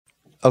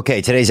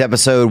Okay, today's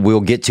episode we'll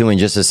get to in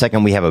just a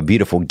second. We have a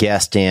beautiful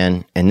guest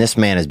in, and this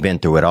man has been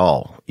through it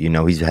all. You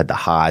know, he's had the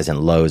highs and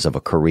lows of a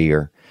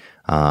career.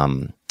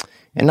 And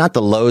not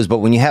the lows, but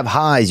when you have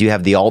highs, you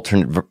have the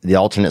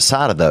alternate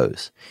side of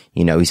those.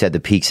 You know, he's had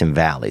the peaks and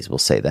valleys, we'll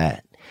say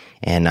that.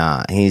 And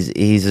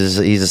he's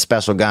a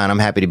special guy, and I'm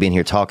happy to be in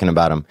here talking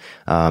about him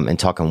and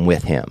talking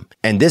with him.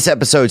 And this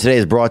episode today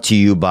is brought to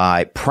you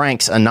by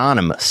Pranks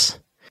Anonymous.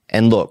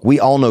 And look, we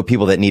all know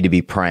people that need to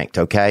be pranked,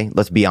 okay?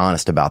 Let's be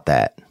honest about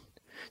that.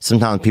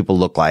 Sometimes people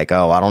look like,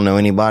 oh, I don't know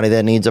anybody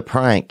that needs a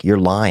prank. You're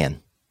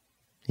lying.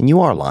 And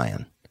you are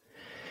lying.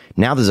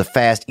 Now there's a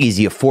fast,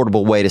 easy,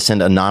 affordable way to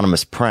send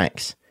anonymous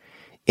pranks.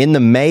 In the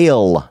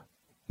mail.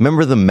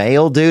 Remember the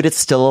mail, dude? It's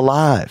still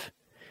alive.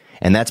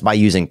 And that's by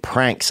using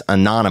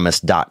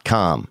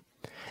pranksanonymous.com.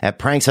 At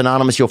Pranks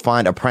Anonymous, you'll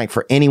find a prank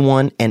for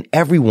anyone and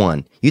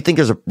everyone. You think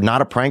there's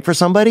not a prank for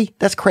somebody?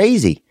 That's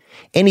crazy.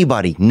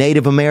 Anybody,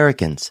 Native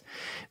Americans,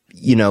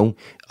 you know,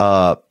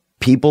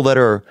 people that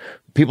have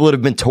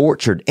been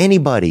tortured,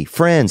 anybody,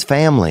 friends,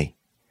 family.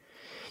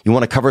 You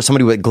want to cover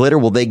somebody with glitter?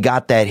 Well, they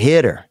got that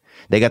hitter.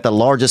 They got the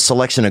largest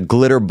selection of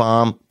glitter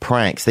bomb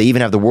pranks. They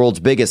even have the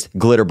world's biggest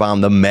glitter bomb,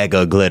 the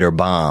Mega Glitter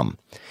Bomb.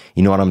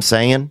 You know what I'm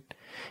saying?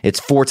 It's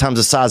 4 times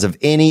the size of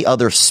any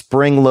other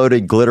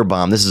spring-loaded glitter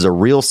bomb. This is a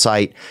real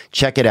site.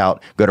 Check it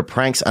out. Go to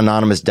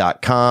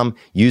pranksanonymous.com.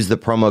 Use the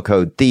promo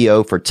code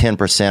Theo for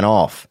 10%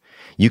 off.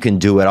 You can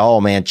do it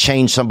all, man.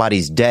 Change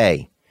somebody's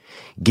day.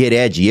 Get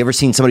edgy. You ever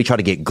seen somebody try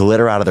to get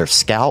glitter out of their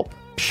scalp?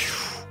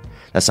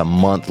 That's a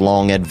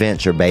month-long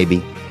adventure,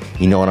 baby.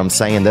 You know what I'm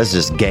saying? That's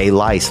just gay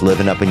lice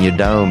living up in your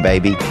dome,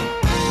 baby.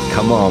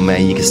 Come on,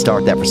 man. You can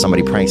start that for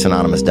somebody.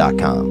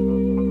 Pranksanonymous.com.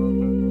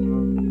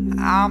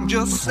 I'm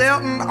just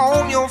sitting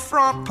on your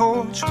front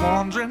porch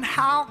wondering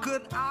how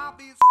could I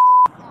be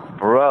so...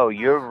 Bro,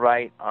 you're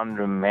right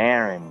under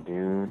Marin,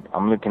 dude.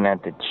 I'm looking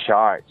at the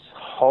charts.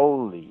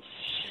 Holy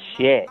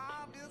shit.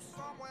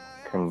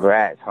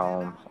 Congrats,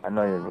 Holmes. I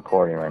know you're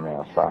recording right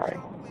now. Sorry.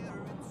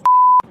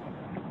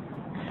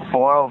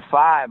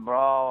 405,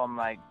 bro. I'm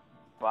like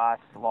Boss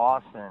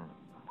Lawson.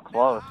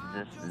 Close.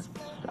 Just,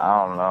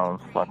 I don't know,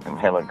 fucking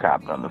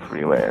helicopter on the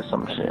freeway or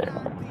some shit.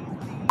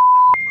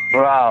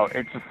 Bro,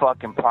 it's a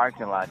fucking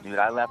parking lot, dude.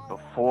 I left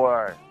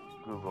before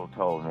Google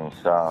told me,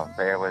 so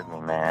bear with me,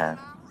 man.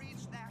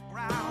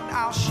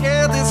 I'll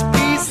share this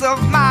piece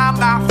of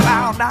mind I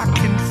found. I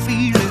can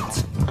feel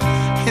it.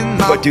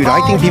 But dude, I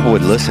think people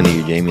would listen to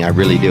you, Jamie. I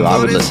really do. I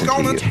would listen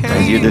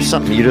to you. There's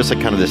something. You're just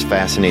like kind of this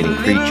fascinating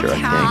creature, I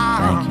think.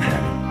 Thank you,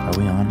 Daddy. Are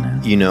we on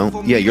now? You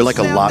know, yeah, you're like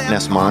a Loch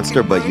Ness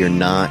monster, but you're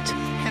not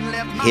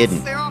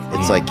hidden.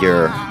 It's like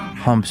your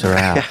humps are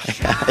out.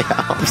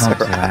 Humps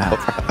are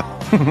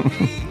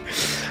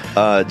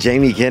out.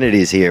 Jamie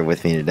Kennedy's here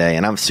with me today,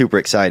 and I'm super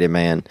excited,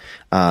 man.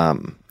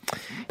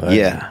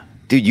 Yeah,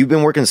 dude, you've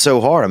been working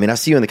so hard. I mean, I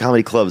see you in the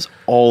comedy clubs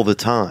all the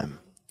time.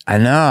 I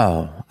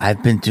know.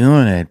 I've been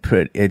doing it.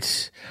 Let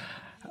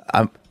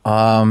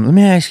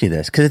me ask you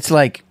this, because it's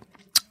like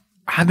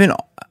I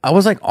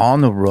was like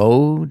on the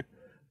road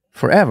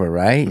forever,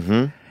 right?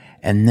 Mm-hmm.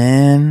 And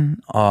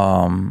then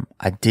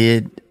I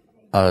did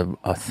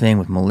a thing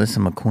with Melissa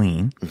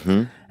McQueen,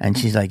 mm-hmm. and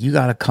she's like, "You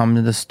got to come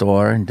to the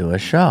store and do a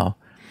show."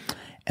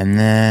 And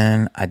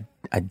then I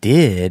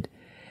did,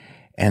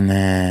 and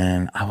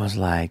then I was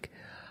like,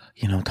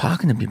 you know,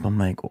 talking to people, I'm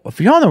like,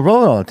 if you're on the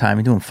road all the time,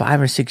 you're doing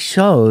 5 or 6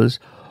 shows,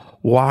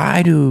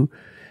 why do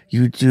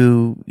you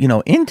do, you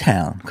know, in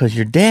town? Because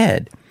you're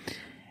dead.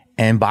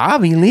 And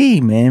Bobby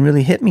Lee, man,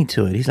 really hit me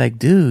to it. He's like,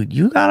 dude,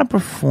 you got to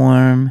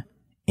perform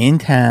in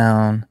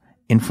town,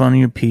 in front of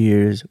your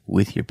peers,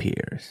 with your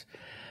peers.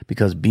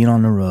 Because being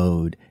on the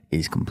road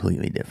is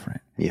completely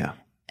different. Yeah.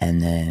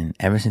 And then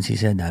ever since he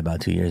said that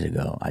about 2 years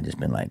ago, I just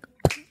been like,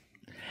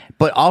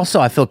 but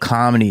also I feel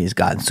comedy has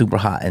gotten super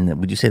hot in,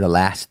 would you say, the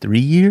last 3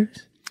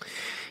 years?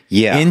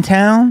 Yeah. In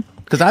town?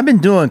 Because I've been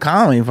doing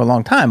comedy for a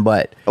long time,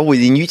 but... Oh, well,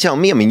 then you tell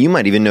me. I mean, you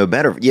might even know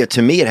better. Yeah,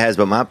 to me it has,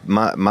 but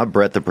my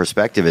breadth of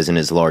perspective isn't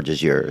as large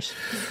as yours.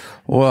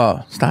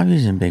 Well, stop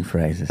using big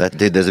phrases.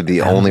 Dude, those would be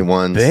the only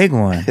ones. Big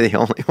one. The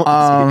only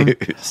ones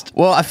used.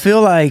 Well, I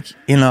feel like,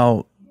 you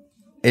know,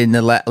 in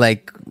the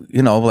like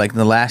in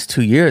the last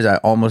 2 years,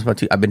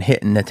 I've been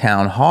hitting the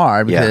town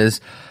hard because,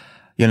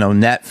 you know,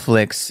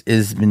 Netflix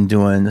has been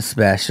doing the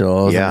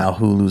specials, and now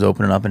Hulu's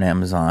opening up in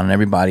Amazon, and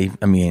everybody,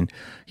 I mean,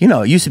 you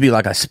know, it used to be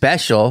like a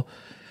special.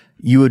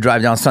 You would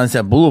drive down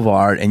Sunset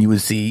Boulevard and you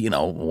would see, you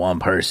know, one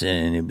person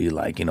and it'd be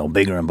like, you know,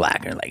 bigger and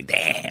blacker, and like,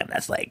 damn,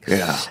 that's like,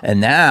 and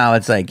now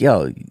it's like,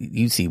 yo,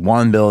 you see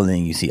one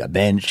building, you see a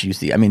bench,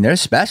 I mean,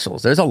 there's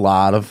specials. There's a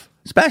lot of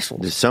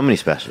specials. There's so many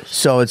specials.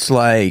 So it's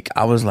like,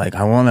 I was like,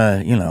 I want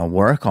to, you know,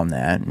 work on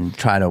that and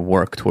try to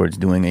work towards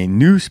doing a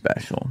new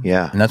special.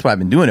 Yeah. And that's why I've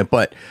been doing it.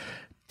 But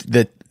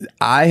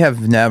I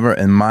have never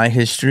in my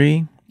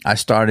history, I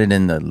started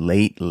in the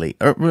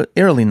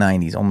early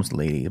 90s, almost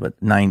late 80s, but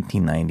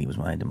 1990 was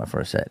when I did my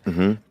first set.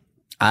 Mm-hmm.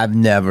 I've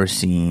never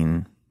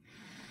seen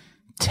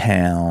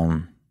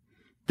town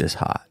this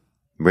hot.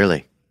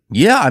 Really?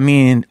 Yeah, I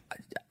mean,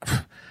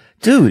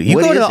 Dude, you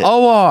What go to is the it?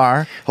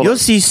 OR, Hold you'll on.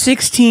 see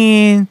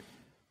 16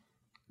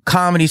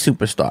 comedy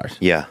superstars.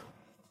 Yeah.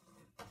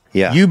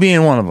 Yeah. You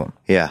being one of them.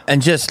 Yeah.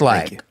 And just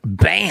like,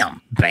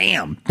 bam,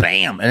 bam,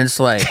 bam. And it's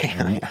like,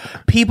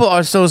 people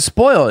are so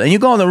spoiled. And you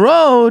go on the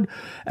road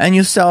and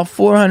you sell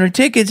 400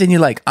 tickets and you're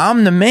like,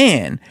 I'm the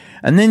man.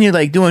 And then you're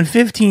like doing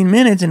 15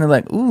 minutes and you're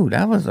like, ooh,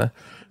 that was a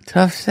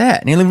tough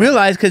set. And you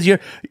realize because you're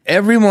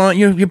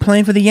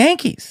playing for the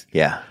Yankees.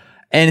 Yeah.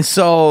 And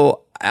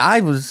so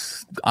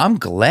I'm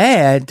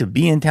glad to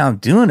be in town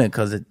doing it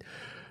because it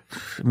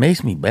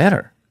makes me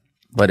better.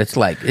 But it's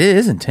like, it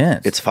is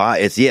intense. It's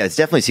fine. It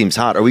definitely seems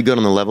hot. Are we good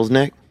on the levels,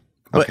 Nick?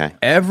 But Okay.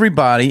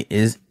 everybody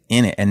is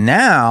in it. And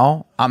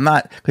now I'm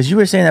not, because you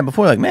were saying that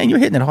before, like, man, you're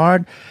hitting it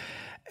hard.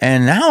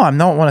 And now I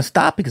don't want to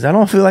stop because I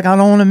don't feel like I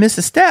don't want to miss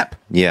a step.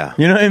 Yeah.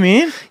 You know what I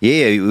mean?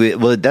 Yeah.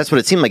 Well, that's what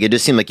it seemed like. It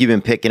just seemed like you've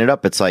been picking it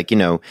up. It's like,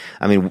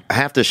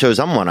 half the shows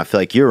I'm on, I feel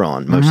like you're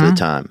on most of the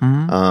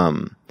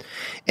time.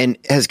 And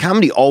has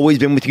comedy always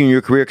been with you in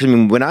your career? Because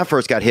when I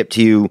first got hip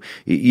to you,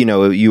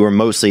 you were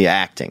mostly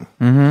acting.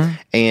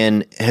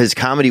 And has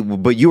comedy,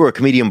 but you were a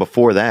comedian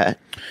before that.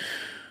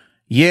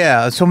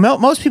 Yeah. So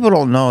most people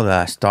don't know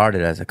that I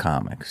started as a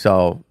comic.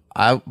 So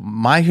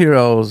my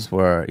heroes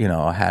were,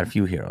 I had a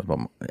few heroes, but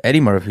Eddie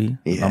Murphy,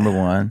 number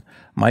one,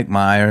 Mike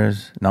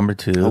Myers, number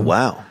two. Oh,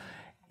 wow.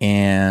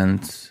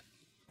 And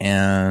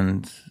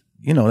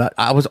that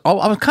I was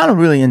kind of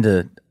really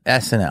into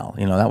SNL.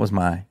 That was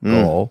my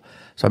goal.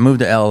 So I moved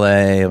to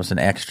LA. I was an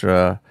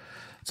extra.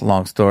 It's a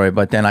long story,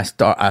 but then I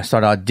started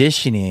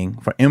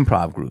auditioning for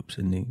improv groups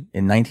in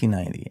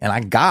 1990, and I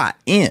got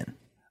in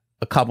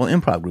a couple of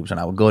improv groups, and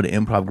I would go to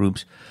improv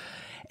groups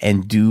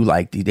and do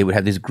they would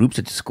have these groups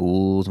at the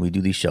schools, and we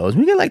do these shows.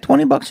 We get like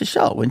 $20 a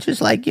show, which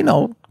is like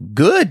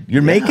good.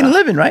 You're making a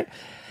living, right?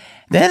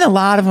 Then a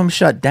lot of them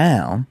shut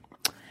down.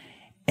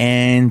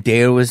 And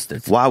there was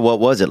Why? What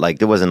was it like?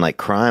 There wasn't like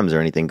crimes or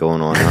anything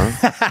going on,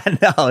 huh?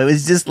 no, it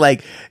was just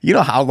like,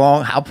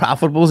 how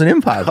profitable is an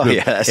improv group?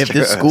 yeah, that's if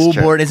true, the that's school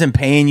true. board isn't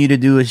paying you to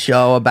do a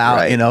show about,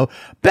 Right.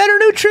 Better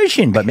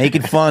nutrition, but make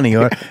it funny,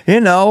 or,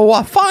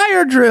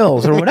 fire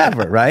drills or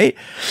whatever, right?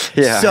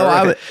 Yeah.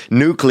 So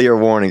nuclear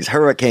warnings,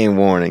 hurricane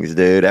warnings,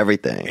 dude,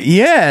 everything.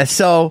 yeah,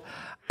 so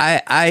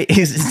I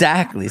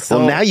exactly. So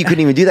Well, now you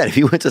couldn't even do that. If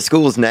you went to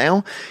schools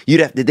now,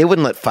 they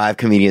wouldn't let 5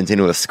 comedians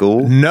into a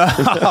school.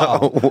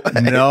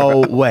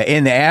 no way.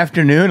 In the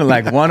afternoon at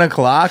like 1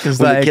 o'clock is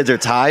When like the kids are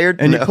tired.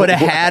 and No. you put a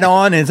hat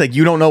on, and it's like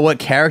you don't know what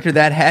character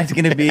that hat's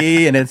going to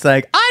be, and it's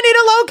like I need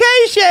a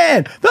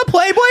location, the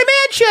Playboy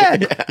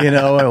Mansion,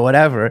 or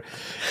whatever.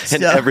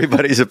 And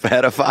everybody's a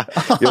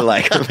pedophile. You're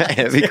like, man,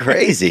 it'd be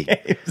crazy.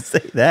 Say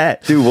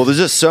that, Dude, well, there's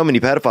just so many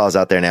pedophiles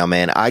out there now,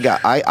 man.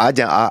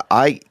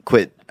 I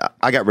quit.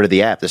 I got rid of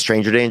the app, the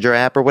Stranger Danger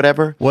app or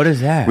whatever. What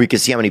is that? Where you can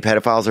see how many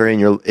pedophiles are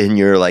in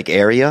your like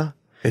area.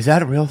 Is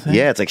that a real thing?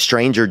 Yeah, it's like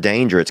Stranger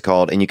Danger, it's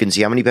called, and you can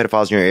see how many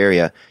pedophiles in your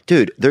area.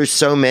 Dude, there's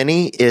so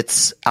many.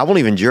 I won't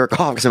even jerk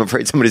off because I'm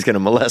afraid somebody's going to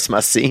molest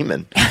my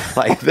semen.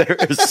 Like,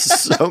 there's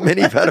so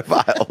many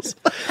pedophiles.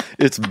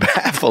 It's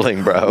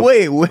baffling, bro.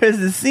 Wait, where does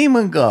the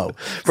semen go,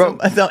 Bro.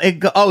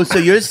 So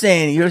you're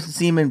saying your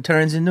semen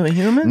turns into a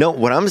human? No,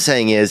 what I'm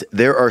saying is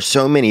there are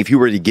so many. If you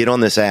were to get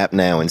on this app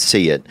now and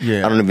see it,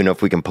 Yeah. I don't even know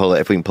if we can pull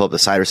up the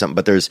site or something.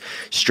 But there's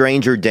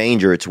Stranger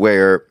Danger. It's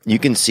where you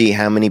can see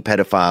how many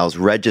pedophiles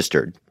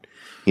registered.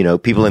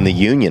 People in the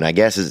union. I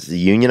guess it's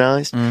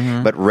unionized,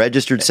 but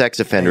registered sex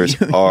offenders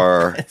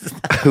are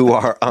who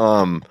are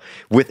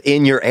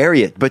within your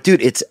area. But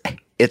dude, it's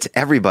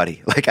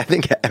everybody. Like, I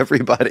think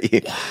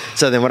everybody.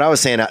 So then what I was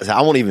saying,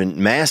 I won't even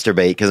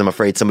masturbate because I'm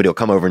afraid somebody will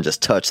come over and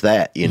just touch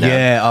that.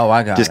 Yeah. Oh,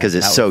 I got just it. because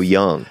it's That so was-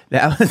 young.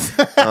 That was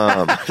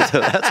So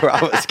that's where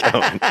I was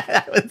going.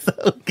 that was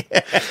so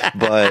good.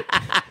 But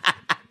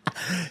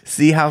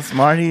See how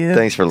smart he is.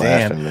 thanks for Damn.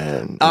 laughing,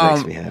 man. It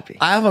makes me happy.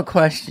 I have a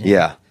question.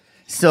 Yeah.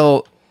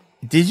 So,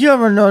 did you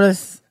ever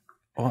notice?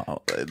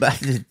 Well,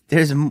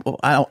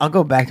 I'll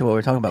go back to what we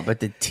were talking about, but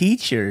the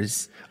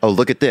teachers. Oh,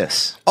 look at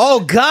this. Oh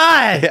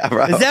God! Yeah,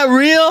 bro. Is that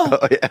real?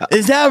 Oh, yeah.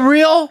 Is that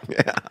real?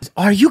 Yeah.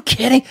 Are you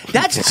kidding?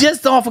 That's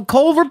just off of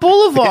Culver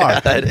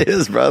Boulevard. That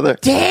is, brother.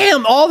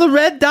 Damn! All the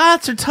red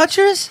dots are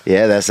touchers.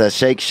 Yeah, that's that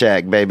Shake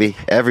Shack, baby.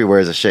 Everywhere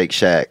is a Shake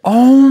Shack.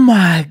 Oh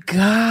my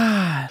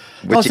God!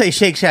 Don't you- say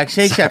Shake Shack,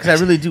 because I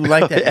really do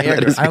like that. Yeah,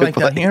 that is a I good like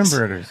the place.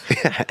 hamburgers.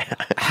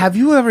 Have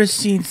you ever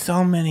seen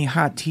so many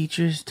hot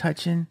teachers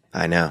touching?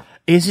 I know.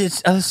 Is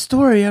it a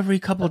story every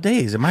couple of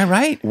days? Am I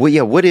right? Well,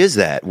 yeah, what is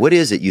that? What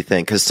is it you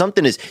think? Because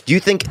do you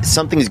think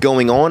something's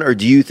going on, or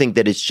do you think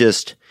that it's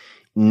just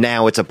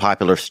now it's a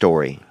popular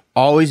story?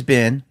 Always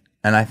been,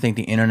 and I think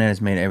the internet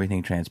has made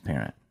everything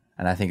transparent.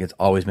 And I think it's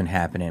always been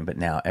happening, but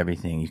now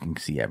you can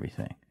see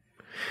everything.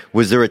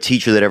 Was there a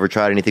teacher that ever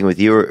tried anything with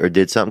you or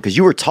did something? Because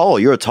you were tall.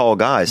 You're a tall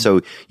guy,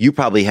 so you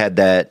probably had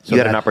that. You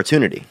had an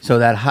opportunity. So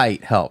that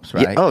height helps,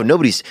 right? Yeah. Oh,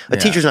 a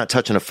teacher's not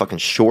touching a fucking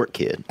short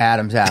kid.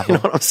 Adam's apple. You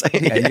know what I'm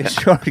saying? Yeah, Yeah. you're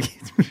short.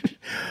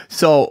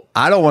 So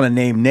I don't want to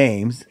name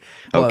names.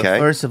 But Okay.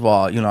 First of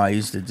all, I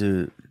used to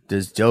do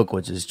this joke,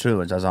 which is true,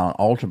 which I was on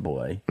Altar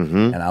Boy,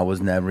 and I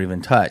was never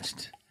even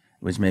touched.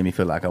 which made me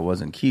feel like I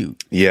wasn't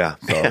cute. Yeah.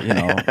 So,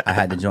 I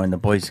had to join the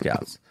Boy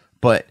Scouts.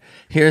 But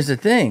here's the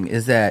thing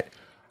is that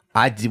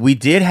we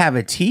did have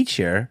a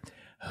teacher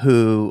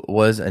who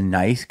was a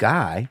nice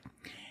guy,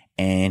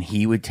 and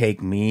he would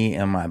take me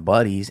and my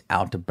buddies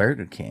out to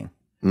Burger King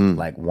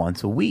like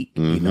once a week.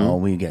 We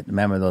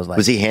remember those like.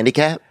 Was he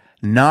handicapped?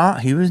 No,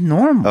 he was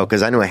normal. Oh,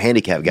 because I knew a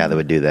handicapped guy that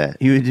would do that.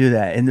 He would do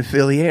that in the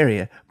Philly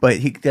area. But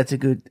that's a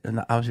good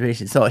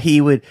observation. So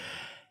he would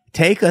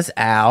take us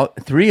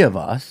out, 3 of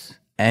us,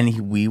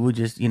 and we would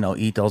just,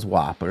 eat those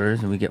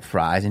Whoppers and we get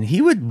fries. And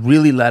he would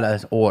really let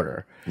us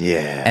order.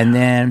 Yeah. And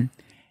then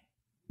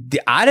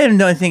I didn't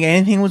think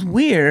anything was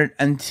weird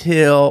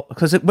until,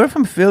 because we're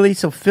from Philly.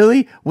 So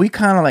Philly, we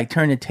kind of like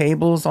turn the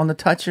tables on the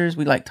touchers.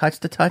 We like touch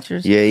the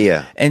touchers. Yeah,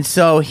 yeah. And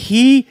so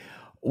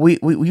we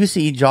used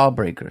to eat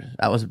Jawbreakers.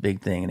 That was a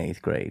big thing in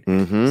 8th grade,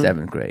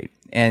 7th grade.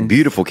 And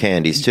beautiful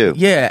candies too.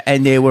 Yeah,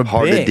 and they were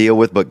hard big. to deal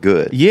with, but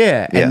good.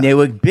 Yeah, and they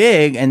were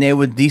big, and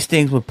these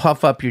things would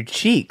puff up your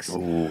cheeks.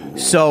 Ooh.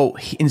 So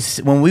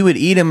when we would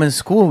eat them in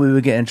school, we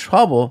would get in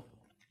trouble.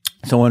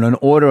 So in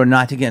order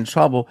not to get in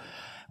trouble,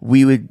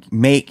 we would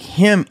make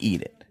him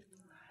eat it.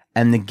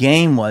 And the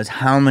game was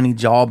how many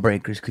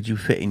Jawbreakers could you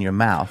fit in your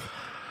mouth?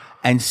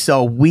 And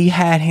so we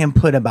had him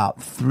put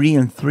about 3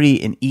 and 3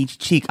 in each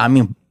cheek. I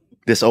mean,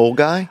 this old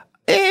guy?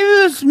 He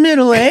was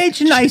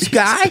middle-aged, nice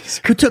guy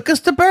who took us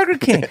to Burger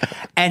King.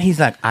 And he's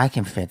like, I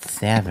can fit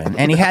 7.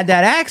 And he had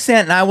that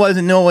accent, and I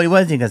wasn't knowing what he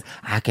was. He goes,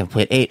 I can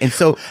fit 8. And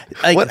so,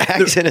 like, what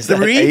accent is that?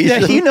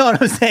 3, you know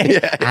what I'm saying?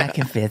 Yeah. I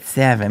can fit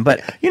 7.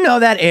 But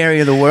that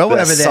area of the world,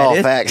 whatever that soft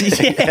is.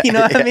 Accent. Yeah, you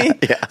know what I mean?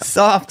 Yeah.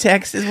 Soft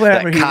Texas,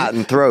 wherever. That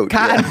cotton throat.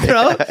 Cotton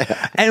throat.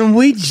 And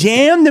we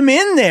jammed them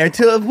in there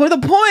to the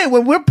point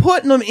where we're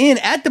putting them in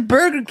at the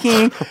Burger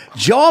King,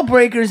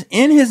 Jawbreakers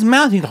in his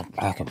mouth. He's like,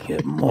 I can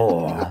get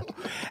more.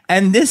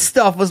 And this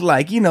stuff was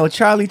like,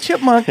 Charlie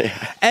Chipmunk.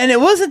 And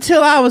it wasn't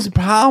until I was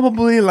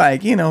probably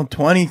like,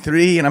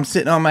 23 and I'm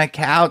sitting on my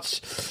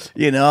couch,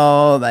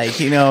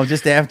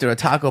 just after a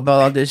Taco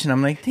Bell audition.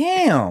 I'm like,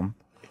 damn,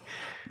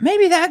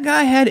 maybe that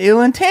guy had ill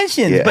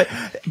intentions.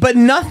 Yeah. But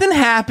nothing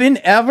happened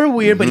ever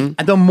weird.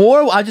 But the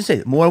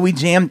more we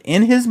jammed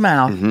in his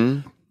mouth,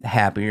 the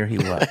happier he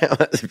was.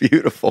 That's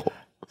beautiful.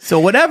 So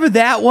whatever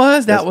that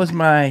was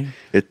my...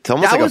 It's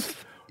almost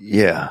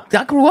yeah.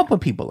 I grew up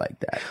with people like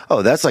that.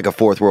 Oh, that's like a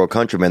fourth world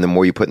country, man. The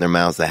more you put in their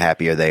mouths, the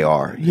happier they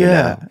are.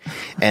 Yeah.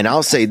 And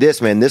I'll say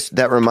this, man,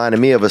 that reminded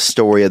me of a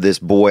story of this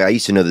boy. I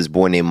used to know this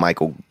boy named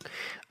Michael.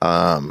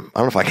 I don't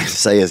know if I can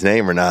say his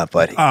name or not,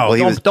 but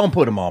don't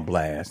put him on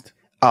blast.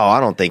 Oh,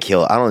 I don't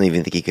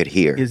even think he could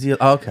hear. Is he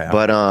okay?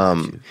 But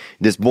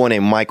this boy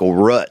named Michael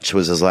Rutch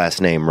was his last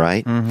name,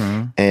 right?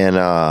 Mm-hmm. And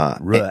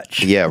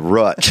Rutch. Yeah,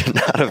 Rutch.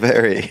 Not a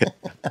very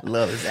I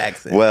love his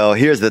accent. Well,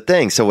 here's the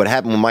thing. So what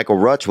happened with Michael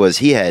Rutch was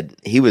he had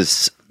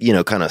extra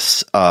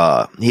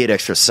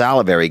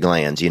salivary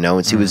glands,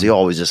 and so he was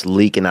always just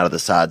leaking out of the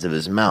sides of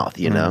his mouth,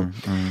 He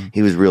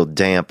was real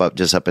damp up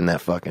in that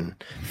fucking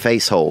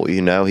face hole,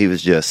 He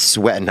was just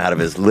sweating out of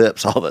his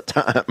lips all the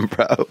time,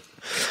 bro.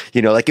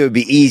 Like it would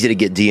be easy to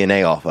get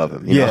DNA off of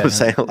him. You know what I'm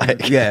saying?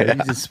 Like, you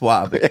just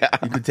swab it. Yeah.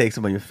 You could take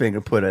some of your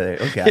finger, put it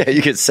there. Okay. Yeah,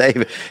 you could save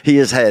it.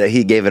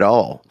 He gave it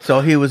all.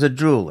 So he was a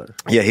drooler.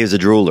 Yeah, he was a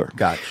drooler.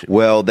 Gotcha.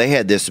 Well, they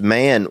had this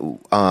man,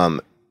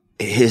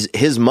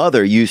 his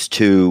mother used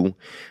to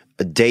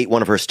date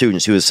one of her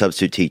students who was a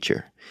substitute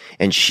teacher.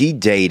 And she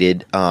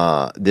dated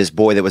this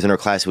boy that was in her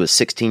class who was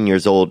 16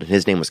 years old, and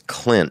his name was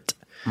Clint.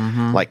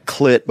 Mm-hmm. Like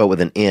Clit, but with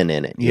an N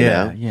in it, you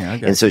know? Yeah,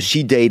 and so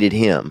she dated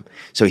him.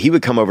 So he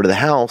would come over to the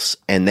house,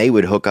 and they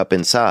would hook up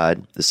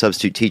inside. The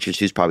substitute teacher,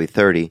 she was probably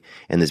 30,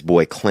 and this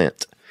boy,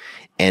 Clint.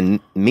 And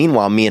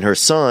meanwhile, me and her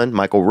son,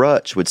 Michael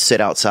Rutch, would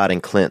sit outside in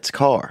Clint's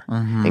car.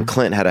 Mm-hmm. And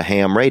Clint had a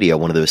ham radio,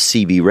 one of those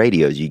CB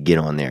radios you get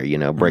on there,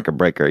 breaker,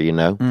 breaker,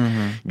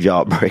 Mm-hmm.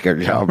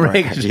 Jawbreaker.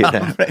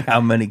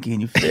 How many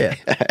can you fit?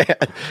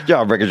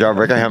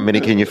 Jawbreaker, how many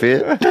can you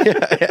fit?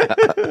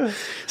 Yeah.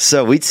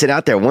 So we'd sit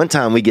out there. One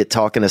time we get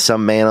talking to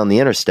some man on the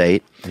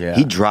interstate. Yeah.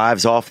 He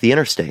drives off the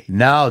interstate.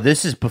 No,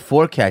 this is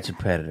before Catching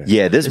Predator.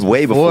 Yeah, this is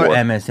way before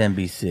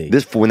MSNBC.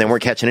 This when they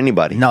weren't catching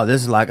anybody. No,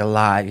 this is like a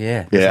live,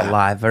 a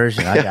live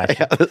version. I got you.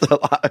 Yeah, this is a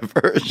live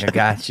version. I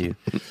got you.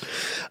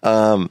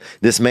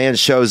 This man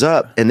shows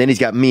up, and then he's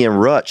got me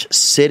and Rutch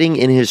sitting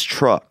in his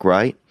truck,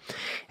 right?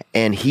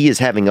 And he is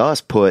having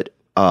us put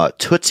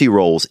Tootsie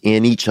Rolls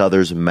in each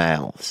other's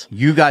mouths.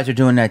 You guys are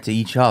doing that to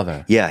each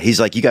other. Yeah, he's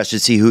like, you guys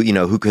should see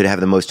who could have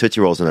the most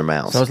Tootsie Rolls in their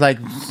mouths. So it's like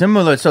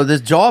similar. So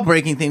this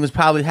jaw-breaking thing was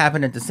probably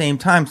happening at the same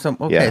time. So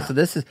so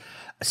this is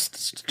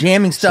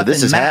jamming stuff in mouths.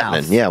 So this is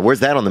happening. Yeah,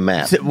 where's that on the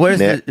map? So where's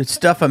the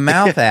stuff a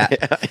mouth at?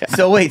 Yeah.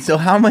 So wait, so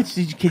how much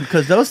did you,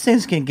 because those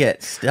things can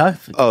get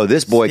stuff. Oh,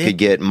 this boy could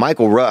get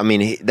Michael Rudd. I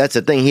mean, that's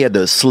the thing. He had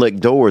those slick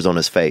doors on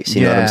his face.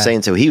 You know what I'm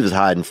saying? So he was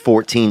hiding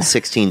 14,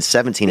 16,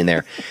 17 in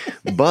there.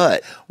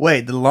 But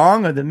wait, the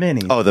long or the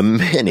minis? Oh, the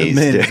minis.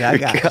 The minis. I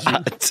got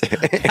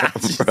you. Damn,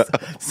 bro.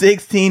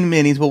 16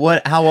 minis.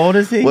 But how old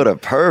is he? What a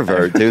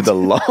pervert, dude. The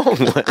long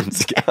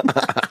ones.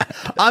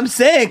 I'm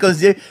saying because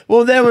there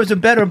was a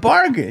better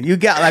bargain. You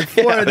got like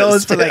 4 of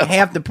those for like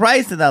half the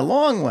price of that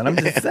long one. I'm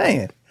just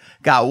saying.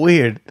 Got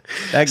weird.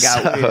 That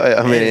got weird.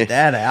 I mean, edit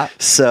that out.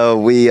 So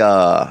we,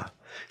 the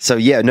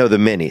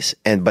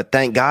minis, but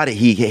thank God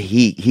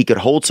he could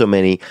hold so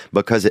many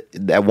because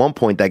at one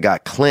point that guy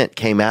Clint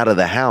came out of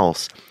the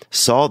house,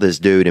 saw this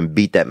dude and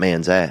beat that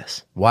man's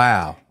ass.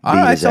 Wow. All Beat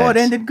right, his so it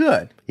ass. ended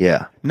good.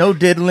 Yeah. No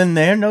diddling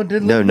there, no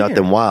diddling No, here.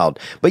 nothing wild.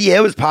 But yeah,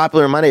 it was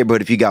popular in my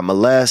neighborhood if you got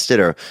molested,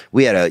 or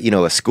we had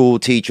a school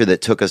teacher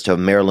that took us to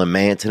Marilyn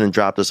Manson and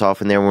dropped us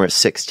off in there when we were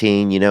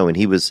 16, and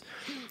he was,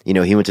 he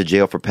went to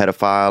jail for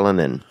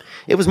pedophiling, and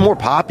it was more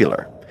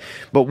popular.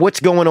 But what's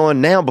going on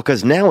now?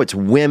 Because now it's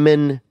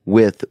women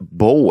with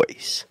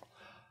boys.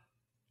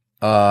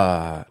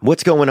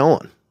 What's going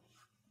on?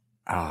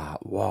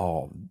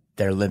 Well,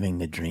 they're living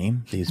the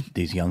dream,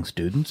 these young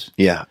students.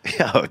 Yeah.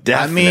 Oh,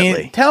 definitely. I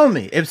mean, tell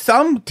me, if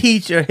some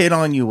teacher hit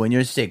on you when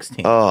you're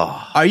 16,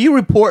 Oh. are you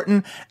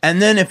reporting? And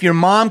then if your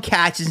mom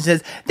catches and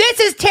says, this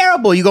is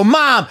terrible, you go,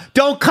 Mom,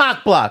 don't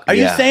cock block. Are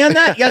you Yeah. saying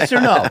that? Yes or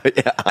no?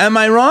 Am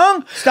I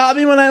wrong? Stop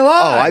me when I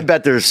lie. Oh, I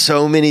bet there's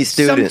so many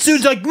students. Some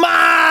students like,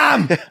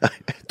 Mom!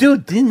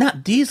 Dude,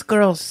 these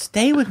girls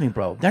stay with me,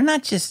 bro. They're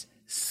not just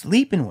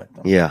sleeping with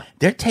them. Yeah.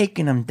 They're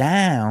taking them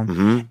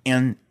down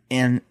in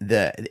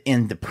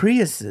the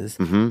Priuses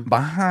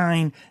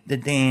behind the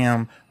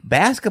damn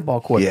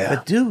basketball court. Yeah.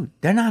 But dude,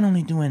 they're not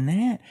only doing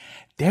that,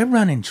 they're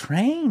running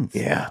trains.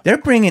 Yeah. They're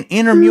bringing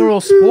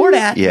intramural sport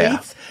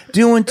athletes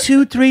doing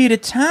 2-3 at a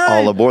time.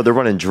 All aboard. They're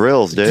running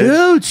drills, dude.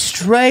 Dude,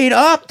 straight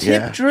up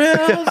tip Yeah.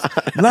 drills,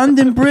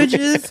 London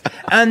bridges,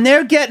 and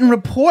they're getting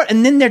report,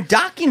 and then they're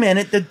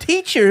documented. The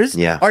teachers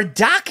are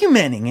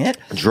documenting it.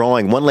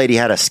 Drawing. One lady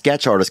had a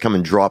sketch artist come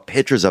and draw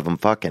pictures of them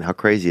fucking. How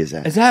crazy is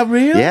that? Is that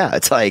real? Yeah,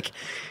 it's like...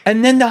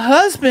 And then the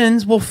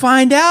husbands will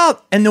find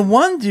out. And the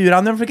one dude,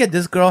 I'll never forget,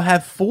 this girl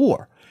had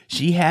 4.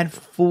 She had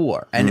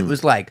 4. And it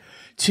was like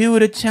 2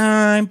 at a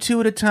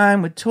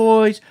time with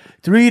toys,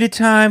 3 at a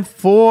time,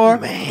 4.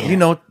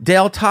 Man.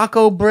 Del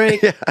Taco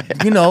break,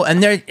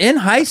 and they're in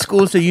high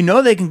school, so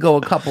they can go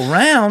a couple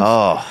rounds.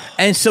 Oh.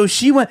 And so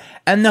she went,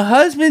 and the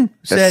husband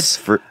That's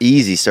said, for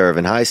easy serve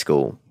in high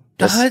school.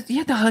 the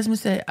husband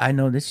said, I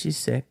know that she's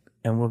sick,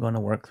 and we're going to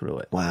work through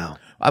it. Wow.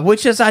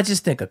 Which is, I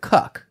just think, a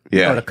cuck. You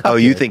know what a cuck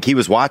You is. think he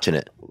was watching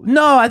it?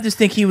 No, I just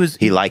think he was.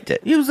 He liked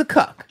it. He was a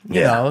cuck.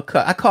 You know, a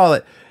cuck. I call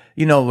it,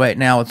 right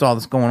now it's all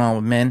that's going on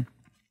with men.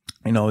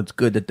 It's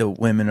good that the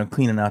women are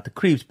cleaning out the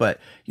creeps, but,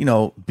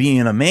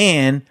 being a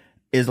man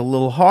is a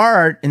little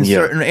hard in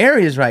certain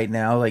areas right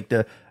now. Like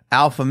the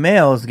alpha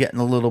male is getting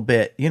a little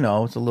bit,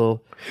 it's a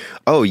little.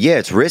 Oh, yeah,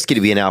 it's risky to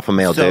be an alpha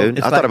male, So dude.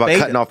 it's I like thought about beta.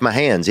 cutting off my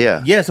hands,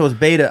 yeah. Yeah, so it's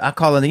beta. I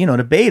call it, the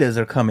betas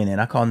are coming in.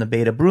 I call them the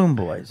beta broom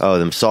boys. Oh,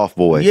 them soft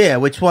boys. Yeah,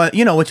 which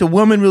a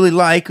woman really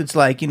like. It's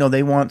like,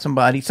 they want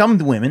somebody, some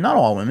women, not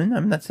all women.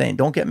 I'm not saying,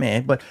 don't get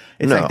mad, but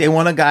it's No. like they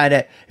want a guy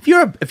that, if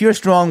you're a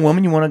strong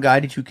woman, you want a guy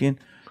that you can,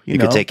 you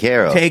can take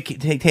care of.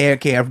 Take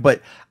care of.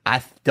 But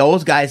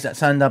those guys that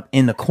signed up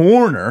in the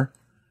corner,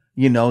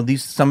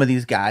 some of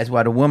these guys,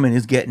 while the woman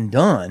is getting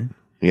done,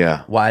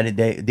 Yeah. why did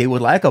they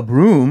would like a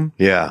broom.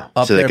 Yeah.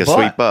 Up So they their can butt.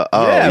 sweep up.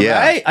 Oh, Yeah, yeah.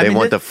 right? I They mean,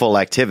 want the full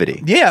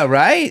activity. Yeah,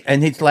 right.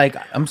 And it's like,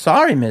 I'm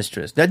sorry,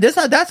 mistress.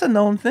 That's a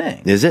known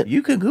thing. Is it?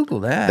 You could Google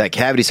that. That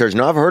cavity search.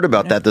 No, I've heard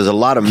about that. There's a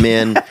lot of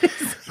men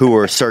who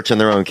are searching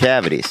their own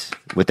cavities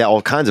with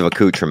all kinds of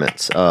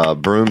accoutrements,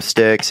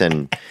 broomsticks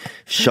and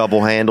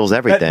shovel handles,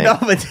 everything. No,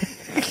 but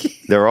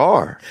There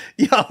are.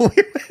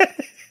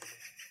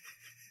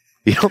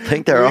 You don't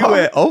think there we are?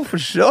 went, oh, for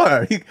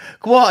sure.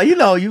 Well,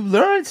 you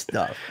learn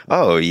stuff.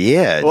 Oh,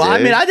 yeah, Well, I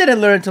dude. mean, I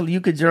didn't learn until you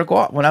could jerk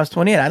off. When I was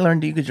 28, I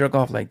learned that you could jerk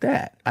off like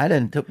that.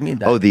 Took me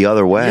that. Oh, the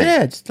other way.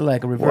 Yeah, just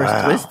like a reverse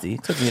Wow. twisty.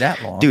 It took me that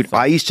long. Dude,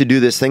 I used to do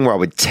this thing where I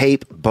would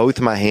tape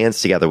both my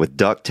hands together with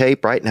duct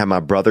tape, right? And have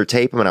my brother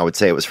tape them. And I would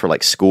say it was for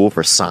like school,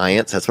 for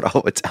science. That's what I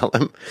would tell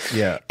him.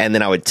 Yeah. And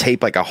then I would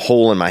tape like a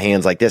hole in my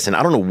hands like this. And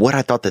I don't know what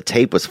I thought the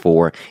tape was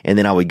for. And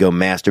then I would go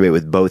masturbate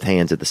with both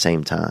hands at the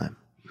same time.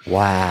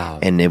 Wow.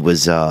 And it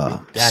was That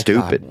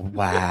stupid. got-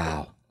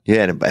 wow.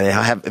 Yeah,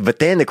 but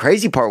then the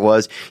crazy part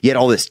was you had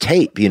all this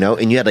tape,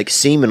 and you had like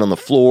semen on the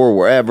floor or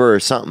wherever or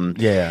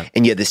something. Yeah.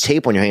 And you had this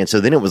tape on your hand. So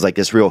then it was like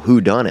this real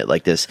whodunit,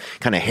 like this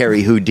kind of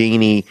Harry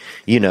Houdini,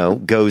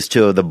 goes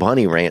to the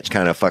bunny ranch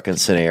kind of fucking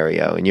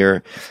scenario. And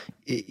you're,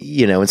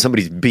 and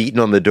somebody's beating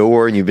on the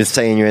door and you've been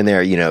saying you're in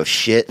there,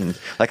 shit. And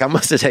like I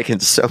must have taken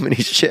so many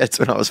shits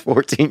when I was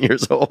 14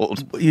 years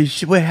old.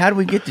 Wait, how do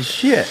we get the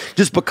shit?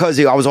 Just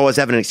because I was always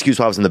having an excuse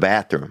while I was in the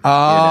bathroom.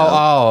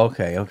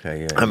 Okay,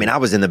 yeah. I mean, I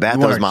was in the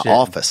bathroom. It was weren't my shitting.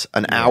 office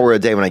an hour a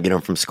day when I get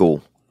home from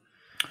school.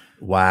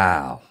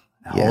 Wow.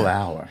 A whole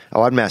hour.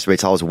 Oh, I'd masturbate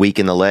till I was weak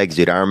in the legs,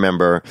 dude. I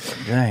remember,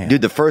 Damn.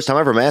 dude, the first time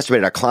I ever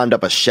masturbated, I climbed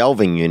up a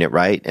shelving unit,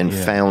 right, and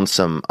found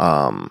some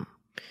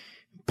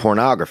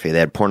pornography. They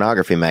had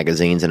pornography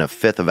magazines and a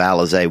fifth of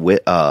Alizé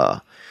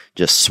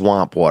just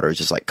swamp water. It's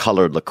just like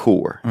colored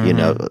liqueur, you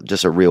know,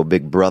 just a real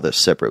Big Brother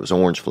sipper. It was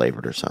orange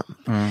flavored or something.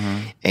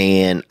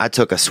 And I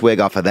took a swig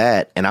off of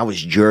that, and I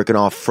was jerking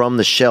off from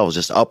the shelves,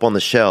 just up on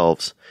the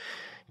shelves.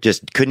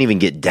 Just couldn't even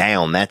get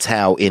down. That's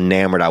how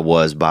enamored I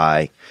was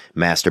by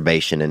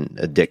masturbation and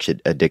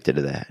addicted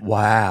to that.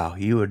 Wow,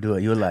 you were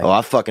like, Oh,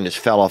 I fucking just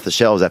fell off the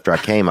shelves after I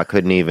came. I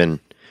couldn't even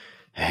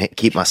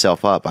keep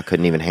myself up. I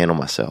couldn't even handle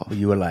myself.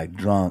 you were like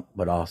drunk,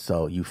 but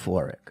also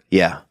euphoric.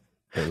 Yeah.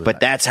 But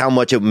that's how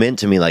much it meant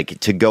to me, like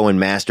to go and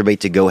masturbate,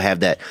 to go have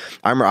that.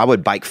 I remember I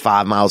would bike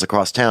 5 miles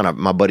across town.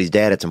 My buddy's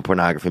dad had some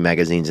pornography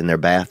magazines in their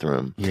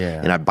bathroom.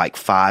 Yeah. And I'd bike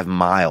 5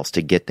 miles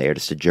to get there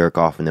just to jerk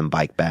off and then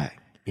bike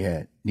back.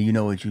 Yeah. Do you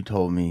know what you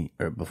told me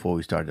before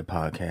we started the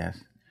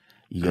podcast?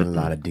 You get a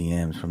lot of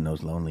DMs from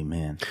those lonely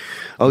men.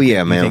 Oh, yeah,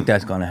 You man. think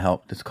that's going to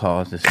help this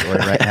story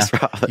right now?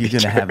 probably You're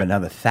going to have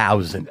another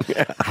 1,000.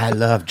 I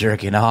love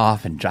jerking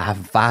off and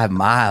driving 5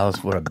 miles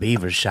for a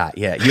beaver shot.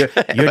 Yeah, your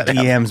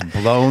DM's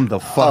blown the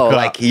fuck Oh, up.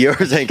 like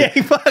yours ain't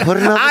put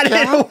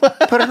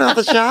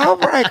another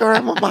jawbreaker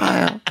in my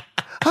mouth.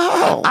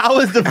 Oh, I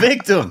was the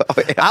victim.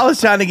 I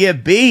was trying to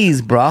get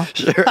B's, bro.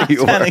 Sure I was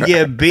you trying to were.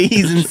 get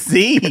B's and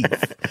C's.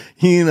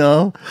 You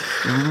know,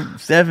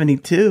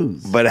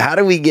 72s. but how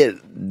do we get?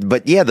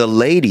 But yeah, the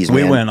ladies.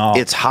 We man. went off.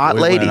 It's hot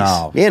We went ladies.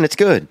 off. Yeah, and it's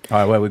good. All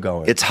right, where we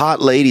going? It's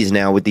hot ladies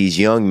now with these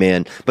young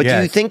men. But do you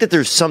Yes. think that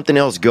there's something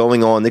else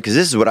going on? Because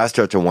this is what I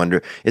start to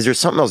wonder: is there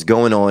something else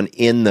going on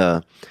in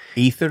the?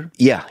 Ether?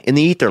 Yeah, in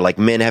the ether, like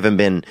men haven't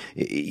been,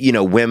 you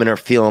know, women are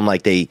feeling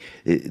like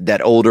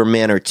that older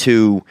men are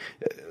too,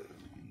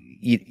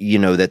 you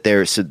know, that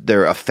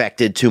they're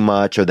affected too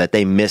much, or that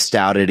they missed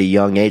out at a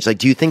young age. Like,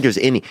 do you think there's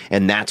any,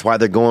 and that's why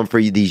they're going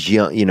for these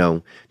young, you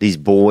know, these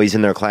boys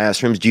in their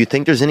classrooms? Do you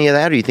think there's any of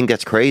that, or do you think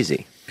that's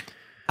crazy?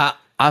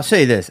 I'll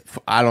say this.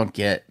 I don't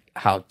get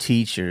how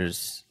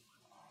teachers,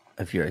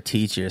 if you're a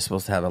teacher, you're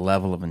supposed to have a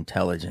level of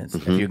intelligence.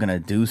 If you're going to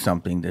do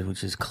something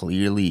which is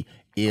clearly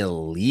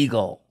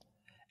illegal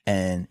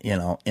and, you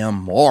know,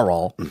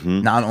 immoral,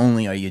 not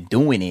only are you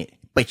doing it,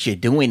 but you're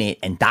doing it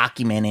and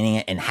documenting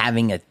it and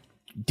having a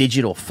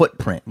digital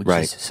footprint, which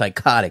Right. is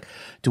psychotic.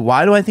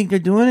 Why do I think they're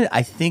doing it?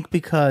 I think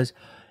because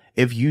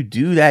if you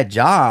do that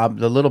job,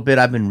 the little bit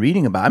I've been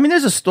reading about, I mean,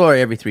 there's a story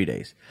every 3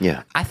 days.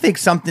 Yeah. I think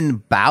something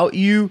about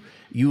you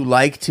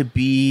like to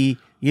be,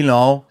 you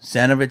know,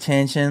 center of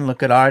attention.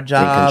 Look at our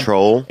job.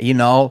 control. You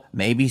know,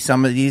 maybe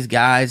some of these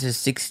guys are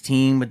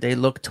 16, but they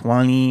look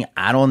 20.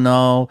 I don't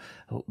know.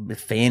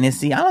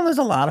 Fantasy. I don't know. There's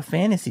a lot of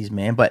fantasies,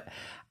 man. But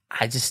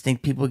I just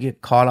think people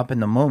get caught up in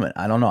the moment.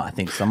 I don't know. I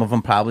think some of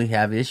them probably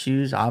have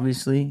issues.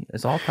 Obviously,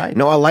 it's all tight.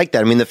 No, I like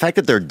that. I mean, the fact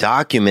that they're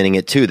documenting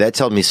it too, that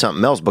tells me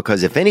something else,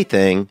 because if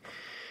anything,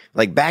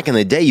 like back in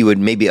the day, you would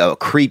maybe a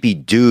creepy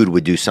dude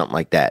would do something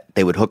like that.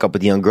 They would hook up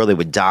with a young girl. They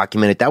would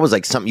document it. That was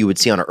like something you would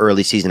see on an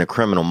early season of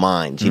Criminal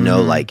Minds, you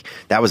know, like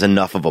that was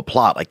enough of a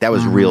plot. Like that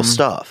was real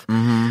stuff.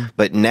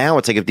 But now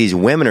it's like if these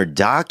women are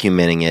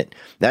documenting it,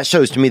 that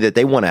shows to me that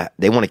they want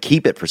to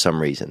keep it for some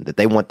reason, that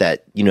they want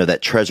that, you know,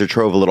 that treasure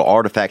trove of little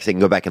artifacts they can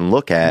go back and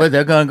look at. But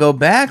they're going to go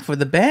back for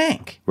the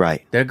bank.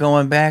 Right. They're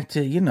going back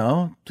to, you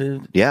know,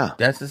 Yeah.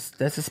 That's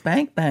a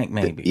spank bank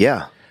maybe.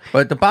 Yeah.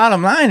 But the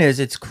bottom line is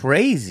it's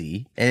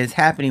crazy and it's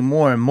happening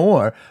more and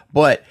more.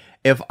 But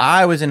if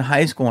I was in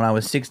high school and I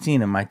was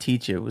 16 and my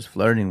teacher was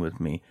flirting with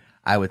me,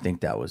 I would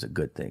think that was a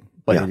good thing.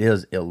 But Yeah. it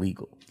is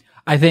illegal.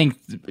 I think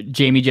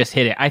Jamie just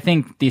hit it. I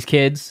think these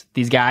kids,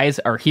 these guys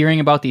are hearing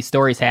about these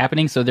stories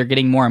happening, so they're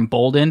getting more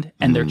emboldened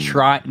and they're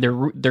trying.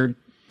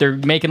 They're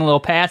making a little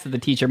pass at the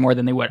teacher more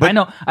than they would. I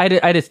know. I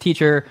had this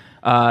teacher,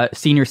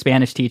 senior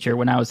Spanish teacher,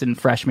 when I was in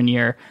freshman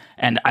year,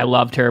 and I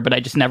loved her, but I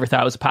just never thought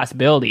it was a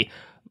possibility.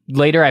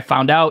 Later, I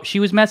found out she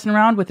was messing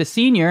around with a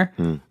senior.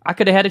 I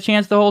could have had a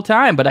chance the whole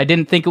time, but I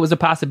didn't think it was a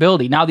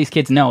possibility. Now these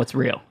kids know it's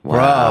real.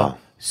 Wow.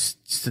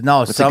 No,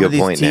 That's a some good of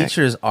these point, Nick.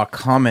 teachers are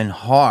coming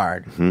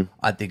hard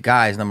at the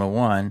guys, number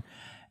one.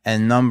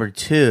 And number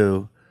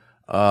two,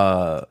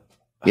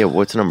 Yeah.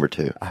 What's number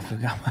 2? I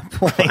forgot my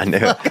point. I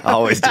know. I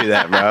always do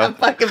that, bro.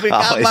 fucking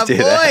forgot Always my do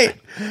that.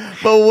 point.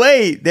 But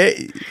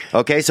wait,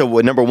 Okay. So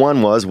what number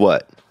 1 was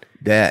what?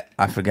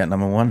 I forgot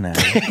number one now.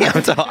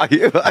 I'm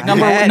talking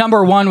about.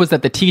 Number one was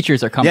that the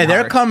teachers are coming. Yeah,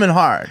 they're hard. coming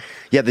hard.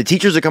 Yeah, the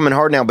teachers are coming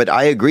hard now, but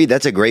I agree.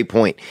 That's a great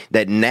point.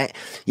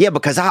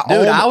 Because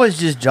Dude, I was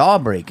just jaw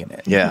breaking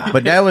it. Yeah.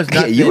 But that was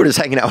Yeah, nothing. you were just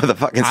hanging out with a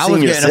fucking I was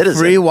senior getting citizen. a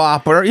free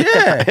Whopper.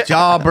 Yeah,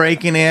 jaw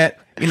breaking it.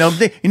 You know,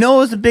 what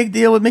was the big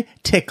deal with me?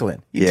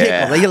 Tickling. You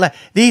Yeah. tickle. You like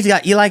these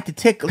guys. You like to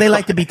tickle. They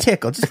like to be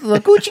tickled. Just a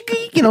little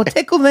Gucci, you know,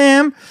 tickle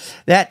them.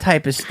 That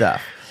type of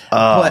stuff.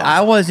 But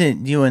I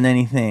wasn't doing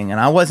anything, and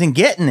I wasn't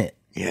getting it.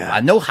 Yeah.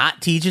 I know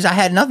hot teachers. I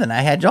had nothing.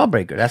 I had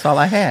Jawbreaker. That's all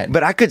I had.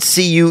 But I could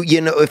see you,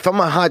 if I'm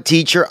a hot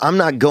teacher, I'm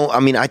not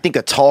going, I think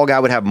a tall guy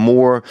would have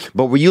more,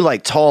 but were you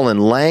like tall and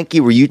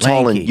lanky? Were you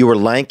tall Lanky. and you were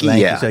lanky?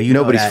 Yeah. so you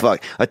know Nobody's that.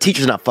 fuck. A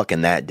teacher's not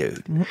fucking that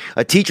dude.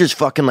 A teacher's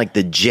fucking like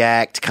the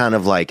jacked kind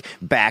of like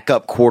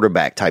backup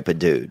quarterback type of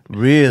dude.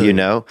 Really?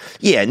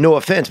 Yeah, no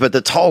offense, but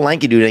the tall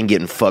lanky dude ain't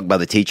getting fucked by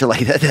the teacher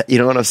like that. You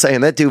know what I'm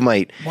saying? That dude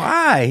might,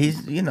 Why?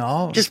 He's,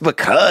 just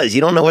because you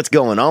don't know what's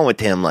going on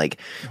with him.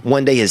 Like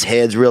one day his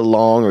head's real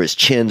long or his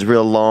chin's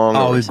real long.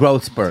 Oh, or his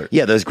growth spurt.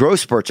 Yeah, those growth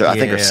spurts I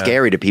think are Yeah.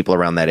 scary to people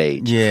around that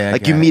age. Yeah, I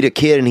like you got meet a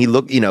kid and he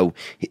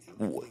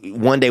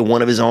one day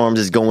one of his arms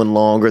is going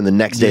longer and the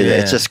next day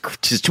Yeah. it's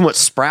just too much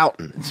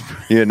sprouting.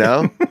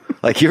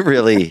 Like you're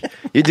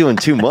doing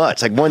too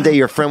much. Like one day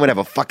your friend would have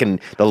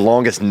the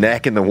longest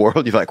neck in the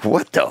world. You're like,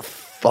 what the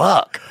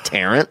fuck,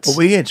 Terrence? Well,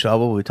 we get in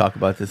trouble when we talk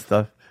about this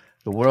stuff.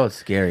 The world's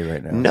scary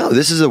right now. No,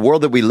 this is a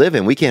world that we live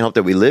in. We can't help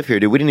that we live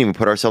here, dude. We didn't even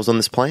put ourselves on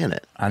this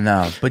planet. I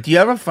know. But do you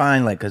ever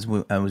find, like, as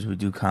we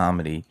do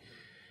comedy,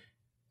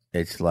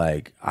 it's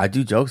like, I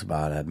do jokes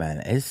about it,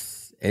 man.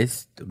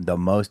 It's the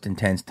most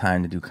intense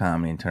time to do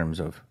comedy in terms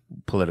of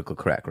political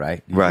correct,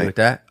 right? You agree with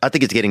that? I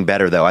think it's getting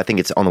better, though. I think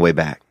it's on the way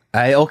back.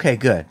 Okay,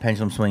 good.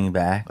 Pendulum swinging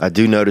back. I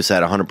do notice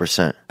that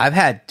 100%. I've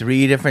had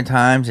 3 different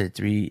times at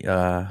 3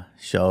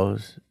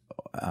 shows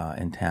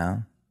in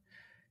town.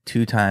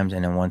 2 times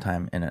and then 1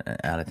 time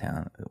out of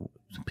town.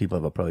 People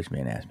have approached me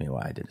and asked me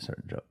why I did a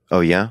certain joke. Oh,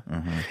 yeah?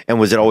 Mm-hmm. And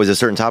was it always a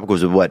certain topic?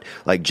 Was it what?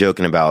 Like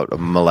joking about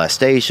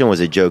molestation? Was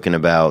it joking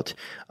about...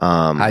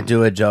 I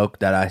do a joke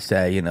that I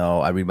say,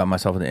 I read about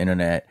myself on the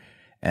internet,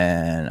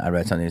 and I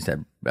read something that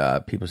said,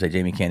 people say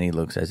Jamie Kennedy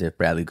looks as if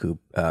Matthew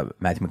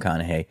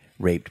McConaughey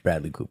raped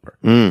Bradley Cooper.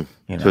 So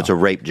it's a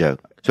rape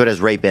joke. So it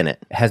has rape in it.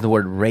 It has the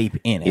word rape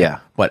in it. Yeah.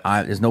 But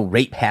there's no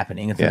rape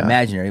happening. It's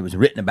imaginary. It was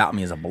written about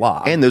me as a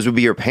blog. And those would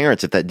be your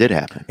parents if that did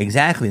happen.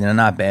 Exactly. They're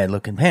not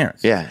bad-looking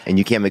parents. Yeah. And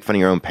you can't make fun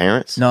of your own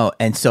parents? No,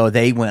 and so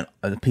the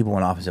people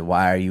went off and said,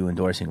 why are you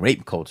endorsing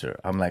rape culture?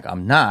 I'm like,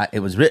 I'm not.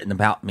 It was written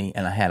about me,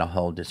 and I had a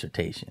whole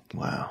dissertation.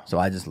 Wow. So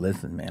I just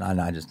listened, man.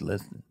 I just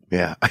listened.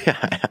 Yeah.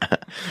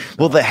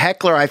 Well, The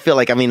Heckler, I feel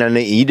like, I know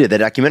you did the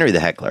documentary, The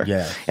Heckler.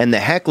 Yeah. And The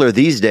Heckler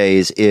these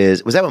days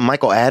was that with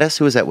Michael Addis?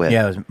 Who was that with?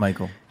 Yeah, it was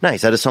Michael.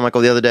 Nice. I just saw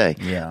Michael the other day.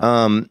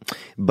 Yeah.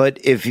 But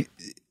if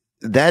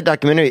that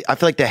documentary, I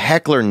feel like The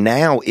Heckler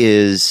now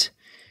is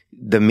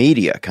the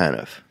media kind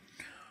of.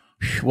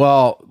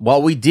 Well,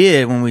 what we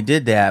did when we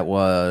did that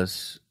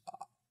was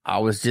I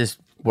was just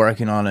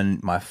working on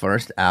my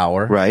first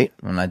hour. Right.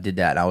 When I did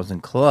that, I was in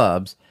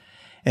clubs,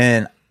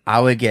 and I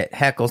would get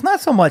heckles.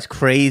 Not so much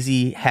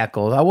crazy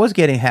heckles. I was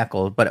getting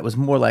heckled, but it was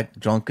more like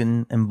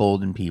drunken,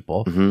 emboldened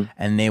people,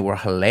 and they were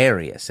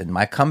hilarious. And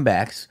my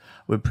comebacks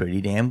were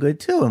pretty damn good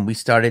too. And we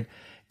started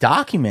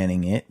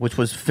documenting it, which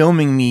was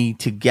filming me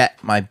to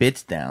get my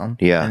bits down.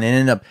 Yeah. And it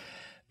ended up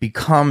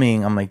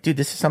becoming, I'm like, dude,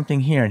 this is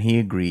something here. And he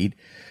agreed.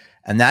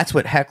 And that's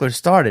what Heckler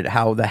started,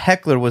 how the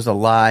heckler was a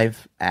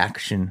live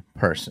action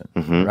person,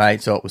 right?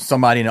 So it was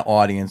somebody in the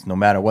audience, no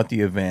matter what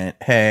the event,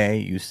 hey,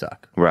 you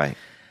suck. Right.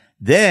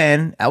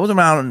 Then, I was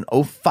around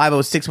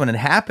 05, 06 when it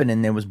happened,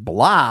 and there was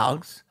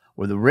blogs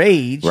or the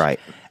rage. Right.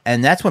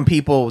 And that's when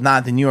people,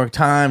 not the New York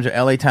Times or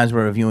LA Times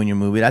were reviewing your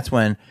movie. That's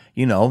when,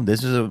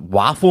 this is a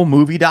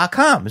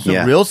wafflemovie.com. It's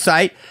a real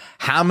site.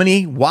 How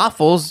many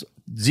waffles,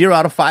 0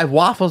 out of 5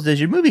 waffles does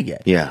your movie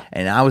get? Yeah.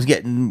 And I was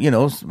getting,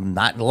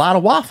 not a lot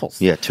of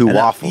waffles. Yeah, 2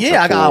 waffles.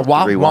 I got a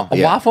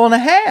waffle and a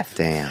half.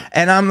 Damn.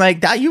 And I'm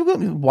like, that you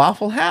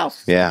Waffle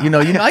House. Yeah.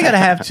 I got to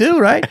have 2,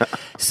 right?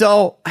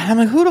 So I'm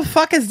like, who the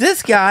fuck is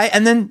this guy?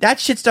 And then that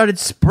shit started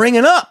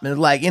springing up. It was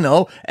like,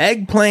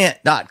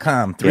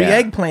 eggplant.com, 3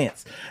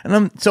 eggplants.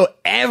 And so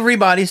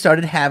everybody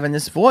started having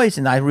this voice.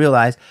 And I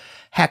realized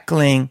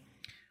heckling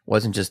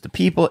wasn't just the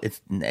people.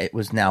 It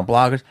was now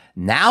bloggers.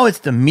 Now it's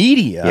the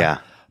media. Yeah.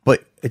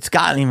 But it's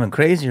gotten even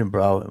crazier,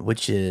 bro,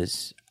 which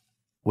is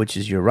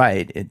you're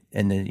right.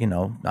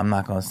 I'm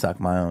not going to suck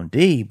my own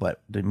D,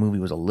 but the movie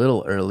was a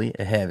little early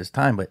ahead of its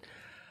time. But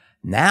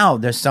now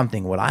there's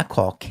something what I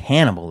call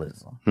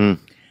cannibalism,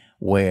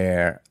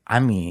 where,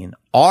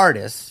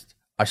 artists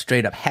are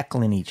straight up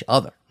heckling each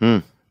other.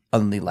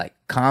 Only like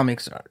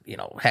comics are,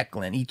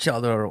 heckling each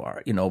other,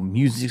 or,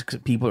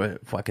 music people are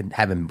fucking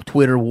having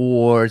Twitter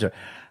wars.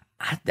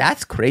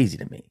 That's crazy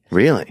to me.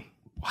 Really?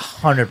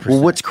 100%.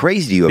 Well, what's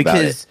crazy to you about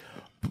it?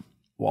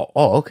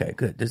 Okay,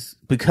 good.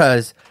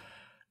 Because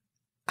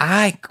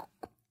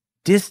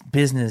this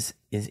business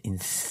is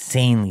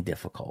insanely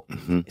difficult.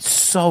 It's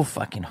so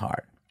fucking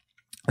hard.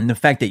 And the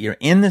fact that you're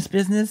in this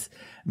business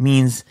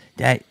means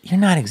that you're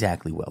not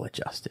exactly well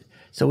adjusted.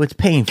 So it's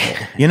painful.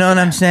 You know what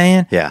I'm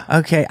saying? Yeah.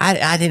 Okay.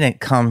 I didn't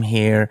come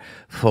here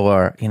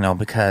for,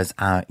 because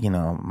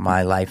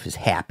my life is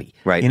happy.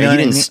 Right. You know and you what I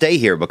didn't mean? stay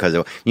here because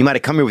you might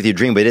have come here with your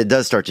dream, but it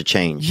does start to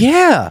change.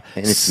 Yeah.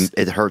 And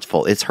it's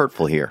hurtful. It's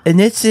hurtful here. And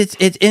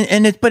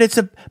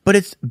but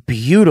it's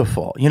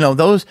beautiful.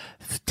 Those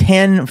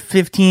 10,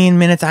 15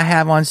 minutes I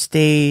have on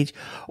stage,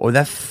 or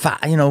that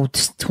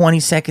 20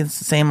 seconds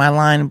saying my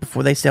line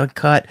before they say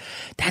cut.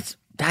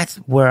 that's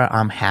where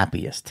I'm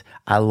happiest.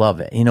 I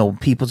love it.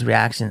 People's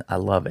reaction, I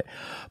love it.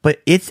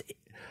 But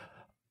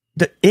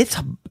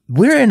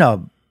we're in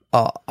a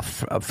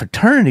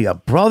fraternity, a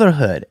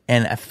brotherhood,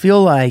 and I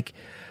feel like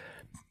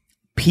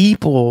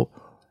people,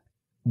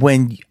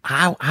 when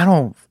I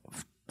don't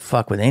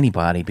fuck with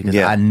anybody because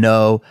I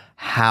know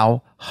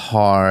how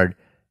hard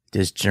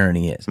this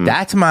journey is.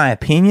 That's my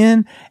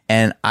opinion,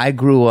 and I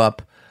grew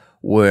up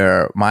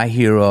where my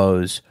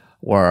heroes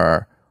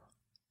were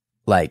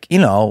like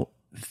 50s,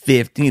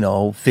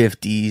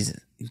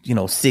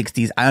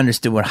 60s. I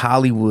understood what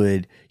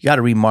Hollywood. You got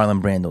to read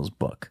Marlon Brando's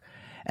book,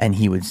 and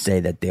he would say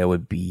that there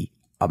would be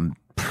a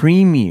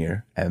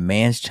premiere of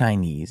Man's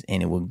Chinese,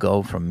 and it would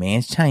go from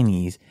Man's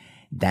Chinese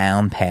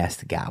down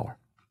past Gower.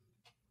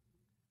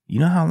 You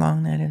know how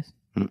long that is?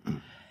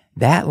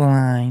 That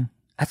line,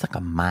 that's like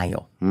a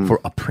mile for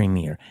a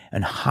premiere.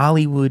 And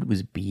Hollywood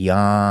was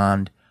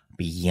beyond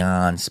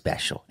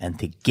special. And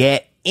to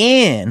get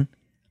in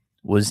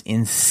was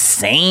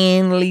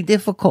insanely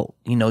difficult.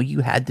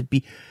 You had to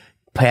be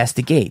past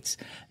the gates.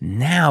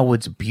 Now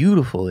what's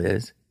beautiful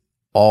is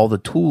all the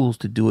tools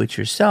to do it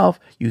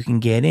yourself, you can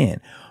get in.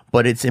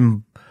 But it's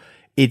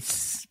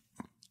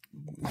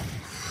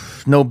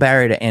no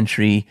barrier to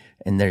entry,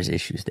 and there's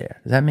issues there.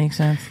 Does that make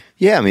sense?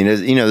 Yeah, I mean,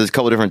 there's a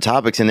couple of different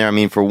topics in there. I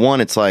mean, for one,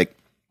 it's like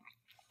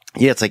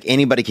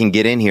anybody can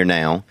get in here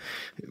now,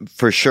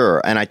 for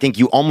sure. And I think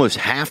you almost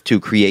have to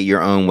create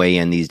your own way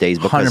in these days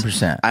because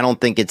 100%. I don't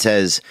think it's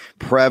as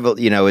prevalent.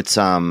 It's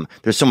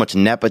there's so much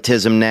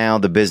nepotism now.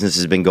 The business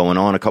has been going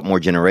on a couple more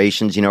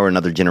generations, or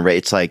another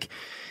generation.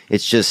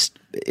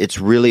 It's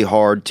really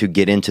hard to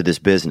get into this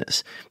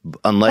business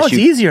unless it's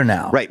easier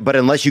now. Right. But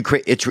unless you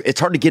create, it's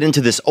hard to get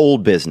into this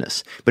old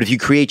business. But if you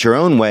create your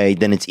own way,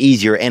 then it's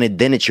easier. And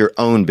then it's your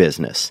own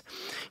business.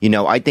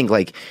 I think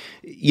it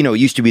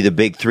used to be the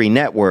big three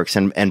networks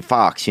and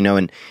Fox, or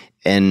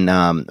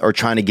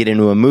trying to get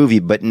into a movie.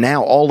 But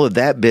now all of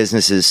that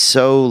business is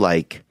so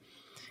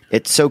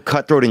it's so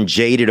cutthroat and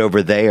jaded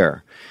over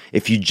there.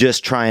 If you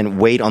just try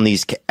and wait on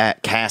these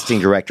casting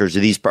directors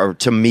or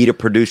to meet a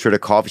producer at a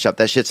coffee shop,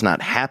 that shit's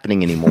not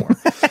happening anymore.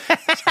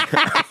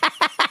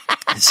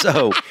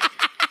 So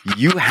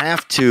you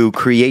have to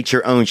create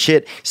your own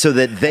shit so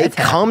that they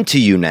come to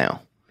you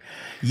now.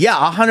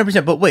 Yeah,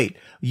 100%. But wait,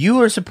 you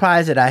were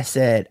surprised that I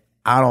said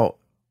I don't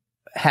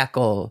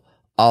heckle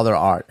other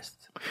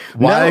artists.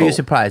 Why are you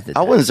surprised at that?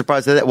 I wasn't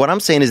surprised at that. What I'm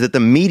saying is that the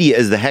media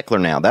is the heckler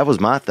now. That was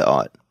my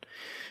thought.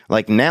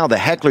 Like now the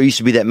heckler used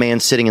to be that man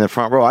sitting in the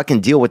front row. I can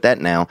deal with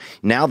that now.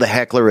 Now the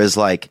heckler is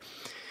the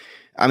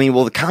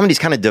comedy's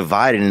kind of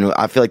divided, and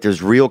I feel like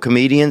there's real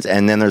comedians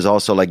and then there's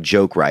also like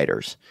joke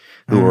writers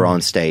who are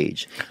on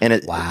stage. And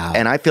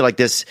and I feel like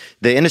the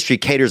industry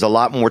caters a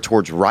lot more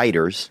towards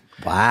writers.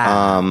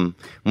 Wow.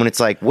 When it's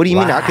like, what do you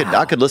mean?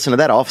 I could listen to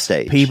that off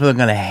stage. People are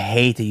gonna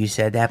hate that you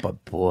said that,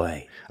 but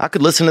boy, I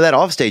could listen to that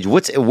off stage.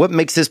 What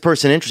makes this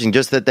person interesting?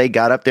 Just that they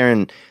got up there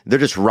and they're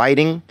just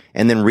writing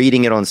and then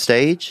reading it on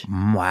stage.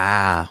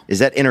 Wow. Is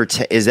that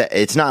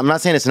it's not? I'm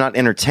not saying it's not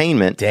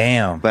entertainment.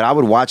 Damn. But I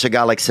would watch a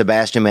guy like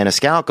Sebastian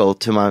Maniscalco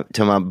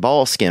till my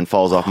ball skin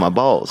falls off my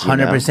balls.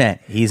 100%.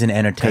 He's an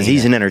entertainer. Because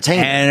he's an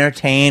entertainer.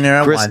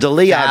 Entertainer. Chris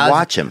D'Elia, I'd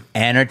watch him.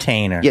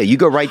 Entertainer. Yeah, you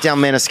go write down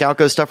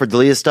Maniscalco stuff or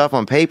D'Elia stuff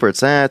on paper.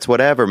 It's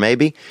whatever,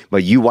 maybe.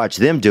 But you watch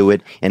them do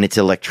it, and it's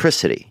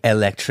electricity.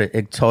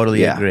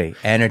 Totally agree.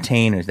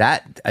 Entertainers.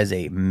 That is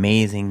an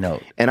amazing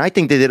note. And I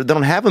think they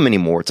don't have them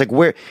anymore. It's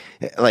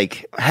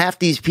like half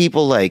these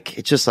people,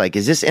 it's just like,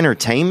 is this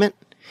entertainment?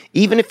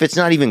 Even if it's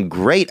not even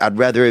great, I'd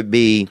rather it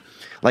be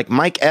like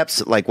Mike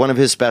Epps, like one of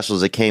his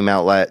specials that came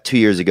out 2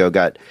 years ago,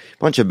 got a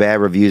bunch of bad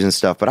reviews and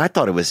stuff, but I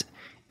thought at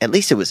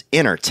least it was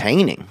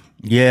entertaining.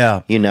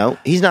 Yeah.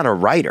 He's not a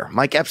writer.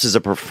 Mike Epps is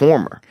a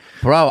performer.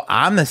 Bro,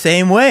 I'm the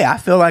same way. I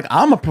feel like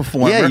I'm a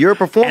performer. Yeah, you're a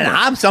performer. And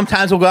I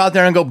sometimes will go out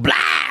there and go, blah,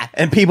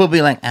 and people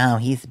be like, oh,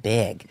 he's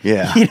big.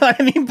 Yeah. You know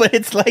what I mean? But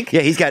it's like...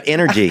 Yeah, he's got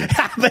energy.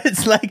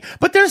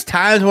 But there's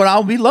times when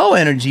I'll be low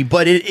energy,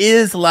 but it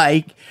is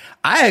like...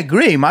 I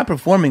agree. My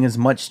performing is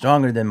much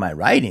stronger than my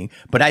writing,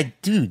 but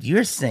dude,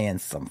 you're saying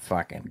some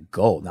fucking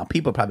gold. Now,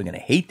 people are probably going to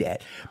hate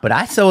that, but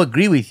I so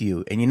agree with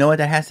you. And you know what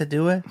that has to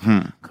do with?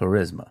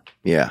 Charisma.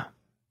 Yeah.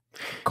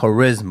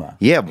 Charisma.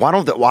 Yeah. Why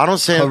don't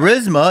say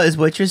charisma is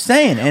what you're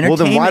saying? Well,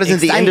 then why doesn't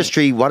the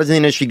industry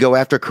go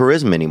after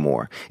charisma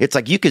anymore? It's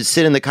like you could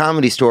sit in the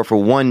Comedy Store for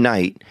one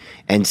night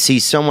and see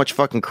so much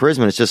fucking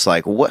charisma. It's just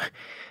like, what?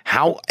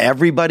 How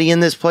everybody in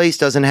this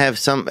place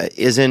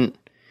isn't.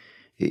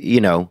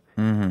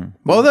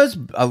 Well, there's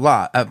a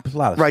lot of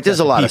right. There's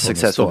a lot of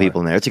successful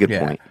people in there. It's a good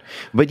point.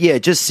 But yeah,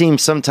 it just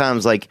seems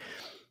sometimes like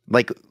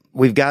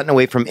we've gotten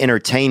away from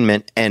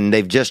entertainment and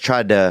they've just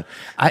tried to.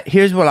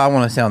 Here's what I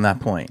want to say on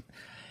that point.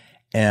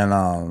 And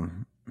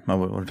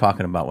we're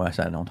talking about what I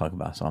said I don't talk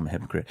about, so I'm a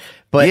hypocrite.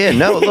 But yeah,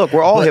 no, look,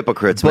 we're all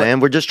hypocrites,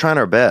 man. We're just trying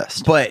our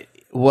best. But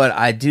what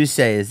I do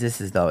say is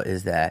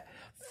that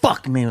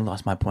fuck me, I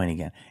lost my point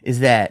again.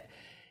 Is that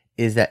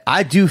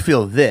I do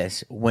feel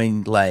this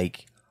when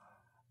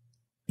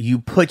you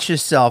put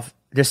yourself,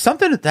 there's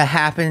something that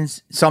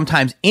happens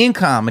sometimes in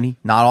comedy,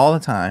 not all the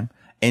time,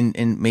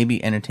 and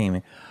maybe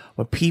entertainment,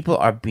 where people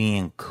are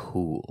being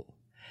cool,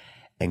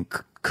 and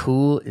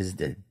cool is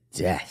the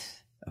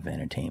death of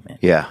entertainment.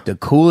 Yeah. The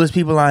coolest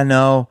people I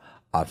know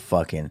are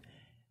fucking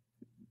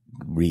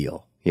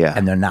real. Yeah.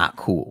 And they're not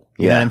cool.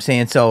 You know Yeah. what I'm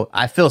saying? So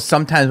I feel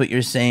sometimes what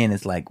you're saying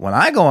is like when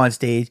I go on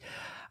stage,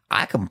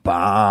 I can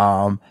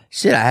bomb.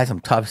 Shit, I had some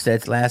tough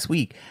sets last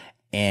week.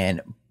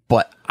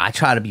 But I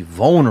try to be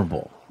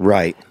vulnerable.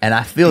 Right. And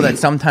I feel that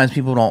sometimes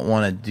people don't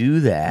want to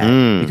do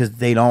that because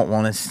they don't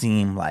want to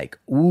seem like,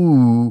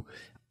 ooh,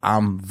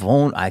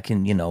 I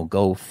can,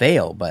 go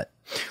fail. But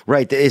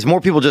Right. It's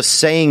more people just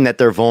saying that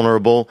they're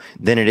vulnerable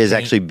than it is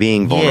actually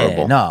being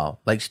vulnerable. yeah, no,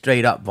 like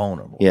straight up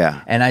vulnerable.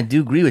 Yeah. And I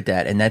do agree with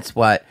that. And that's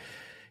what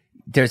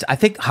I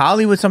think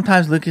Hollywood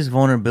sometimes look at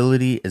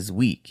vulnerability as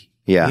weak.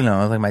 Yeah.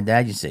 Like my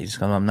dad used to say, just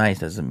because I'm nice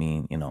doesn't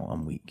mean,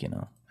 I'm weak,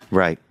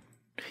 Right.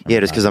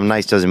 Yeah, just because I'm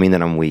nice doesn't mean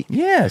that I'm weak.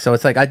 Yeah. So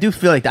it's like, I do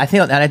feel like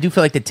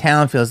the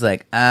town feels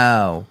like,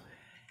 oh,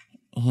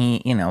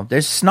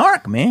 there's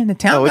snark, man. The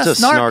town Oh, it's got a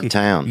snark snarky.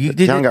 town.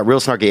 The town got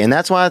real snarky. And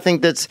that's why I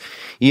think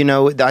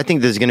I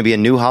think there's going to be a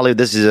new Hollywood.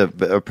 This is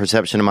a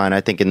perception of mine. I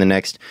think in the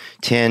next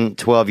 10,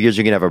 12 years,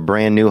 you're going to have a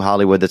brand new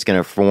Hollywood that's going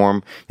to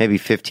form, maybe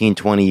 15,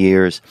 20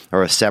 years,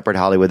 or a separate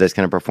Hollywood that's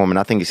going to perform. And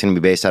I think it's going to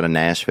be based out of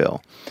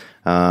Nashville.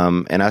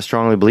 And I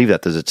strongly believe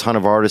that there's a ton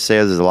of artists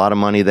there. There's a lot of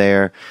money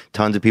there,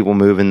 tons of people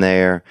moving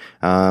there.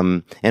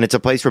 And it's a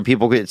place where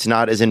it's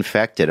not as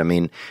infected. I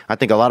mean, I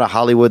think a lot of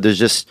Hollywood, there's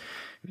just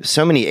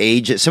so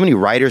many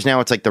writers now.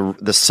 It's like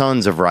the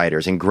sons of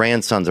writers and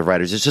grandsons of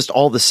writers. It's just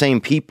all the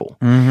same people.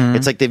 Mm-hmm.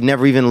 It's like they've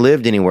never even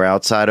lived anywhere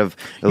outside of.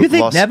 You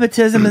think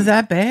nepotism is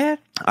that bad?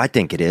 I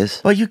think it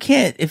is. Well, you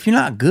can't. If you're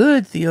not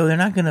good, Theo, they're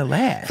not going to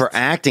last. For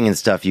acting and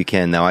stuff, you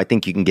can though. I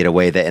think you can get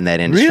away in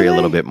that industry a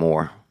little bit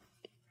more.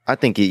 I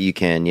think you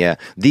can, yeah.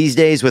 These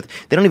days, they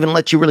don't even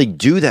let you really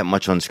do that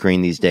much on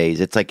screen these days.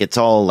 It's like it's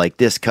all like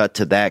this cut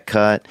to that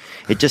cut.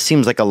 It just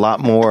seems like a lot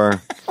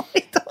more. What are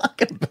you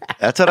talking about?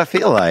 That's what I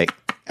feel like.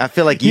 I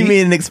feel like you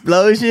mean an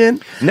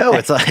explosion? No,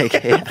 it's like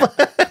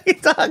what are you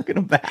talking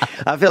about?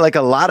 I feel like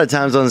a lot of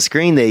times on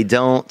screen they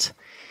don't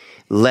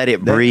let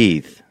it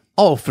breathe.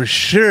 Oh, for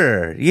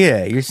sure.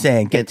 Yeah, you're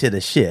saying get to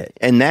the shit.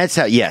 And that's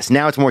how. Yes,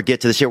 now it's more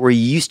get to the shit. Where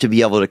you used to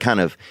be able to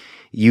kind of.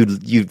 You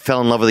fell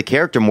in love with the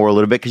character more a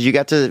little bit because you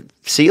got to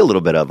see a little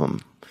bit of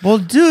them. Well,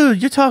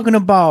 dude, you're talking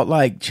about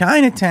like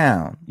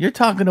Chinatown. You're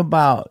talking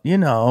about,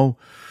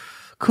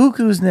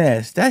 Cuckoo's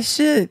Nest. That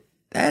shit,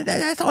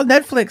 that's on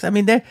Netflix. I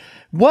mean,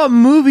 what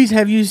movies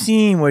have you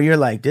seen where you're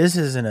like, this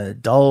is an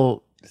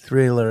adult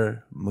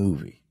thriller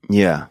movie?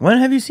 Yeah. When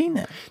have you seen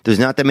that? There's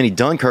not that many.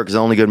 Dunkirk is the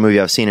only good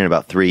movie I've seen in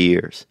about 3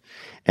 years.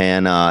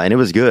 And it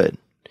was good.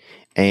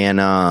 And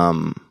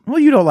well,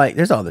 you don't like.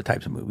 There's other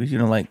types of movies. You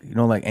don't like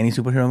any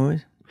superhero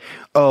movies.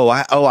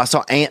 I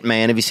saw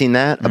Ant-Man. Have you seen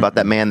that about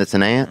that man that's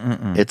an ant?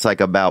 Mm-mm. It's like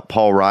about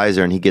Paul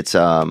Reiser, and he gets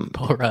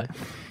Paul Rudd.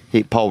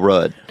 Paul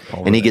Rudd,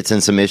 and he gets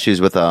in some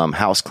issues with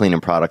house cleaning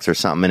products or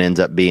something, and ends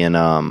up being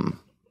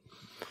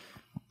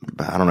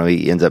I don't know.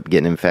 He ends up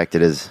getting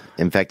infected with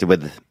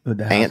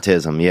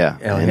antism. Yeah,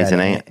 and he's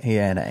an ant. He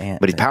had an ant,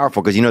 but he's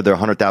powerful because they're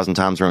 100,000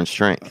 times their own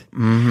strength.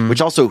 Mm-hmm.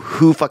 Which also,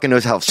 who fucking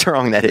knows how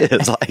strong that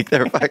is? Like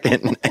they're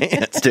fucking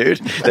ants, dude.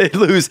 They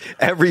lose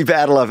every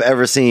battle I've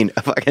ever seen.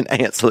 Fucking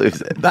ants lose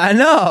it. I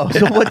know.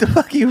 So what the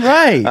fuck? You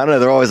right? I don't know.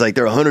 They're always like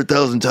they're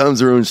 100,000 times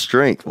their own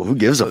strength. Well, who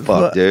gives a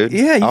fuck, dude?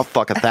 Yeah, I'll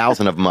fuck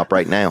 1,000 of them up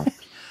right now.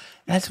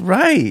 That's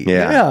right.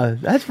 Yeah,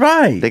 that's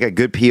right. They got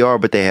good PR,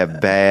 but they have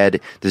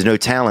bad. There's no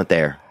talent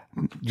there.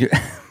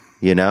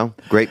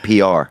 Great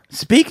PR.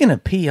 Speaking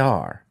of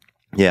PR,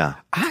 yeah,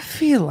 I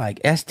feel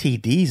like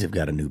STDs have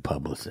got a new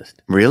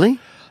publicist. Really?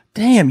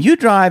 Damn, you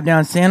drive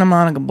down Santa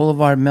Monica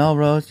Boulevard,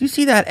 Melrose. You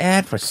see that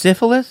ad for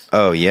syphilis?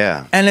 Oh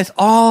yeah, and it's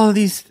all of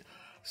these.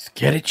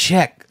 Get it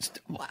checked.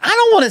 I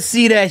don't want to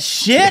see that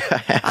shit.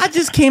 I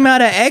just came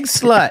out of egg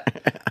slut.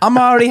 I'm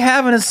already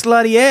having a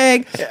slutty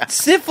egg.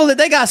 Syphilis.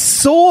 They got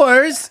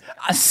sores.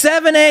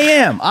 7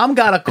 a.m. I'm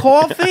got a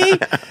coffee,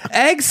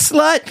 egg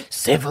slut,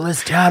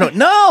 syphilis title.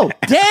 No,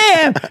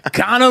 damn,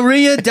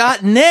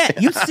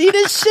 gonorrhea.net. You see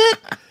this shit?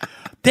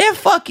 They're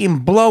fucking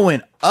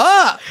blowing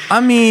up.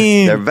 I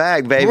mean, they're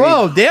back, baby.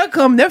 Bro, they're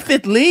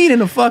fifth lead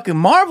in a fucking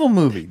Marvel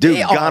movie.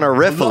 Dude,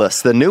 gonorrhea.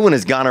 The new one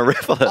is gonorrhea.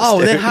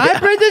 Oh, they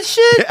hybrid this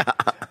shit? Yeah.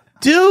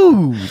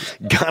 Dude.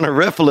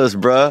 Gonorrhea,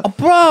 bro.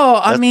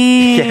 I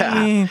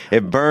mean.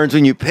 It burns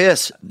when you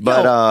piss.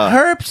 But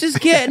Herps is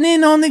getting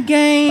in on the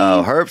game.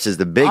 Oh, Herps is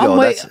the big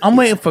I'm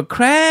waiting for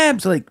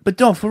crabs. But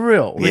don't, for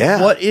real.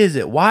 Yeah. What is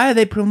it? Why are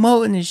they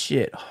promoting this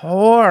shit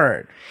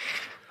hard?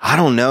 I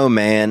don't know,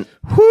 man.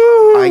 Woo.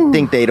 I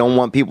think they don't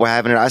want people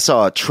having it. I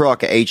saw a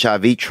truck, a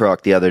HIV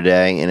truck the other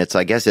day, and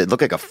I guess it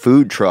looked like a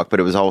food truck, but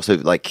it was also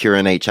like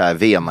curing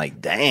HIV. I'm like,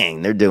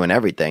 dang, they're doing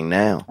everything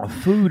now. A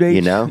food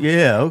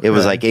Yeah, okay. It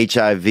was like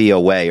HIV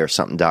away or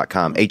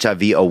something.com,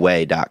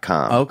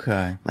 HIVaway.com.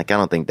 Okay. Like, I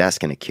don't think that's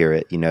going to cure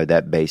it,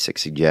 that basic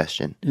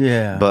suggestion.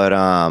 Yeah. But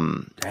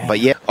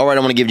yeah. All right,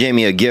 I'm going to give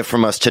Jamie a gift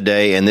from us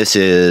today, and this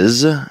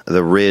is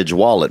the Ridge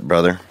wallet,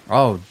 brother.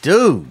 Oh,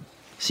 dude.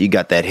 So you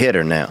got that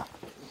hitter now.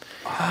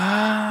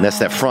 And that's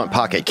that front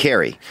pocket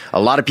carry.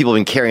 A lot of people have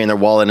been carrying their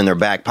wallet in their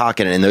back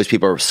pocket, and those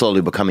people are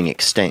slowly becoming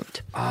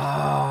extinct.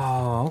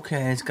 Oh,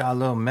 okay. It's got a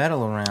little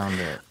metal around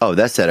it. Oh,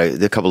 that's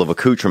a couple of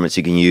accoutrements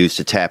you can use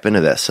to tap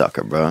into that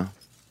sucker, bro.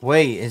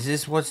 Wait,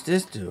 what's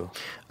this do?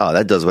 Oh,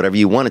 that does whatever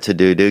you want it to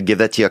do, dude. Give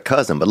that to your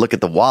cousin. But look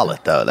at the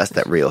wallet, though. That's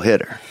that real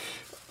hitter.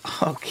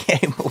 Okay,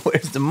 but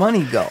where's the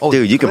money go? Oh,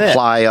 Dude, you can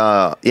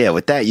ply,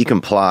 with that, you can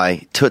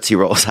ply Tootsie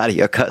Rolls out of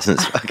your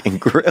cousin's fucking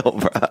grill,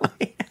 bro.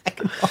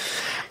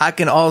 I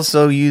can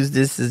also use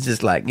this as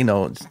just like,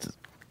 just a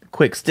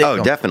quick stick.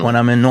 Oh, definitely. When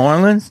I'm in New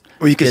Orleans.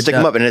 Or you can stick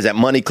them up, and there's that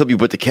money clip. You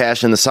put the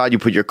cash in the side, you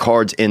put your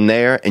cards in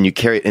there, and you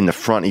carry it in the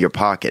front of your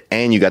pocket.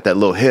 And you got that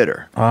little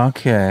hitter.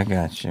 Okay, I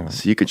got you.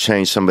 So you could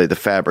change the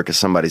fabric of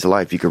somebody's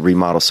life. You could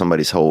remodel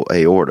somebody's whole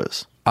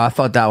aortas. I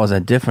thought that was a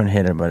different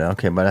hitter, but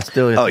okay, but I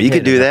still. Oh, you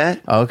could do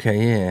that?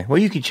 Okay, yeah. Well,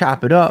 you could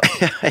chop it up.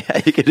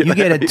 You could do You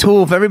get a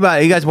tool for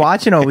everybody. You guys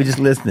watching or we just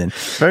listening?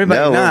 For everybody,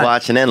 No, we're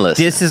watching and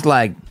listening. This is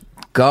like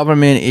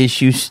government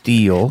issue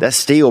steel. That's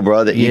steel,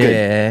 bro.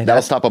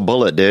 That'll stop a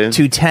bullet, dude.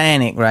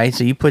 Titanic, right?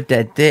 So you put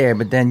that there,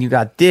 but then you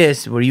got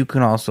this where you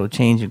can also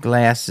change your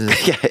glasses.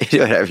 Yeah, do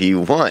whatever you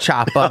want.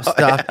 Chop up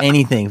stuff,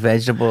 anything,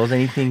 vegetables,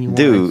 anything you want.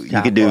 Dude,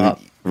 you could do up.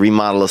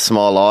 remodel a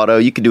small auto.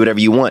 You can do whatever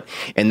you want.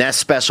 And that's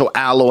special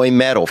alloy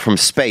metal from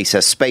space.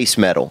 That's space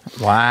metal.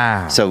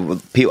 Wow. So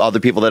all the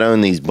people that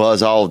own these,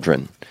 Buzz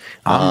Aldrin.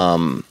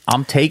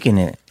 I'm taking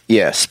it.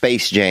 Yeah,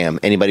 Space Jam.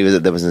 Anybody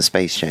that was in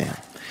Space Jam.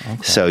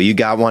 Okay. So you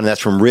got one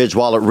that's from Ridge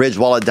Wallet,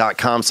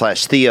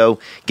 ridgewallet.com/Theo.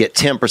 Get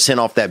 10%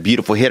 off that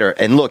beautiful hitter.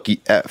 And look,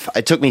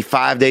 it took me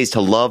 5 days to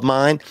love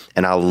mine,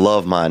 and I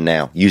love mine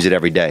now. Use it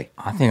every day.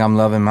 I think I'm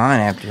loving mine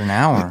after an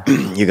hour.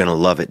 You're going to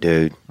love it,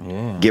 dude.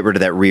 Yeah. Get rid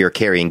of that rear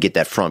carry and get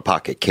that front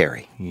pocket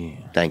carry. Yeah.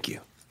 Thank you.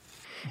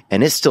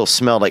 And it still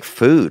smelled like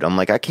food. I'm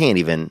like, I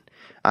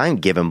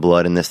ain't giving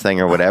blood in this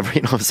thing or whatever.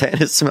 You know what I'm saying?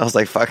 It smells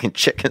like fucking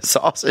chicken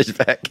sausage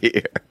back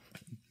here.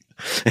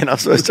 And I'm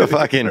supposed to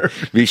fucking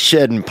be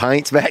shedding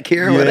pints back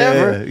here or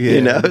whatever. Yeah.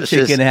 You know, it's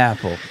chicken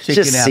apple. It's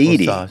just apple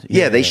seedy. sauce.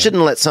 Yeah, they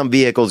shouldn't let some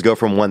vehicles go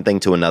from one thing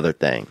to another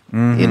thing.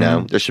 Mm-hmm. You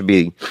know,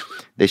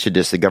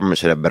 the government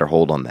should have a better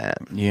hold on that.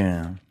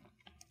 Yeah.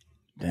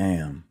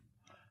 Damn.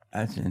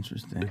 That's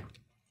interesting.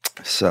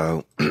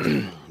 So,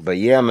 but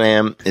yeah,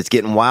 man, it's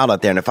getting wild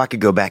out there. And if I could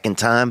go back in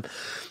time,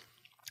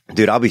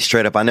 dude, I'll be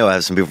straight up. I know I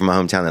have some people from my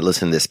hometown that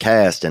listen to this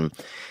cast, and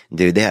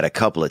dude, they had a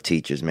couple of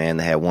teachers, man.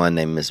 They had one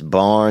named Miss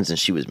Barnes, and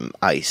she was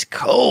ice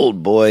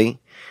cold, boy.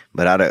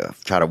 But I'd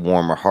try to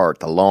warm her heart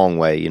the long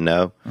way, you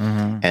know?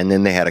 Mm-hmm. And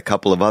then they had a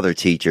couple of other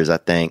teachers, I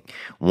think.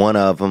 One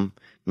of them,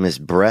 Miss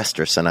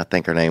Bresterson, I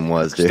think her name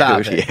was, dude.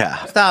 Stop it.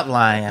 Yeah. Stop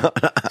lying.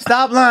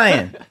 Stop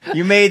lying.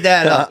 You made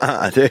that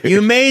up. Dude.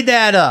 You made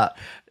that up.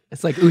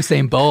 It's like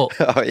Usain Bolt.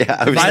 Oh, yeah.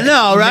 I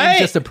know, right?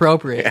 Name's just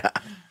appropriate. Yeah.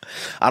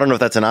 I don't know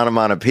if that's an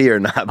onomatopoeia or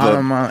not,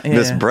 but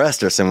Miss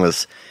Bresterson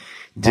was...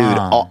 Dude,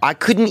 I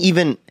couldn't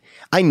even...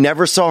 I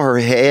never saw her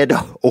head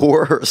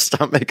or her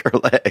stomach or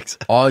legs.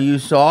 All you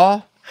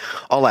saw?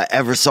 All I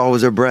ever saw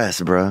was her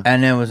breast, bro.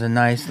 And there was a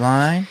nice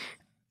line?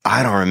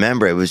 I don't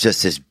remember. It was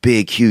just this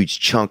big, huge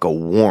chunk of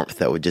warmth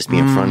that would just be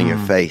in front of your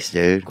face,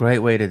 dude. Great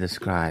way to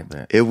describe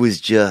it. It was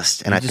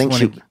just... And I think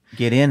she...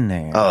 Get in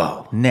there.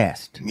 Oh.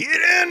 Nest.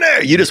 Get in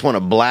there. You just want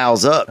to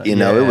blouse up, you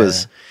know? Yeah. It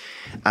was...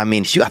 I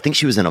mean, I think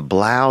she was in a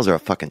blouse or a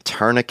fucking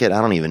tourniquet. I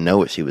don't even know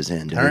what she was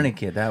in, dude.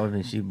 Tourniquet. That would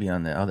mean she'd be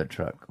on the other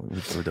truck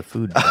with the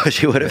food. Oh,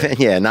 she would have been,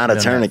 yeah, not a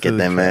tourniquet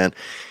then, man.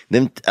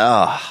 And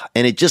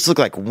it just looked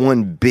like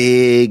one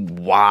big,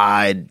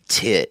 wide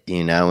tit,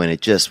 you know, and it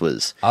just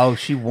was. Oh,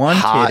 she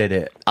one-titted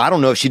it. I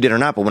don't know if she did or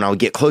not, but when I would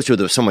get close to her,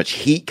 there was so much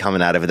heat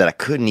coming out of it that I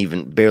couldn't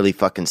even barely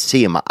fucking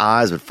see, and my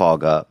eyes would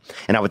fog up.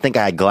 And I would think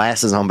I had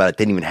glasses on, but I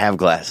didn't even have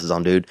glasses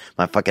on, dude.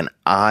 My fucking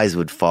eyes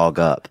would fog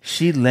up.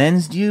 She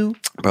lensed you?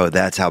 Bro,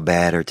 that's how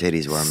bad her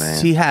titties were,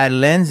 man. She had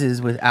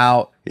lenses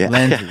without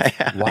lenses.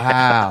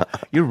 Wow.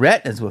 Your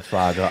retinas would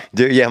fog up.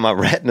 Dude, yeah, my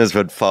retinas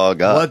would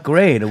fog up. What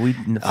grade? Are we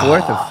in the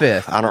fourth or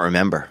fifth? I don't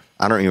remember.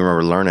 I don't even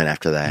remember learning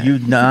after that.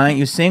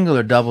 You single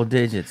or double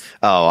digits?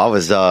 Oh, I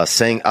was no,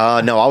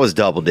 I was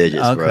double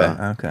digits, okay, bro.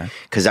 Okay.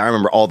 Because I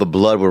remember all the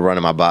blood would run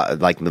in my body,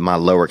 like my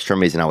lower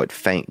extremities, and I would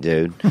faint,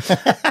 dude.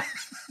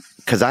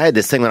 Because I had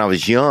this thing when I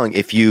was young.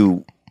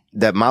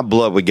 That my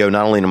blood would go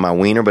not only to my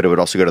wiener, but it would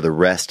also go to the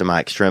rest of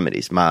my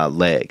extremities, my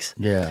legs,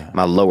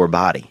 my lower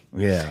body.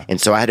 Yeah. And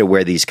so I had to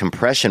wear these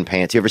compression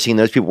pants. You ever seen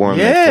those people wearing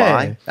them that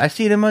fly? I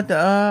see them at the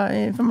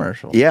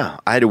infomercial. Yeah,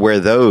 I had to wear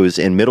those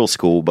in middle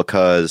school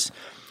because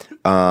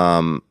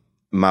my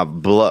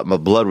blood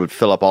would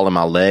fill up all in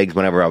my legs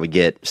whenever I would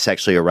get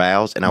sexually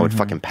aroused, and I would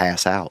fucking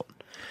pass out.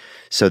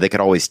 So they could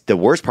always. The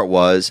worst part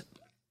was,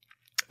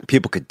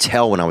 people could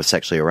tell when I was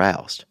sexually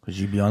aroused. Because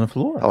you'd be on the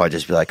floor. Oh, I'd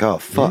just be like, oh,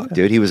 fuck,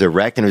 dude. He was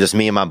erect, and it was just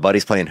me and my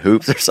buddies playing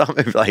hoops or something.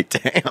 I'd be like,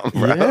 damn,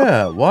 bro.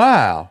 Yeah,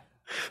 wow.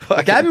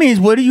 That means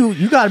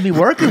you got to be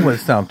working with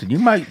something. You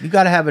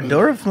got to have a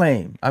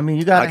Duraflame. I mean,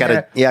 you got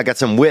to. I got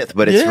some width,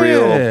 but it's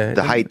real.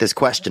 The height is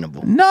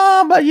questionable.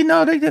 No, but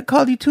they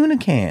call you tuna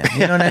can.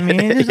 You know what I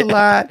mean? There's a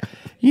lot.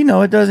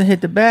 it doesn't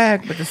hit the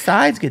back, but the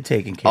sides get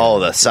taken care of. Oh,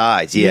 the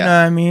sides, You know what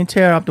yeah. I mean?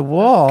 Tear up the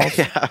walls.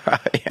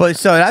 But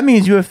so that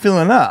means you were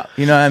filling up.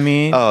 You know what I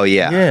mean? Oh,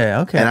 yeah. Yeah,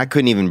 okay. And I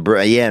couldn't even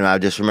and I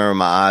just remember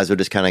my eyes would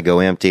just kind of go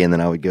empty, and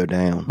then I would go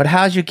down. But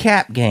how's your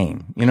cap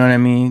game? You know what I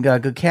mean? You got a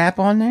good cap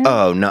on there?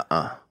 Oh,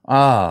 nuh-uh.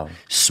 Oh,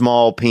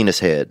 Small penis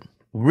head,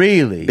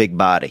 really? big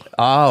body.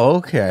 Oh,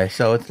 okay.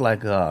 So it's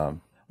like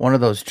one of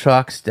those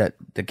trucks that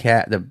the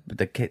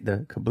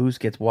caboose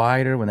gets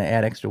wider when they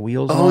add extra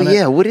wheels Oh, on it.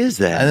 yeah. What is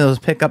And that? those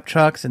pickup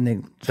trucks, and they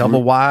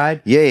double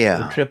wide.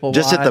 Yeah. or triple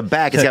Just wide. at the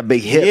back, it's So- got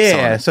big hips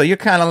Yeah, on it. so you're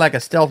kind of like a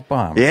stealth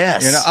bomber.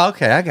 Yes.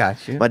 Okay, I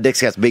got you. My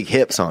dick's got big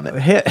hips on it.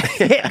 Hit-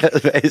 Yeah, that's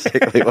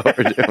basically what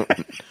we're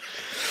doing.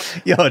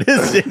 Yo,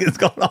 this thing is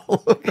going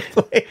all over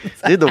the place.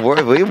 Dude, the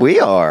word we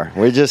are.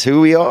 We're just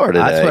who we are today.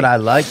 That's what I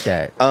like.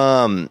 That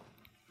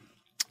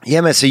Yeah,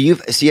 man.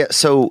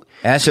 So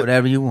ask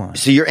whatever you want.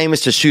 So your aim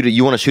is to shoot it.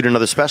 You want to shoot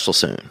another special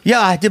soon?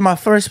 Yeah, I did my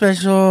first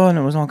special, and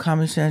it was on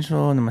Comedy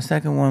Central, and then my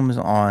second one was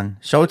on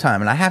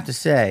Showtime. And I have to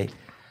say,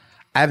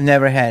 I've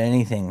never had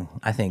anything,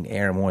 I think,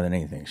 air more than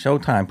anything.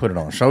 Showtime put it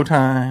on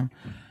Showtime,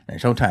 then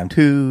Showtime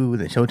 2,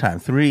 then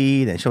Showtime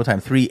 3, then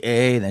Showtime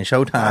 3A, then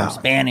Showtime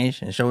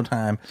Spanish, and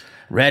Showtime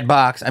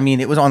Redbox. I mean,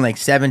 it was on like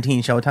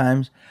 17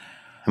 Showtimes.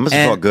 It must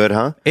have And- felt good,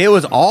 huh? It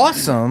was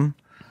awesome,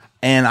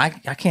 and I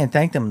can't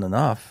thank them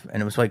enough.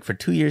 And it was like for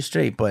 2 years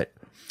straight. But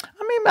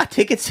I mean, my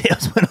ticket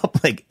sales went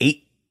up like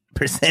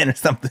 8% or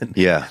something.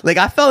 Yeah. like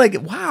I felt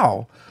like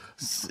wow,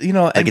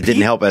 Like it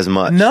didn't help as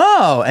much.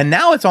 No, and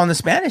now it's on the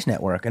Spanish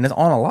network, and it's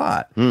on a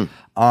lot. And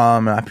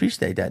I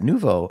appreciate that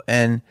Nuvo,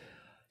 and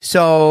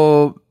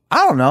so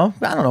I don't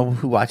know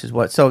who watches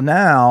what. So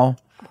now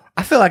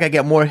I feel like I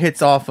get more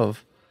hits off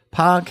of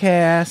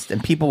podcasts,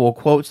 and people will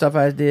quote stuff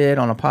I did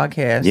on a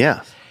podcast.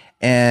 Yeah.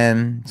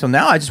 And so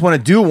now I just want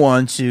to do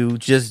one to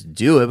just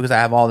do it because I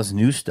have all this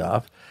new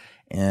stuff.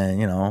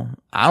 And,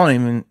 I don't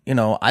even,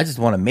 I just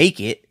want to make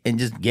it and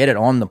just get it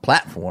on the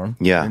platform.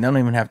 Yeah. And they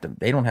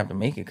don't have to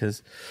make it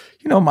because,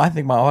 I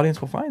think my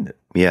audience will find it.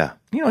 Yeah.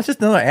 It's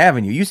just another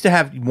avenue. You used to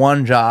have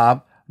one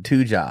job,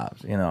 two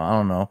jobs, I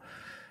don't know.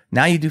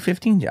 Now you do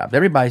 15 jobs.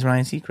 Everybody's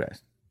Ryan Seacrest.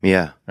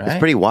 Yeah. It's Right?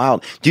 pretty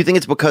wild. Do you think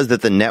it's because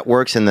that the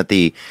networks and that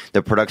the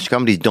production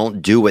companies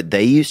don't do what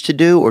they used to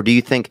do? Or do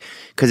you think,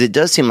 because it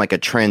does seem like a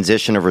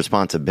transition of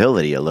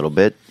responsibility a little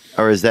bit,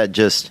 or is there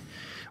just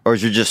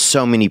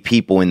so many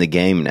people in the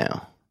game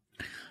now?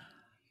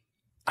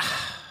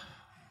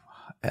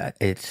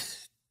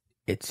 It's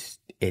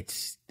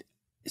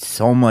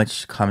so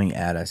much coming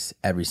at us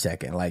every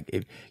second. Like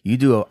if you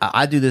do,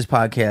 I do this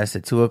podcast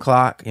at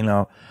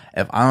 2:00.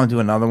 If I don't do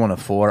another one at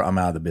 4, I'm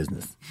out of the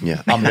business.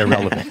 Yeah. I'm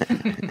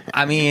irrelevant.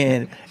 I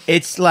mean,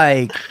 it's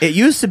like it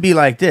used to be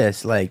like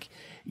this. Like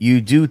you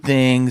do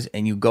things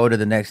and you go to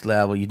the next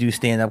level. You do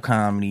stand-up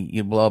comedy,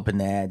 you blow up in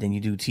that. Then you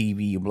do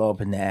TV, you blow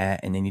up in that.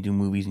 And then you do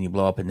movies and you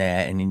blow up in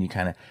that. And then you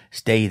kind of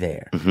stay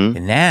there.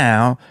 And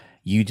now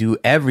you do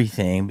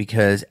everything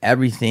because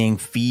everything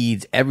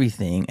feeds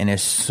everything. And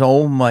there's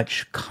so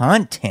much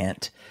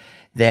content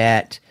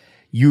that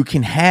you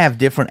can have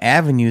different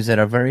avenues that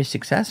are very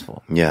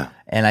successful. Yeah.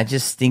 And I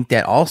just think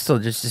that also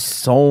there's just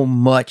so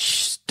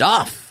much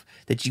stuff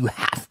that you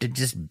have to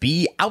just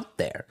be out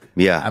there.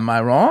 Yeah. Am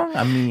I wrong?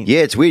 I mean, Yeah,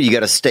 it's weird. You got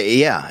to stay.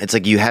 Yeah. It's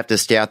like you have to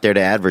stay out there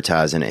to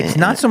advertise. And it's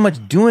not so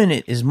much doing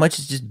it as much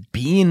as just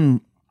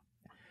being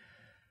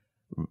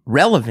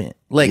relevant.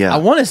 Like, Yeah. I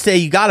want to say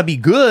you got to be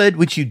good,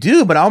 which you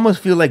do, but I almost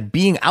feel like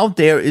being out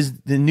there is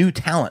the new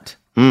talent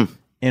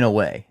in a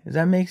way. Does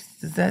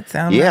that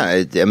sound Yeah. right?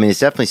 It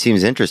definitely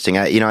seems interesting.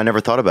 I never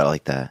thought about it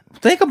like that.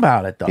 Think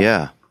about it, though.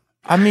 Yeah.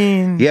 I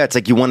mean, Yeah. It's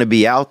like you want to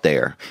be out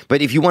there.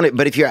 But if you're,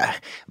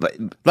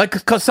 like,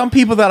 because some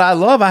people that I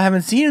love, I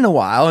haven't seen in a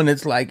while, and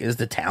it's like, is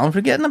the town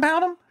forgetting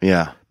about them?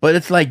 yeah. But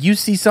it's like you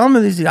see some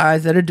of these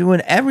guys that are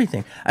doing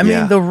everything. I mean,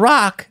 Yeah. The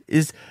Rock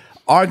is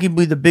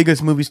arguably the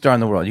biggest movie star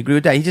in the world. You agree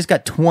with that? He just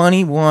got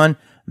 $21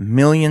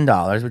 million,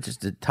 which is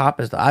the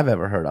toppest I've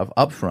ever heard of,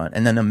 up front,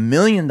 and then $1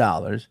 million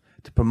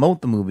to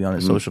promote the movie on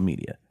his social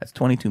media. That's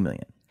 $22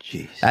 million.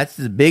 Jeez. That's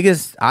the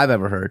biggest I've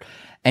ever heard.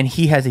 And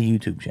he has a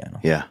YouTube channel.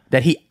 Yeah.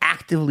 That he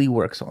actively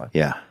works on.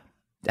 Yeah.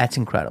 That's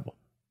incredible.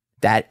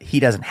 That he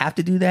doesn't have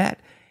to do that.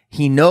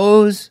 He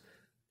knows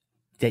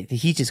that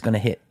he's just going to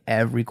hit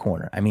every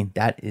corner. I mean,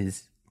 that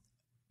is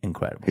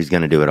incredible. He's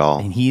going to do it all.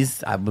 And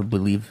I would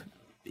believe,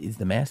 is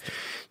the master.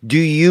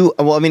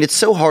 It's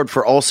so hard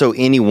for also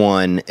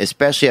anyone,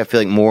 especially I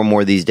feel like more and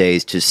more these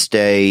days, to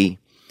stay.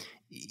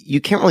 You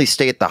can't really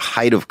stay at the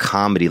height of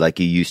comedy like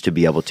you used to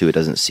be able to. It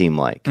doesn't seem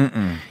like,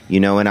 and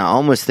I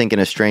almost think in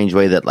a strange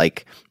way that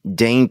like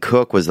Dane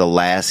Cook was the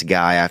last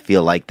guy I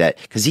feel like that,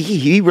 because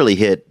he really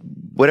hit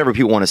whatever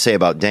people want to say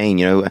about Dane,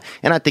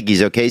 and I think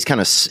he's okay. He's kind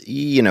of,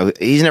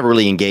 he's never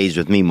really engaged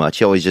with me much.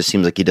 He always just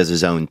seems like he does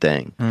his own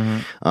thing.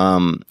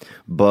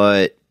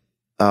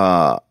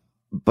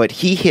 But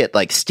he hit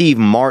like Steve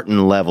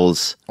Martin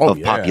levels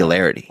of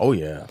popularity. Oh,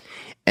 yeah.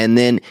 And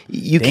then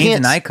you Dane's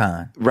can't. an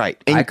icon.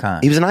 Right. And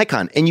Icon. He was an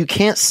icon. And you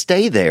can't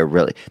stay there,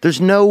 really. There's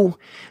no,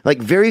 like,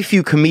 very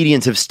few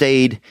comedians have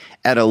stayed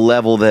at a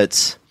level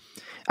that's,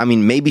 I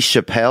mean, maybe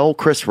Chappelle,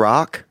 Chris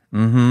Rock.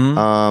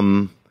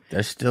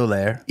 They're still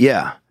there.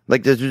 Yeah.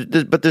 Like,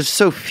 but there's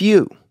so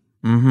few.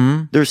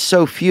 There's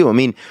so few. I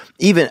mean,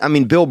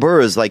 Bill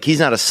Burr is like, he's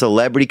not a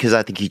celebrity because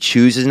I think he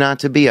chooses not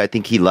to be. I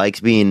think he likes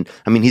being,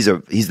 he's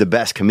the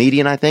best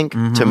comedian, I think,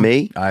 to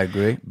me. I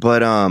agree.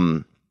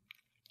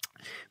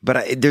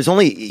 But there's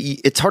only,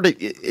 it's hard to,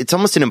 it's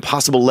almost an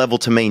impossible level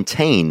to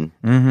maintain,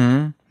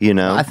 you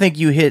know? I think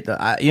you hit,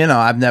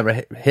 I've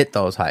never hit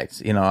those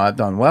heights. You know, I've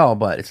done well,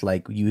 but it's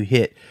like you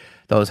hit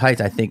those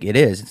heights. I think it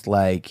is. It's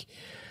like,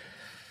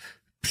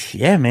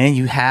 yeah, man,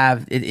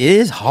 it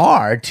is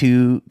hard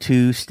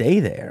to stay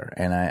there.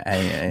 And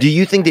I do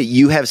you think that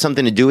you have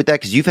something to do with that?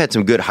 Because you've had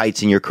some good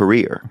heights in your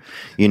career,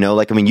 you know,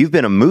 like, you've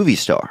been a movie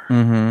star.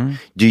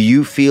 Do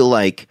you feel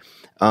like,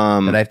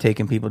 that I've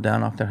taken people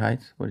down off their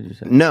heights? What did you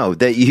say? No,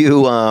 that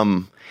you,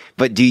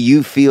 but do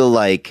you feel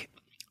like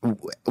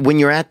when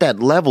you're at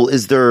that level,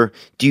 is there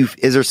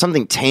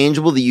something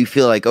tangible that you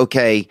feel like,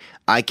 okay,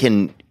 I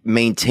can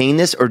maintain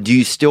this, or do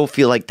you still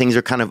feel like things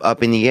are kind of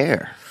up in the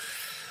air?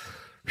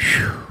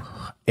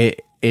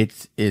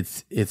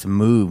 It's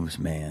moves,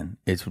 man.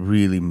 It's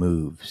really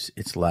moves.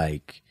 It's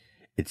like,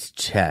 it's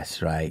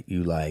chess, right?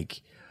 You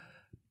like,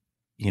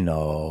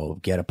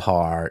 get a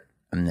part,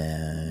 and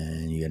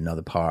then you get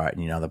another part,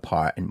 and another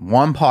part, and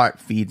one part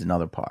feeds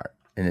another part.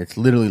 And it's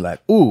literally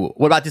like, ooh,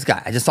 what about this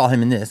guy? I just saw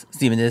him in this,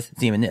 see him in this,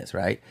 see him in this,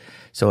 right?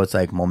 So it's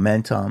like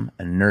momentum,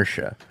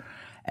 inertia.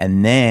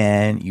 And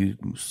then you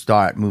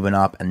start moving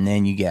up, and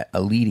then you get a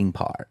leading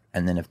part.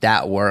 And then if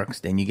that works,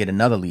 then you get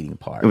another leading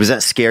part. Was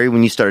that scary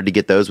when you started to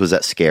get those? Was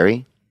that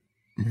scary?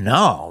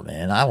 No,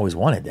 man. I always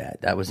wanted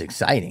that. That was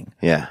exciting.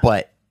 Yeah.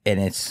 And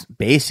it's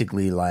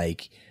basically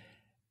like,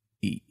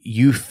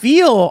 you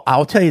feel,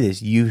 I'll tell you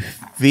this, you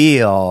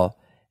feel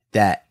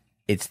that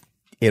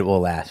it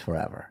will last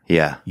forever.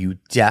 Yeah. You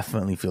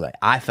definitely feel like,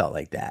 I felt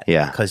like that.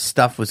 Yeah. Because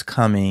stuff was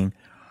coming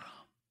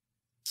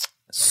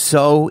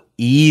so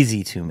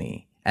easy to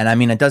me.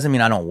 And it doesn't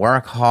mean I don't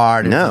work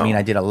hard. It doesn't mean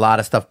I did a lot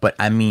of stuff. But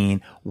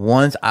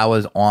once I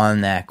was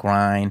on that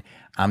grind,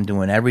 I'm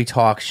doing every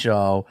talk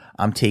show.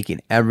 I'm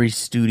taking every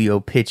studio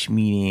pitch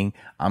meeting.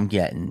 I'm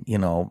getting,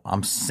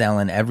 I'm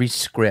selling every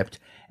script.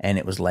 And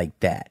it was like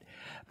that.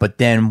 But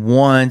then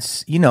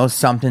once,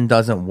 something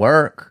doesn't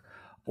work,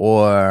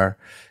 or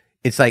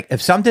it's like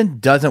if something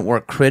doesn't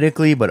work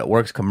critically, but it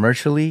works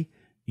commercially,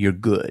 you're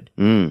good.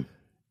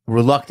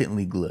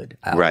 Reluctantly good,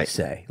 I would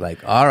say.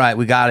 Like, all right,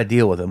 we got to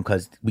deal with them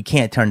because we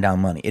can't turn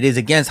down money. It is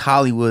against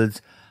Hollywood's,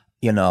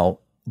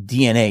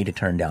 DNA to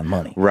turn down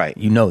money. Right.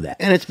 You know that.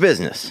 And it's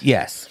business.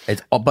 Yes.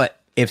 But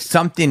if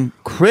something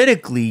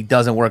critically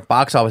doesn't work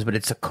box office, but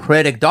it's a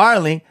critic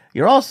darling,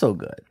 you're also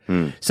good.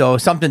 So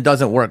if something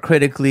doesn't work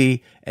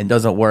critically and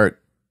doesn't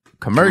work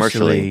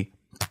commercially.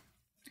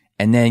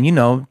 And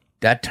then,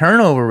 that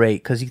turnover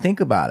rate, because you think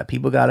about it,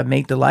 people got to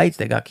make the lights.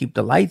 They got to keep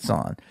the lights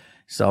on.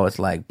 So it's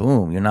like,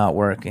 boom, you're not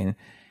working.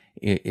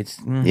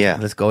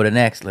 Let's go to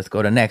next. Let's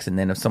go to next. And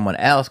then if someone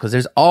else, because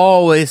there's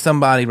always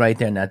somebody right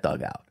there in that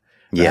dugout.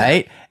 Yeah.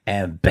 Right?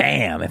 And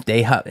bam, if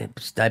they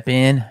step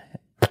in,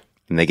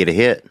 and they get a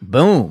hit,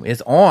 boom,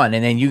 it's on.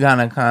 And then you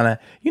kind of,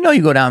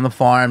 you go down the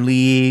farm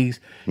leagues.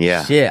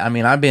 Yeah. Shit. I'm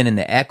been in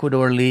the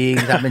Ecuador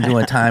leagues. I've been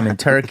doing time in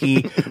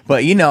Turkey.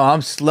 But,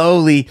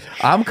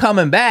 I'm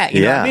coming back.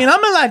 You know what I mean?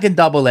 I'm in like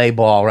a AA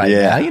ball right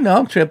now.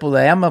 I'm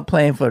AAA. I'm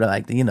playing for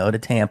the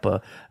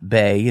Tampa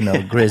Bay,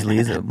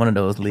 Grizzlies, one of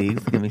those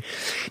leagues.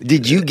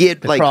 Did you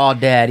get the Crawl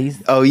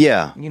Daddies? Oh,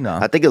 yeah.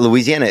 I think of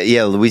Louisiana.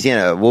 Yeah,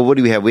 Louisiana. Well, what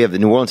do we have? We have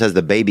New Orleans has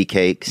the Baby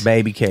Cakes.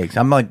 Baby Cakes.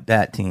 I'm like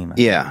that team.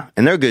 Yeah.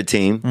 And they're a good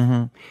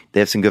team. They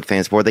have some good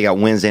fan support. They got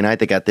Wednesday night.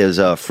 They got those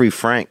Free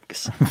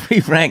Franks. Free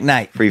Frank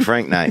night. Free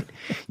Frank night.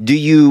 Do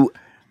you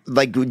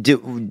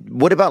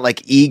what about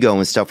like ego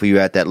and stuff when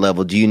you're at that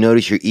level? Do you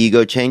notice your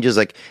ego changes?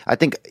 Like, I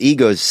think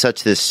ego is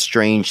such this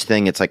strange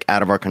thing. It's like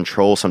out of our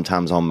control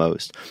sometimes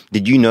almost.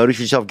 Did you notice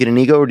yourself get an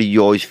ego, or did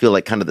you always feel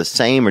like kind of the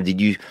same? Or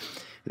did you,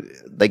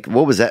 like,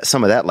 what was that,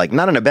 some of that like?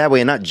 Not in a bad way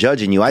and not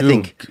judging you. I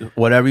think.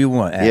 Whatever you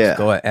want. Ask. Yeah.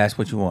 Go ahead, ask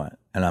what you want,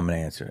 and I'm going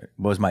to answer it.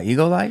 What was my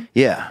ego like?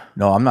 Yeah.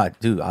 No, I'm not.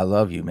 Dude, I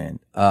love you, man.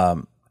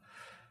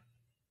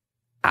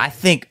 I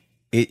think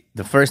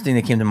the first thing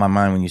that came to my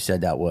mind when you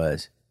said that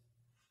was,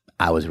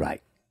 I was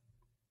right.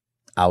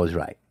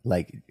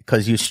 Like,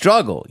 because you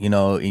struggle,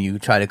 and you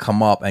try to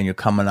come up, and you're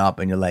coming up,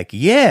 and you're like,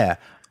 yeah,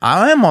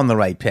 I am on the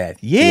right path.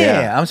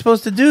 Yeah. I'm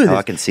supposed to do this. Oh,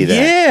 I can see that.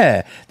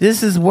 Yeah,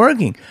 this is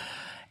working.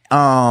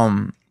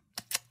 I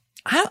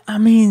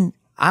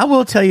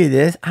will tell you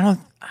this. I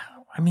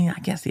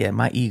guess,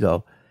 my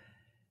ego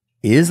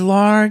is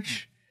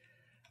large.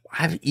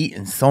 I've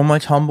eaten so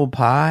much humble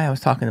pie. I was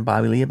talking to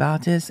Bobby Lee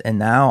about this, and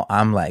now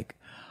I'm like,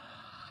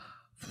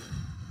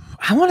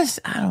 I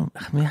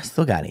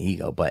still got an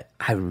ego, but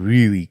I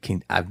really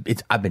can. I've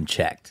been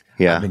checked.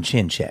 Yeah. I've been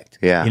chin checked.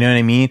 Yeah. You know what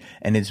I mean?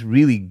 And it's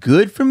really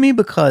good for me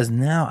because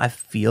now I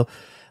feel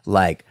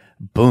like,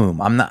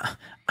 boom, I'm not,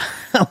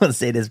 I want to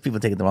say this,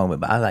 people take it the wrong way,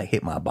 but I like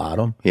hit my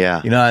bottom.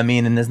 Yeah. You know what I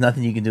mean? And there's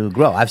nothing you can do to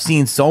grow. I've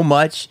seen so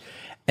much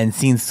and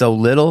seen so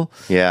little.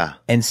 Yeah.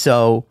 And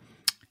so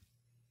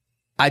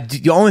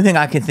The only thing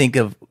I can think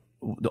of,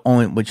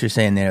 what you're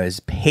saying there is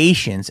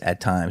patience at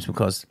times,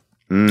 because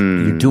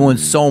you're doing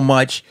so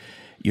much.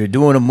 You're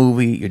doing a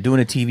movie, you're doing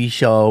a TV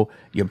show,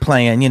 you're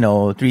playing,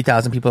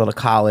 3,000 people at a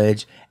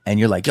college, and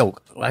you're like, yo,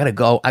 I gotta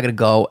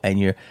go, and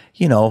you're,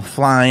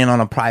 flying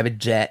on a private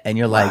jet, and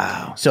you're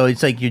like, so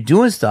it's like you're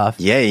doing stuff.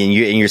 Yeah, and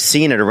you're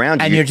seeing it around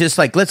you. And you're just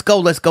like, let's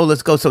go.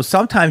 So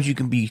sometimes you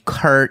can be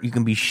hurt, you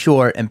can be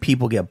short, and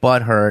people get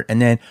butt hurt,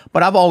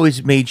 but I've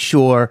always made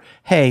sure,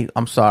 hey,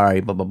 I'm sorry,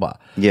 blah, blah, blah.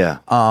 Yeah.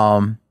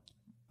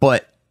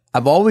 But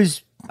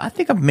I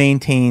think I've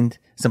maintained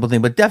simple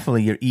thing, but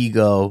definitely your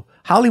ego.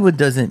 Hollywood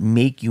doesn't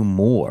make you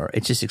more;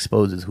 it just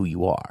exposes who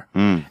you are.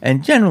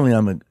 And generally,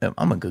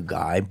 I'm a good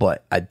guy,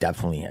 but I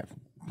definitely have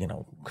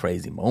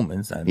crazy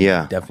moments. I'm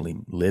definitely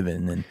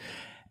living,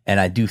 and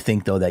I do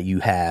think though that you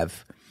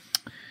have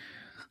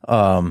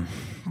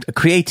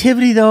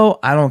creativity. Though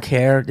I don't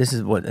care. This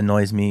is what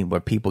annoys me: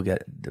 where people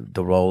get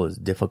the role is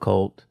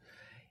difficult,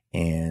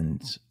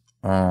 and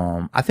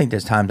I think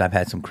there's times I've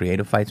had some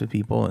creative fights with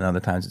people, and other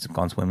times it's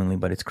gone swimmingly.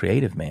 But it's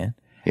creative, man.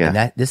 Yeah.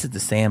 And this is the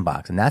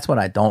sandbox. And that's what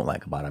I don't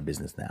like about our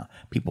business now.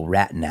 People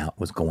ratting out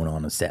what's going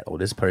on set. Oh,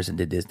 this person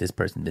did this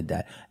person did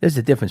that. There's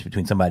a difference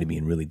between somebody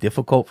being really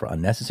difficult for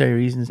unnecessary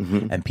reasons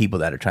and people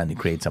that are trying to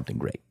create something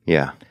great.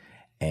 Yeah.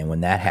 And when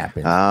that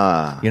happens,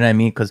 you know what I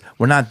mean? Because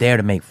we're not there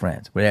to make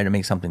friends. We're there to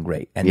make something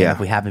great. And then if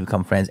we happen to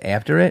become friends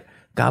after it,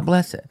 God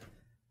bless it.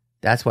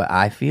 That's what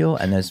I feel,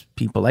 and there's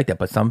people like that.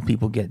 But some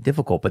people get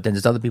difficult. But then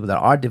there's other people that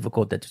are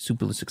difficult that are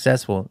super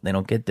successful. They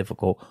don't get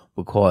difficult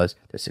because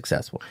they're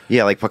successful.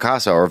 Yeah, like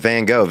Picasso or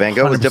Van Gogh. Van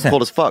Gogh was 100%.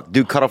 Difficult as fuck.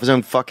 Dude cut off his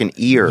own fucking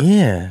ear.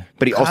 Yeah.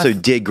 But he also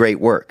did great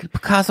work.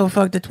 Picasso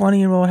fucked a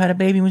 20-year-old, had a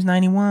baby, was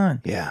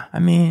 91. Yeah. I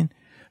mean,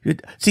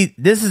 see,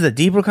 this is a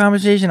deeper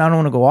conversation. I don't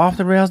want to go off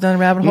the rails down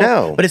the rabbit hole.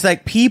 No. But it's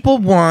like people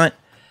want...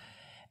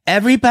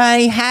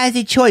 Everybody has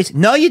a choice.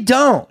 No, you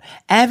don't.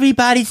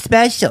 Everybody's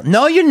special.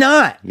 No, you're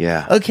not.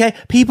 Yeah. Okay?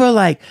 People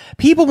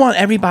want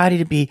everybody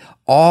to be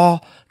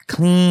all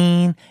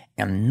clean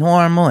and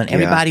normal and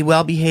everybody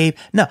well behaved.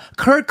 No,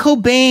 Kurt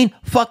Cobain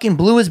fucking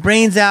blew his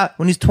brains out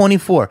when he's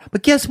 24.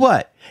 But guess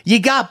what? You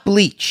got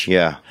bleach.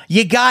 Yeah.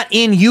 You got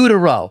in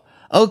utero.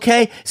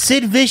 Okay?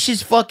 Sid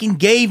Vicious fucking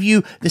gave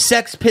you the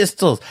Sex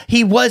Pistols.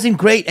 He wasn't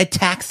great at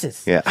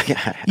taxes. Yeah.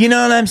 You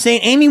know what I'm saying?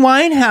 Amy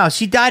Winehouse,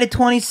 she died at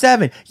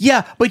 27.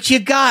 Yeah, but you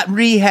got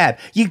rehab.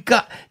 You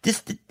got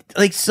this,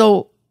 like,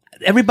 so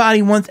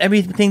everybody wants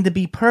everything to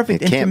be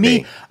perfect. And for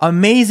me,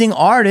 amazing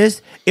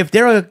artists, if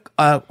they're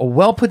a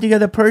well put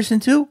together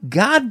person too,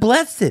 God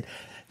bless it.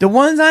 The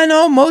ones I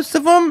know, most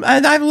of them,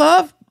 and I've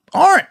loved,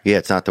 aren't. Yeah,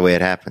 it's not the way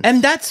it happens.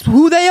 And that's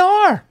who they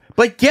are.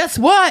 But guess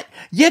what?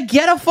 You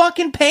get a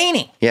fucking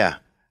painting. Yeah.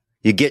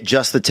 You get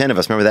Just the 10 of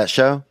Us. Remember that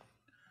show?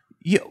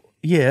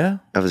 Yeah.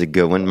 That was a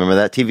good one. Remember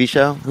that TV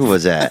show? Who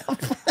was that?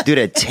 Dude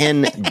had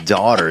 10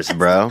 daughters,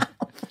 bro.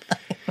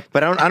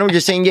 But I don't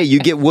just saying, you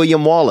get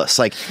William Wallace.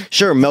 Like,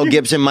 sure, Mel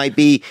Gibson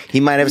he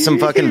might have some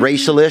fucking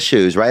racial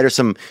issues, right? Or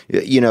some,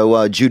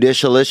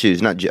 judicial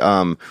issues, not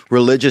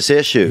religious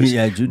issues.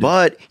 Yeah,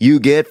 but you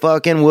get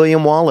fucking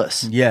William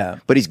Wallace. Yeah.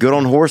 But he's good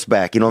on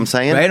horseback, you know what I'm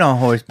saying? Great on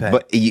horseback.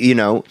 But,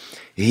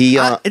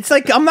 it's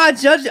like, I'm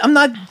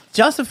not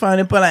justifying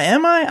it, but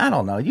am I? I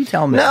don't know. You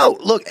tell me. No,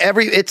 look,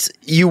 here's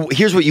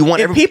what you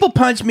want. If people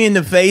punch me in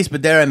the face,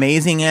 but they're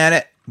amazing at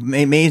it,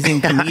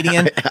 amazing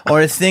comedian or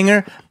a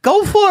singer,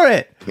 go for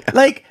it.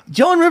 Like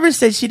Joan Rivers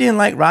said she didn't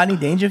like Rodney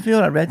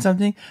Dangerfield. I read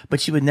something, but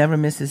she would never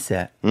miss his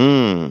set.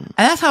 And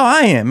that's how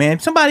I am, man.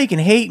 Somebody can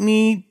hate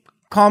me,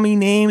 call me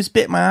names,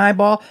 spit my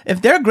eyeball.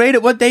 If they're great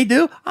at what they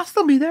do, I'll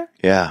still be there.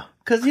 Yeah.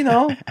 Because,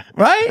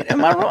 right?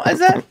 Am I wrong? Is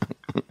that?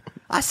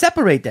 I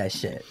separate that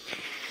shit.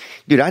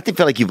 Dude, I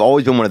feel like you've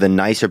always been one of the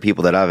nicer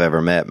people that I've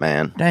ever met,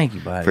 man. Thank you,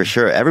 buddy. For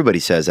sure. Everybody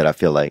says that, I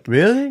feel like.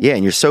 Really? Yeah,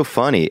 and you're so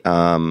funny.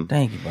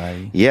 Thank you,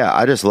 buddy. Yeah,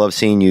 I just love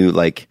seeing you,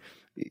 like,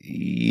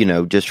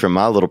 just from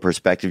my little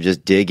perspective,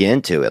 just dig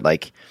into it.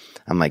 Like,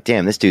 I'm like,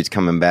 damn, this dude's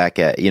coming back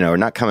or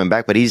not coming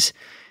back, but he's,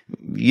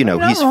 he's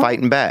wrong.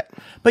 fighting back.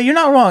 But you're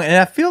not wrong. And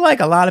I feel like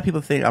a lot of people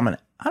think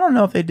I don't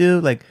know if they do.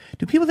 Like,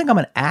 do people think I'm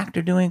an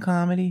actor doing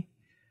comedy?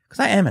 Because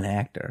I am an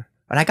actor.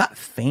 But I got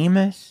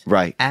famous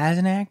as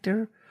an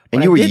actor.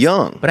 And you were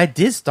young. But I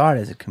did start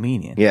as a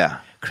comedian. Yeah.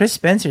 Chris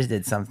Spencer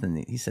did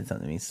something. He said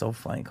something to me so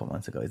funny a couple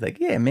months ago. He's like,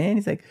 yeah, man.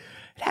 He's like,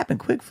 it happened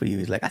quick for you.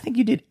 He's like, I think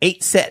you did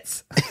 8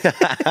 sets.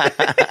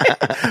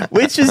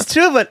 Which is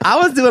true. But I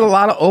was doing a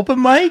lot of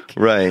open mic.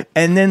 Right.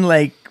 And then,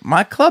 like,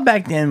 my club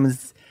back then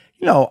was,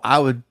 I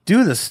would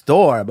do the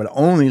store, but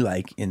only,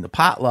 like, in the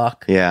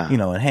potluck. Yeah.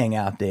 And hang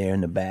out there in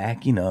the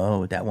back,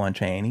 with that one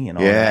trainee and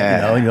all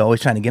that. And you're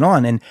always trying to get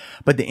on.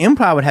 But the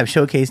Improv would have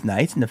showcase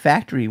nights, and the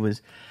Factory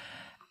was...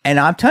 And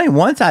I'm telling you,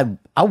 once I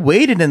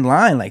waited in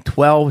line like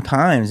 12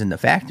 times in the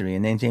Factory,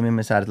 and then Jamie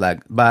Masad is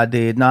like,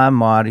 "Badi na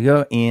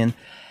Mario in."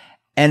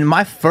 And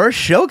my first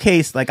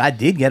showcase, like, I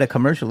did get a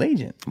commercial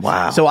agent.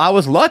 Wow! So I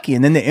was lucky.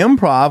 And then the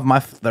Improv, my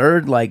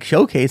third like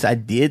showcase, I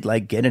did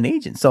like get an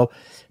agent. So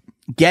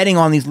getting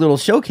on these little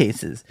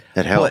showcases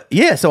that helped. But,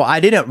 yeah. So I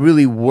didn't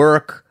really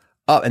work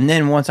up. And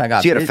then once I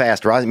got So you had a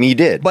fast rise. I mean, you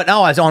did. But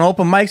no, I was on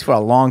open mics for a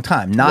long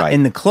time. Not Right.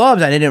 in the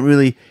clubs. I didn't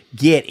really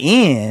get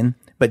in.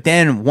 But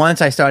then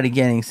once I started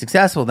getting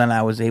successful, then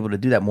I was able to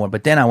do that more.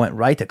 But then I went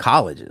right to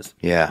colleges.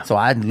 Yeah. So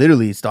I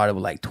literally started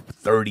with like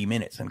 30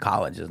 minutes in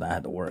colleges, and I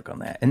had to work on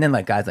that. And then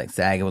like guys like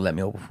Saget would let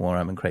me open for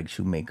him, and Craig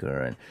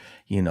Shoemaker, and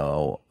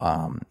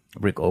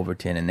Rick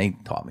Overton, and they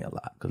taught me a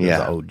lot because Yeah.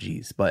 those are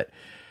OGs. But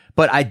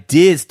I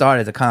did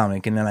start as a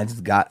comic, and then I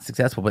just got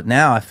successful. But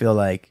now I feel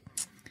like,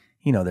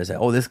 there's like,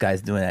 oh, this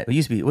guy's doing that. It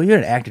used to be, well, you're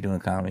an actor doing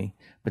comedy,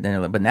 but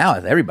now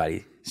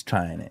everybody's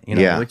trying it,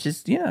 Yeah. which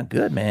is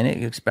good, man.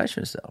 You express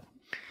yourself.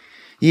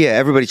 Yeah,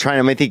 everybody's trying.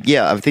 I mean,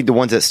 I think the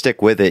ones that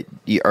stick with it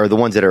are the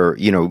ones that are,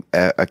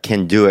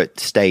 can do it,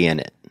 stay in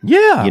it.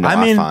 Yeah,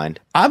 I find.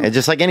 And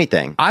just like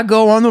anything. I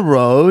go on the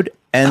road,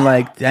 and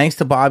like thanks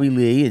to Bobby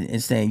Lee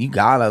and saying you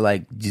gotta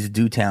like just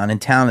do town, and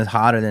town is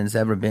hotter than it's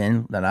ever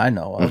been that I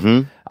know of.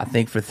 Mm-hmm. I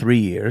think for 3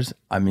 years.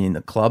 I mean,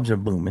 the clubs are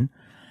booming,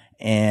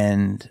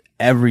 and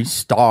every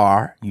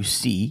star you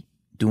see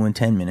doing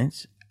 10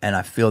 minutes. And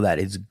I feel that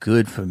it's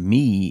good for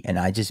me, and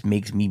it just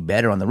makes me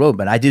better on the road.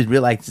 But I just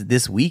realized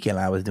this weekend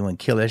I was doing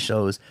killer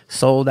shows,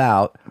 sold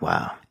out.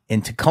 Wow.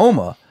 In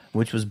Tacoma,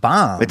 which was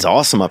bomb. It's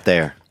awesome up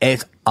there.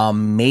 It's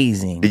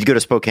amazing. Did you go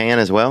to Spokane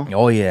as well?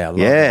 Oh yeah, I love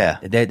Yeah.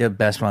 that. They're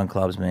best run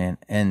clubs, man,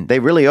 and They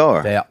really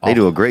are. They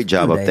do a awesome. great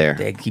job Dude, up there.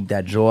 They keep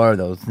that drawer,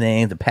 those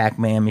things, the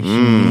Pac-Man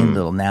machine,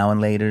 little now and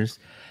laters,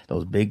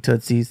 those big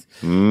tootsies,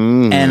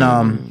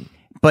 and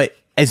but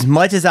as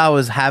much as I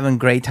was having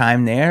great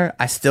time there,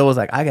 I still was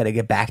like, I got to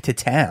get back to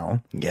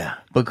town Yeah.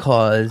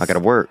 because I got to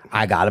work.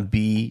 I got to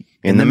be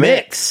In the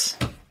mix.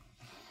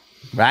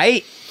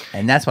 right?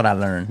 And that's what I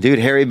learned. Dude,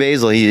 Harry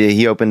Basil,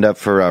 he opened up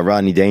for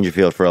Rodney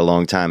Dangerfield for a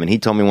long time. And he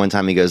told me one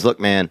time, he goes, look,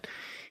 man,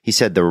 he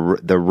said, the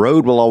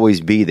road will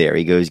always be there.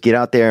 He goes, get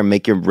out there and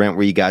make your rent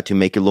where you got to,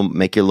 make your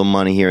little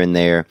money here and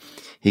there.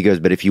 He goes,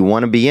 but if you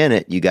want to be in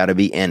it, you got to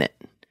be in it.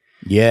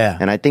 Yeah.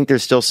 And I think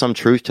there's still some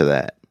truth to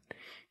that.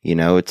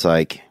 It's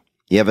like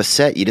you have a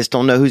set, you just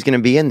don't know who's going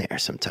to be in there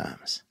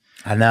sometimes.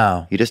 I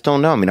know. You just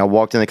don't know. I mean, I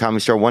walked in the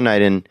Comedy Store one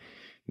night and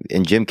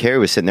Jim Carrey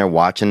was sitting there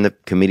watching the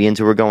comedians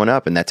who were going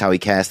up, and that's how he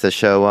cast the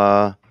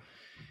show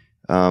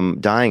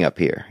Dying Up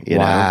Here, you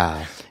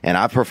know? And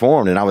I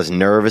performed, and I was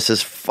nervous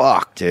as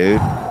fuck, dude.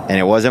 And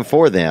it wasn't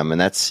for them, and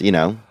that's,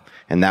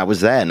 and that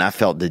was that. And I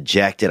felt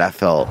dejected.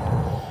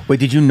 Wait,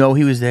 did you know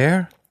he was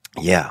there?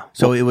 Yeah.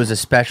 So it was a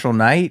special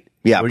night?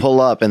 Yeah, pull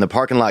up, and the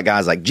parking lot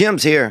guy's like,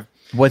 Jim's here.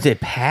 Was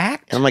it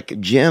packed? And I'm like,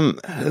 Jim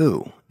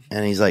who?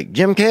 And he's like,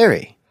 Jim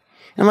Carrey.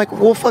 And I'm like,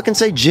 we'll fucking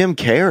say Jim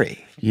Carrey.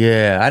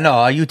 Yeah, I know.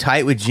 Are you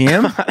tight with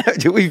Jim?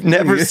 Dude, we've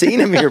never seen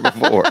him here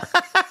before.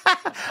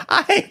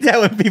 I hate that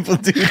when people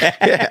do that.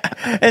 Yeah.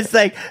 It's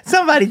like,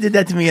 somebody did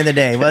that to me the other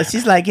day. Well,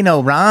 she's like,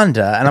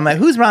 Rhonda. And I'm like,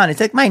 who's Rhonda? It's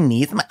like, my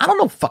niece. I'm like, I don't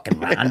know fucking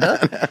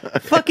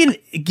Rhonda. Fucking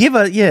give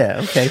a,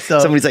 yeah. Okay, so.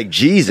 Somebody's like,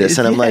 Jesus.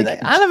 And I'm like,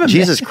 I never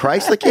Jesus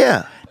Christ? Like,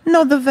 yeah.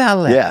 No, the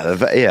valet.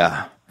 Yeah,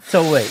 yeah.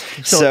 So wait.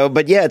 So,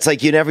 but yeah, it's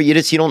like you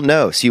don't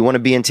know. So you want to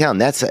be in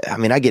town.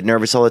 I get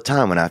nervous all the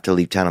time when I have to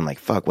leave town. I'm like,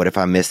 fuck, what if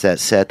I miss that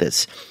set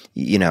that's,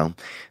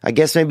 I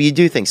guess maybe you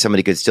do think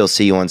somebody could still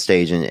see you on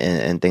stage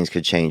and things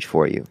could change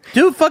for you.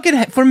 Dude,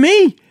 fucking, for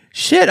me,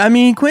 shit. I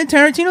mean, Quentin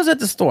Tarantino's at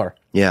the store.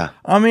 Yeah.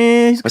 I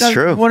mean, he's got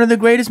true. one of the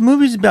greatest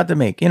movies he's about to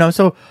make,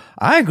 so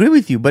I agree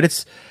with you, but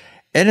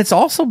it's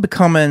also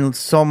becoming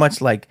so much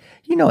like,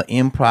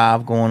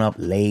 improv going up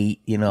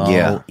late,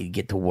 Yeah. you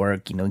get to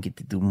work, get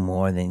to do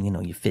more than,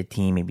 you're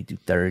 15, maybe do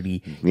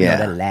 30, Yeah.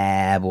 the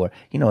lab or,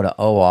 the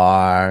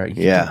OR.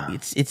 Yeah.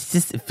 It's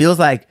just, it feels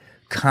like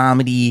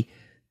comedy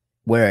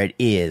where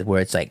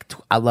it's like,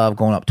 I love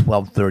going up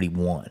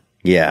 12:31,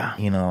 Yeah.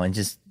 and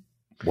just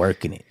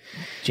working it,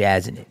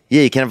 jazzing it.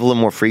 Yeah, you can have a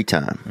little more free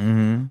time.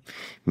 Mm-hmm.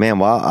 Man,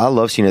 well, I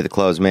love seeing you at the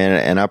clubs, man,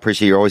 and I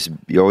appreciate you're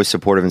always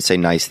supportive and say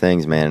nice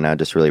things, man, and I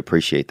just really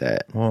appreciate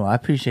that. Well, I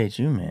appreciate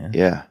you, man.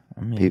 Yeah.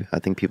 I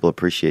think people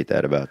appreciate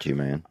that about you,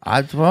 man.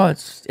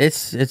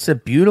 It's a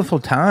beautiful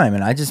time,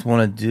 and I just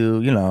want to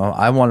do,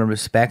 I want to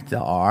respect the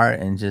art,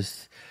 and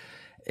just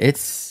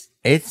it's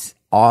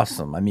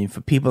awesome. I mean,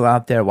 for people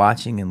out there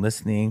watching and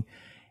listening,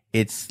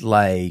 it's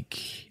like,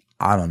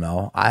 I don't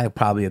know, I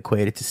probably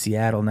equate it to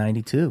Seattle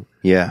 '92.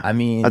 Yeah. I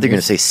mean, I think you're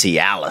going to say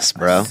Cialis,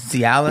 bro.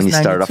 Cialis when you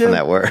started off 92? on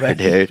that word, Right,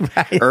 dude.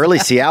 right. Early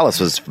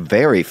Cialis was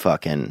very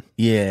fucking.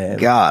 Yeah.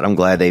 God, I'm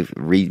glad they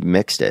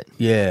remixed it.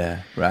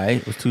 Yeah, right?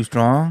 It was too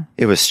strong?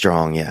 It was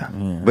strong, yeah.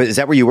 But is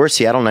that where you were,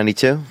 Seattle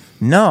 '92?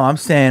 No, I'm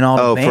saying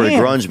all the for the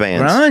bands. grunge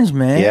bands. Grunge,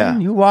 man. Yeah.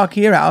 You walk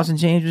here, Alice in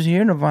Chains was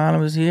here, Nirvana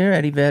was here,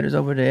 Eddie Vedder's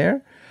over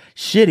there.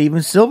 Shit, even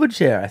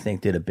Silverchair, I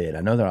think, did a bit. I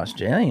know they're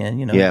Australian,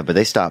 Yeah, but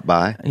they stopped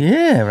by.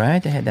 Yeah,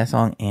 right? They had that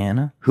song,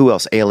 Anna. Who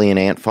else? Alien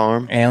Ant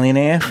Farm? Alien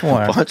Ant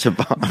Farm. Bunch of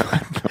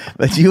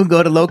But you would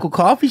go to local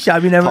coffee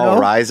shop, you never know.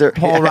 Paul Reiser.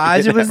 Paul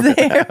Reiser was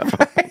there.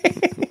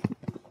 Right?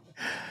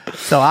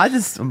 So I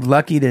just am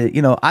lucky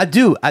to, I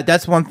do.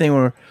 That's one thing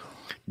where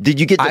Did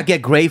you get? I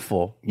get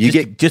grateful. You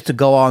just to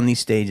go on these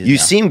stages. You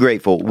now. seem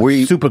grateful. Were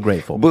you super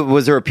grateful? But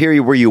was there a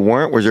period where you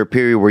weren't? Was there a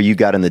period where you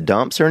got in the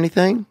dumps or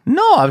anything?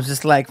 No, I was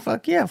just like,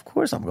 fuck yeah, of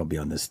course I'm gonna be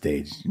on this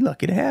stage. You're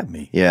lucky to have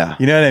me. Yeah.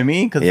 You know what I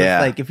mean? Because Yeah.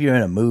 it's like if you're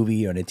in a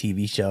movie or in a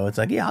TV show, it's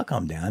like, yeah, I'll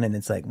come down, and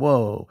it's like,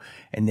 whoa,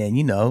 and then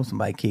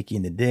somebody kick you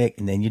in the dick,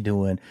 and then you're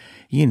doing,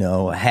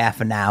 a half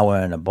an hour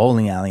in a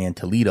bowling alley in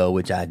Toledo,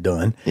 which I'd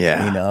done.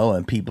 Yeah.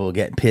 And people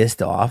get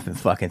pissed off and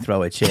fucking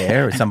throw a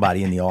chair or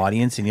somebody in the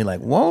audience, and you're like,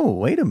 whoa,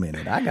 wait a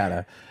minute, I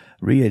gotta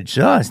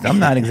readjust. I'm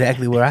not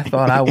exactly where I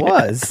thought I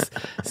was.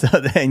 So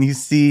then you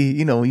see,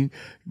 you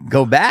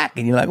go back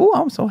and you're like, oh,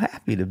 I'm so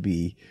happy to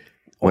be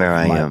Where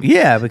I am.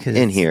 Yeah, because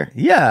In here.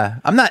 Yeah,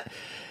 I'm not.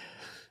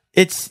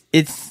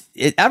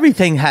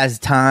 Everything has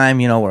time,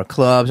 where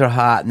clubs are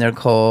hot and they're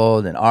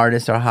cold, and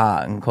artists are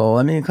hot and cold.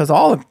 I mean, because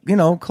all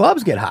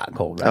clubs get hot and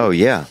cold, right? Oh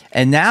yeah.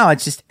 And now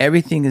it's just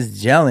everything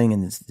is gelling,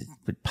 and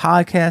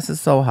podcasts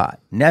is so hot,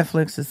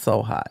 Netflix is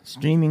so hot,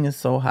 streaming is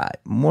so hot,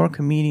 more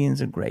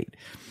comedians are great,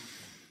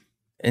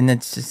 and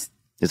it's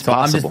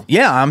possible.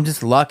 I'm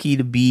just lucky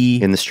to be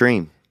In the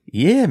stream.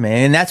 Yeah,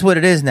 man, and that's what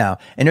it is now.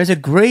 And there's a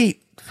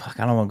great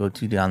I don't want to go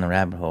too down the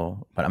rabbit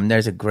hole, but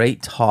there's a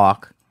great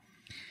talk.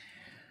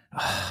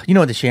 You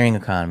know what the sharing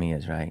economy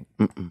is, right?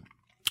 Mm-mm.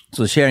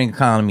 So the sharing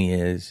economy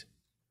is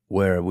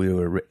where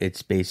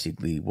it's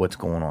basically what's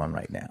going on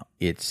right now.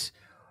 It's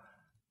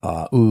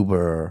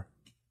Uber,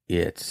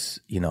 it's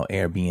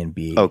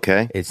Airbnb.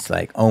 Okay. It's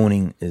like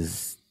owning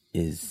is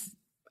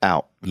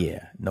Out.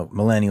 yeah. No,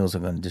 millennials are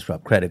going to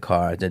disrupt credit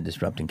cards. They're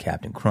disrupting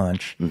Captain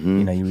Crunch. You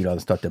read all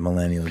the stuff that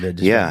millennials they're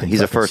disrupting. Yeah,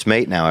 he's a fucking first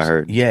mate now, I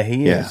heard. Yeah,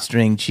 he Yeah. is.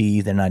 String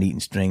cheese. They're not eating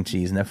string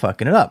cheese, and they're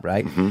fucking it up,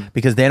 right?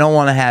 Because they don't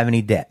want to have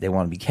any debt. They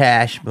want to be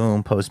cash,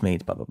 boom,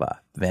 Postmates, blah, blah, blah,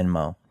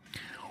 Venmo.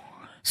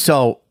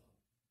 So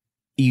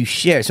you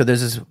share. So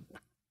there's this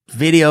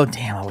video.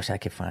 Damn, I wish I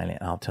could find it.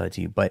 I'll tell it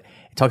to you. But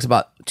it talks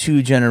about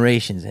two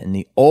generations. And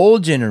the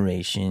old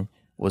generation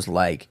was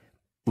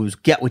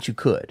get what you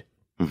could,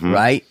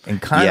 right?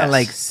 And kind of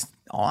Yes.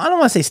 I don't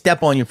want to say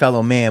step on your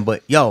fellow man,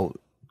 but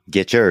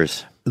Get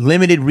yours.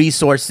 limited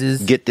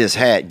resources. Get this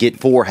hat. Get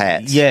 4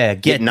 hats. Yeah,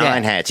 Get get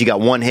 9 that. hats. You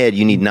got 1 head.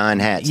 You need 9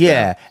 hats.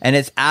 Yeah, and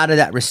it's out of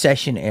that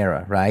recession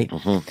era, right?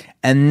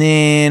 And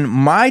then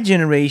my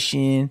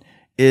generation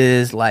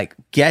is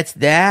gets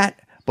that,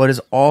 but is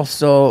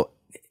also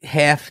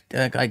half.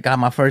 I got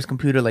my first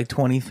computer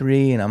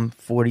 23, and I'm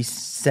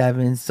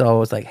 47,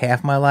 so it's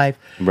half my life.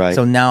 Right.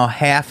 So now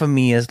half of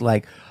me is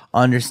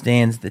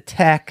understands the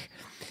tech.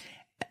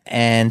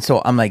 And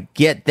so I'm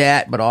get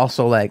that, but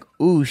also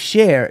ooh,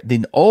 share.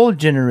 The old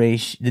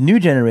generation, the new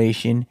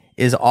generation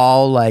is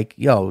all a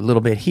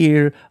little bit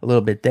here, a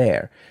little bit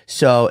there.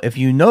 So if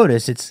you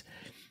notice,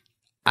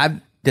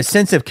 the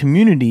sense of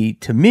community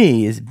to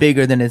me is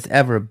bigger than it's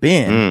ever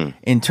been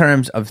in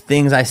terms of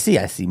things I see.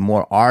 I see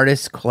more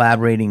artists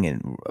collaborating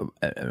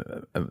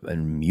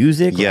in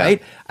music, Yeah.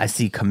 right? I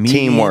see comedians.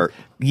 Teamwork.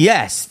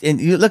 Yes. And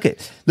you look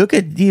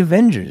at the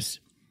Avengers.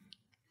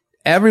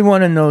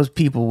 Everyone in those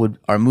people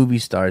are movie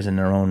stars in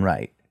their own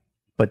right,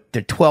 but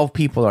the 12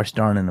 people are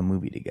starring in a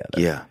movie together.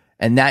 Yeah.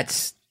 And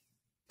that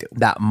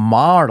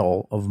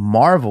model of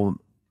Marvel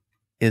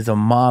is a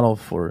model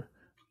for,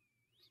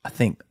 I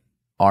think,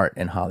 art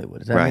in Hollywood.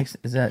 Does that Right. make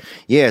sense? Is that?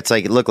 Yeah, it's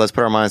look, let's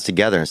put our minds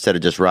together instead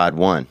of just ride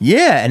one.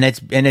 Yeah, and it's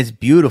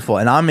beautiful.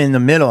 And I'm in the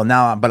middle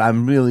now, but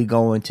I'm really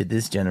going to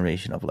this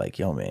generation of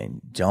yo,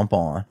 man, jump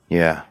on.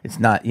 Yeah. It's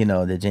not,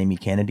 the Jamie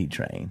Kennedy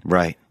train.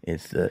 Right.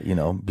 It's the,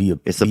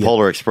 It's the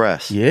Polar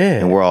Express. Yeah.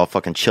 And we're all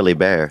fucking chili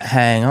bears.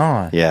 hang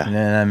on. Yeah. You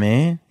know what I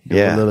mean? Do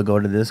Yeah. a little go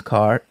to this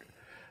cart.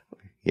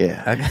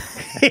 Yeah.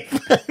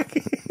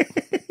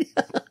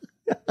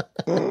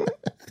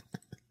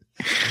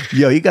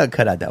 Yo, you got to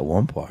cut out that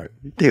one part.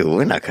 Dude,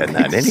 we're not cutting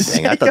out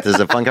anything. I thought this was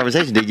a fun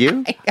conversation. Did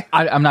you?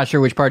 I'm not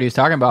sure which part he was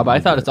talking about, but I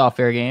thought it's all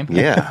fair game.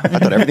 Yeah. I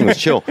thought everything was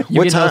chill.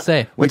 You get no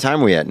say. What time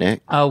are we at,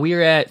 Nick? We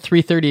are at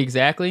 3:30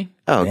 exactly.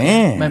 Oh, okay.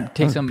 Damn. Might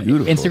take some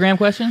beautiful. Instagram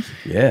questions.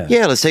 Yeah.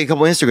 Yeah, let's take a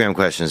couple Instagram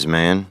questions,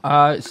 man.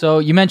 So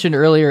you mentioned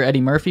earlier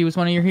Eddie Murphy was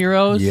one of your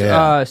heroes.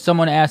 Yeah.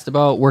 Someone asked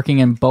about working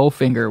in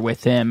Bowfinger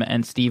with him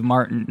and Steve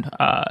Martin.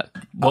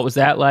 What was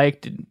that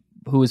like?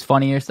 Who was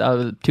funniest out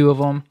of the two of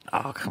them?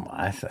 Oh, come on.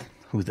 I said,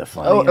 who's the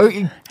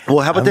funniest? Well,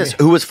 how about this?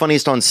 Who was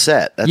funniest on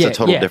set? That's Yeah, a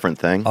total yeah. different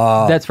thing.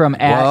 That's from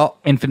well-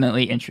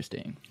 Infinitely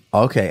Interesting.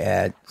 Okay,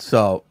 Ed.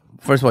 So,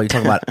 first of all, you're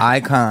talking about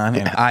Icon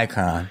and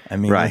Icon. I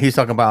mean, Right. when he's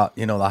talking about,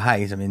 the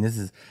heist. I mean, this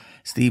is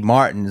Steve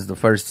Martin is the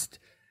first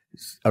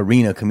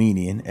arena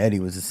comedian. Eddie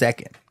was the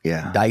second.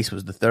 Yeah. Dice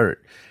was the third.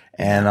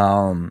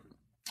 And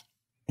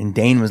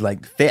Dane was the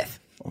fifth.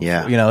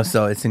 Yeah.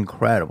 So it's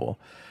incredible.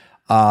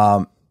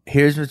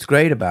 Here's what's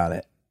great about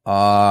it.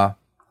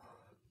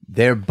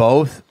 They're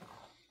both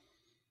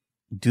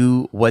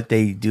do what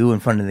they do in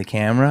front of the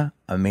camera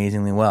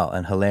amazingly well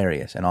and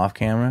hilarious, and off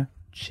camera,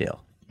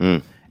 chill.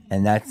 And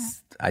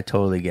I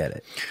totally get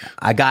it.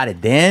 I got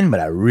it then, but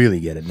I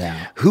really get it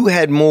now. Who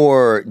had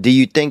more? Do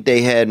you think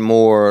they had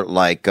more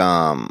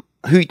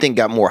who you think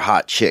got more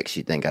hot chicks,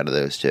 you think, out of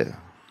those two?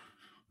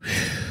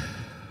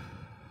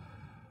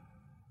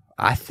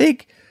 I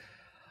think,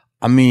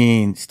 I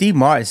mean, Steve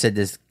Martin said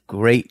this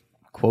great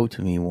quote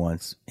to me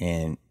once,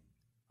 and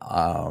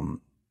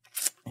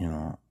you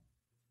know,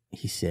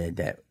 he said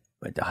that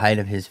at the height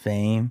of his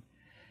fame,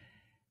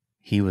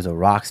 he was a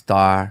rock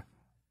star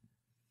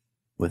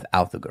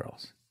without the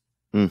girls.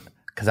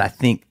 Because I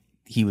think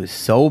he was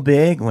so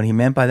big, what he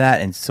meant by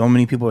that, and so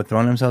many people were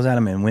throwing themselves at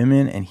him, and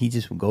women, and he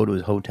just would go to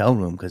his hotel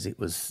room because it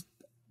was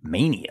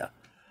mania.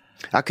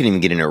 I couldn't even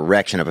get an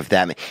erection up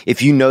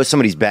if you know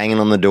somebody's banging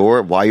on the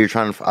door while you're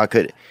trying to, I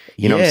could,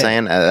 you know what I'm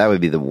saying? That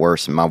would be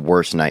my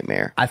worst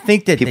nightmare. I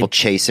think that people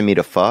chasing me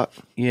to fuck.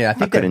 Yeah, I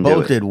think that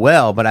both did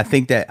well, but I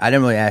think that I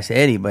didn't really ask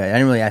Eddie, but I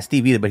didn't really ask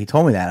Steve either, but he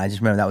told me that. I just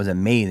remember that was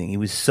amazing. He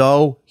was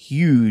so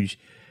huge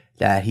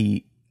that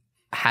he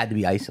had to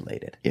be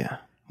isolated. Yeah.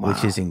 Wow.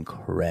 Which is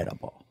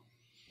incredible.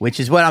 Which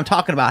is what I'm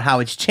talking about, how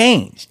it's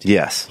changed.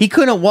 Yes. He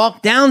couldn't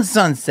walk down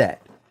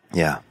Sunset.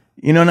 Yeah.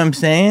 You know what I'm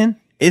saying?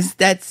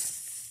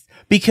 That's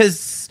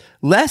because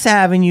less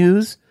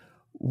avenues,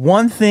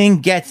 one thing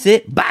gets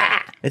it,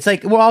 bah! It's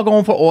like we're all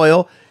going for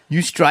oil.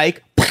 You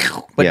strike,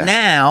 but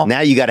now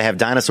you got to have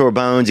dinosaur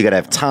bones. You got to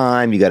have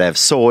time. You got to have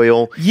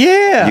soil.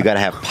 Yeah, you got to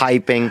have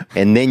piping,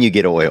 and then you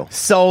get oil,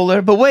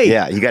 solar. But wait,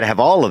 yeah, you got to have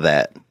all of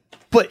that.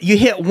 But you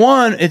hit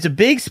one, it's a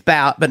big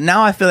spout. But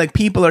now I feel like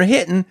people are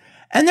hitting,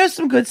 and there's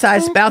some good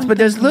sized spouts, but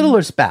there's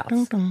littler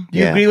spouts. Do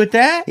you agree with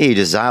that? Yeah, you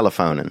just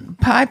xylophoning.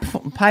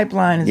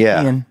 Pipeline is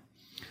being.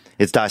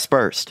 It's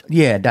dispersed.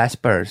 Yeah,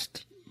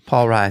 dispersed.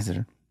 Paul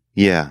Reiser.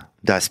 Yeah,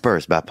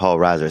 dispersed by Paul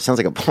Reiser. It sounds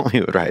like a poem he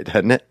would write,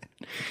 doesn't it?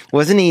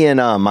 Wasn't he in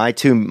My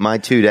Two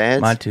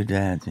Dads? My Two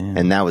Dads, yeah.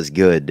 And that was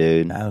good,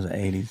 dude. That was the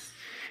 80s.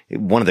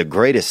 One of the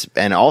greatest,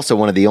 and also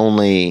one of the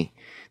only,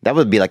 that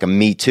would be like a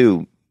Me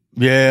Too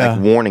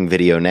warning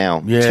video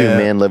now. Yeah. Two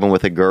men living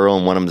with a girl,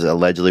 and one of them's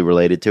allegedly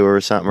related to her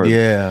or something.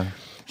 Yeah.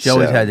 She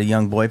always had the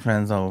young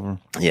boyfriends over.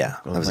 Yeah,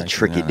 that was a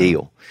tricky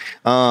deal.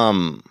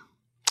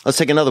 Let's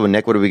take another one,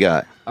 Nick. What do we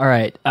got? All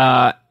right.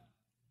 At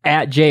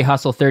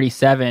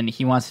JHustle37,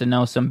 he wants to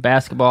know some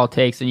basketball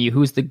takes on you.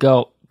 Who's the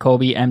GOAT,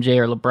 Kobe, MJ,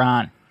 or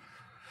LeBron?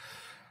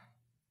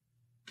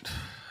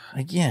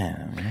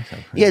 Again,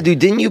 yeah, dude.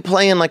 Didn't you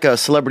play in like a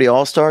celebrity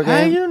all-star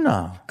game? How you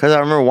know? Because I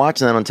remember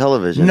watching that on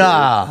television.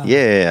 Nah. Dude.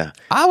 Yeah.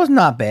 I was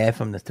not bad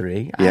from the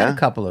three. I had a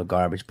couple of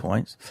garbage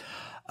points.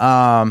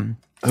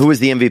 Who was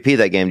the MVP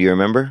that game? Do you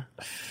remember?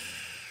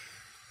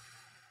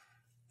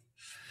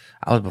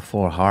 I was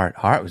before Hart.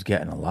 Hart was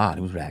getting a lot.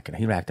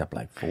 He racked up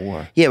like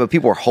 4. Yeah, but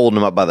people were holding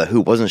him up by the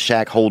hoop. Wasn't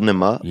Shaq holding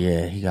him up?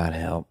 Yeah, he got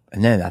help.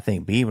 And then I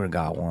think Bieber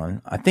got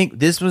one. I think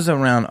this was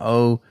around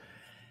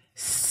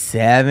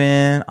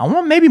 2007. I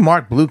want maybe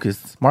Mark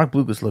Blucas. Mark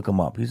Blucas, look him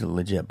up. He's a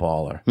legit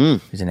baller.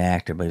 He's an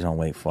actor, but he's on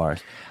Wake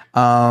Forest.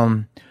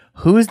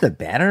 Who is the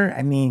better?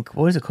 I mean,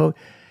 what is it called?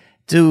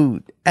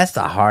 Dude, that's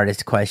the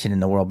hardest question in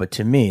the world. But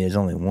to me, there's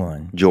only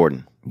one.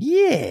 Jordan.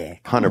 Yeah.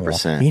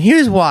 100%. And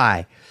here's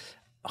why.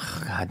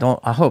 God,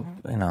 I hope,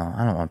 I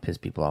don't want to piss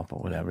people off or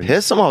whatever.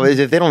 Piss them off.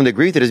 If they don't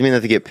agree with it, doesn't mean they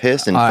have to get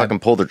pissed and fucking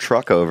pull their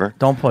truck over.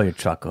 Don't pull your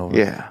truck over.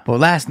 Yeah.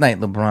 But last night,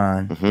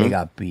 LeBron, they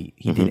got beat.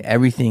 He did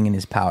everything in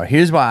his power.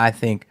 Here's why I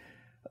think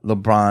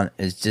LeBron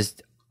is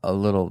just a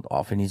little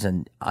off, and he's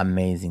an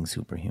amazing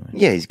superhuman.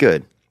 Yeah, he's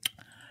good.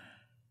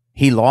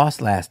 He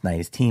lost last night.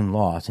 His team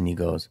lost, and he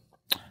goes,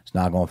 it's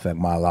not going to affect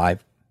my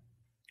life.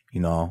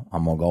 I'm going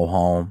to go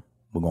home.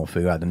 We're going to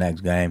figure out the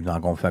next game. It's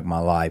not going to affect my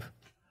life.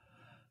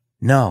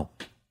 No.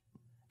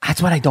 That's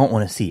what I don't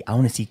want to see. I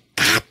want to see,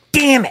 God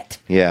damn it.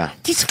 Yeah.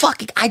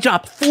 I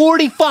dropped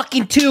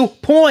 42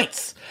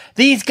 points.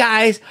 These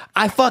guys,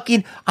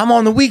 I'm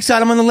on the weak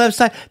side. I'm on the left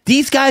side.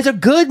 These guys are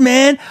good,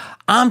 man.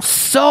 I'm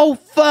so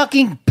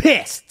fucking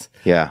pissed.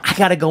 Yeah. I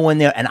got to go in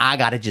there and I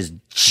got to just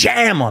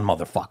jam on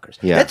motherfuckers.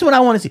 Yeah. That's what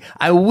I want to see.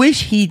 I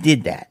wish he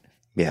did that.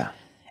 Yeah.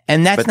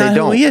 And that's not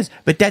who he is.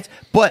 But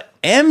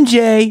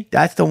MJ,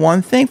 that's the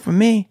one thing for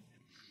me.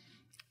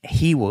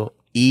 He will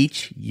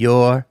eat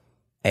your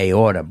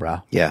aorta,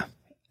 bro. Yeah.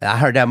 I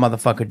heard that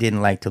motherfucker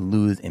didn't like to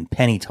lose in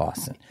penny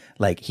tossing.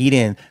 Like he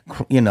didn't,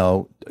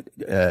 Twizzler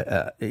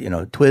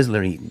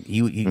eating. He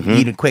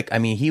eat it quick. I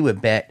mean, he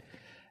would bet.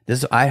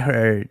 I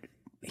heard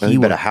he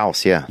would bet a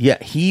house. Yeah. Yeah,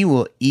 he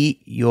will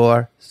eat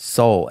your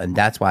soul, and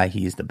that's why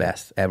he's the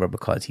best ever,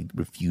 because he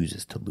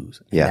refuses to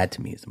lose. And that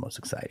to me is the most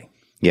exciting.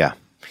 Yeah.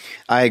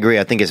 I agree.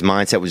 I think his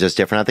mindset was just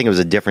different. I think it was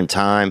a different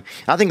time.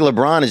 I think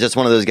LeBron is just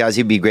one of those guys.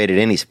 He'd be great at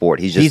any sport.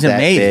 He's that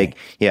amazing. Big.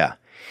 Yeah.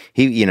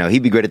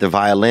 He'd be great at the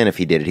violin if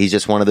he did it. He's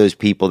just one of those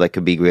people that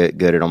could be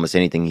good at almost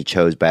anything. He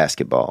chose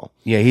basketball.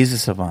 Yeah, he's a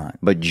savant.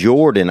 But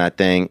Jordan, I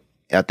think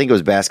it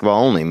was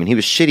basketball only. I mean, he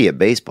was shitty at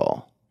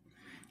baseball.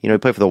 He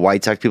played for the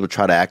White Sox. People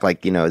try to act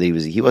like, he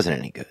wasn't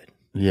any good.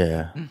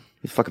 Yeah. He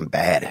was fucking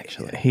bad,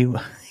 actually. He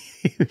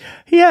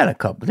had a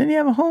couple. Didn't he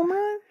have a home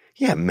run?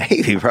 Yeah,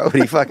 maybe, bro.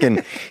 But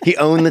he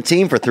owned the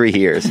team for 3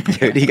 years,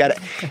 dude. He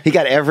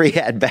got every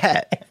at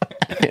bat.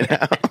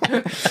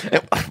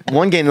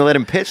 One game they let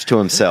him pitch to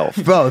himself.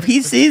 Bro, if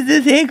he sees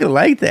this, he ain't gonna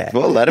like that.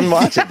 Well, let him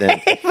watch it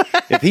then.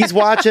 If he's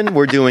watching,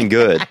 we're doing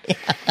good.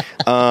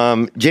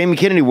 Jamie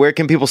Kennedy, where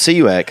can people see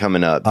you at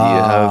coming up? Do you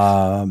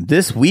have?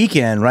 This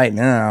weekend right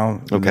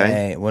now, Okay.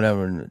 May,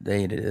 whatever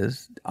date it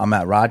is, I'm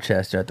at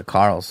Rochester at the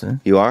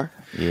Carlson. You are?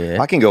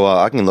 Yeah. I can go.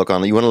 I can look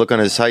on. You want to look on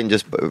his site and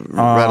just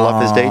rattle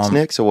off his dates,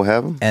 Nick? So we'll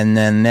have them. And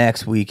then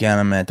next weekend,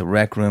 I'm at the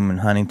Rec Room in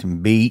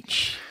Huntington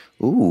Beach.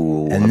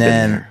 Ooh. I've And been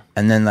then, there.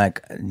 and then,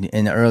 like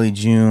in early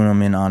June,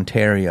 I'm in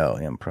Ontario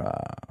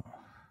Improv.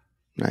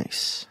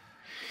 Nice.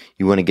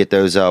 You want to get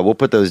those? We'll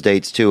put those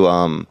dates too.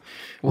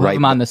 We'll have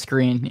them on the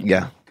screen.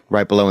 Yeah,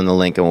 right below in the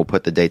link, and we'll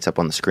put the dates up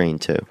on the screen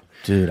too,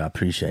 Dude, I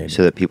appreciate it.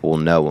 so that people will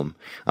know them.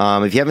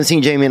 If you haven't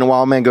seen Jamie in a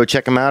while, man, go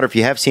check him out. Or if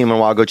you have seen him in a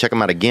while, go check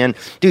him out again.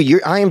 Dude, your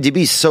IMDb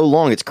is so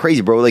long, it's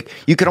crazy, bro. Like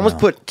you could almost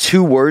put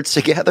two words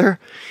together,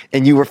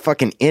 and you were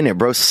fucking in it,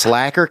 bro.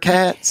 Slacker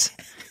cats.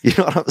 You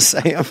know what I'm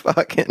saying?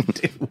 Fucking.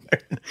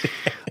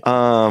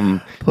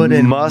 Put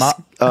in Musk.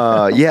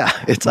 Yeah,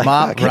 it's like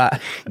Mop, fucking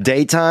right.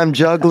 daytime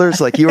jugglers.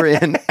 Like you were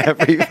in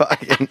every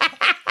fucking.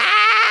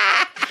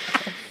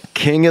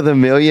 King of the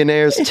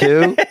Millionaires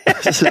too.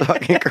 This is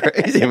fucking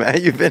crazy,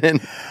 man. You've been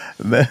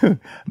in.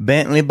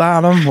 Bentley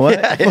Bottom, what?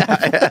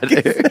 Yeah,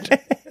 dude.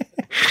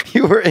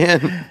 You were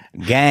in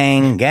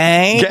Gang.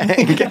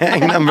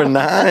 gang number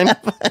 9.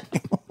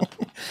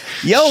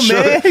 Yo,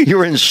 man. You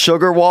were in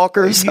Sugar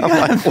Walkers. I'm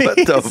like, what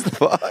the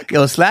fuck?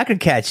 Yo, Slacker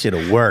Cat should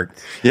have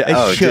worked.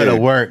 Yeah, it should have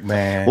dude. worked,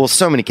 man. Well,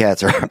 so many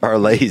cats are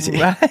lazy.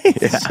 right?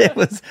 Shit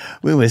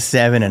we were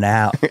 7 and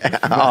out.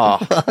 Oh,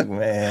 Fuck,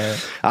 man.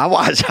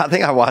 I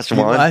think I watched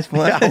one. watched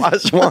one? Yeah, I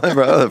watched one,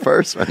 bro. The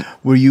first one.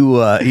 Were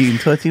you eating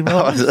Tootsie I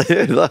Rolls? was,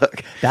 dude,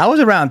 look, That was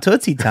around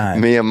Tootsie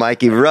time. me and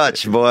Mikey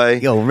Rutch, boy.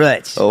 Yo,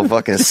 Rich. Oh,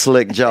 fucking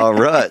slick jaw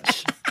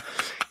Rutch.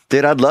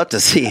 Dude, I'd love to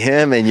see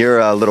him and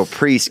your little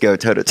priest go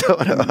toe to toe.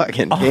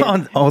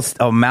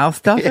 Oh, mouth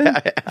stuffing?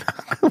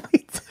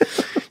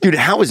 Dude,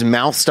 how is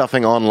mouth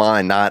stuffing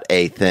online not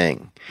a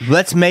thing?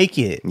 Let's make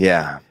it.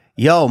 Yeah.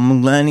 Yo,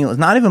 millennials.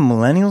 Not even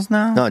millennials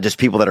now. No, just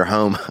people that are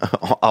home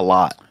a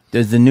lot.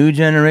 There's the new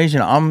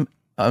generation.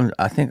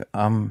 I think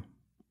I'm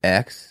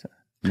X.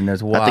 And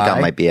there's Y. I think I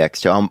might be X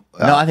too. No,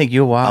 I think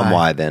you're Y. I'm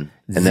Y then.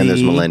 And then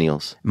there's Z.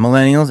 millennials.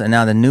 Millennials, and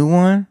now the new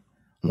one,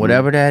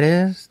 whatever that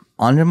is,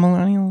 under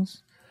millennials.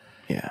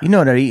 Yeah. You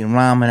know they're eating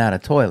ramen out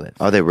of toilets.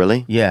 Are they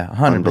really? Yeah,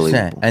 100%.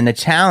 Unbelievable. And the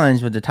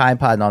challenge with the Tide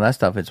Pod and all that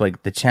stuff, it's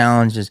like the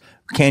challenge is,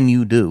 can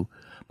you do?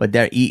 But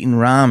they're eating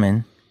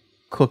ramen,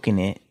 cooking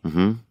it,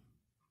 and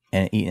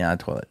eating out of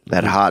toilet.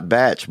 That hot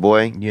batch,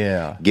 boy.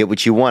 Yeah. Get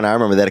what you want. I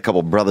remember that a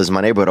couple of brothers in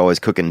my neighborhood always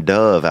cooking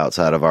Dove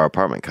outside of our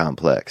apartment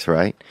complex,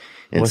 right?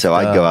 And What's so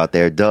I'd Dove? go out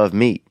there, Dove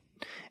meat.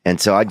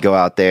 And so I'd go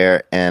out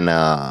there and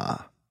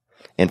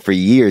for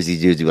years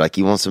these dudes would be like,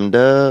 you want some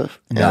Dove?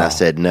 And No. I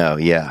said, no,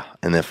 yeah.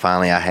 And then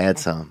finally I had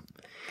some.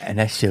 And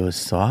that shit was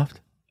soft.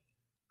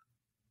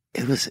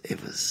 It was,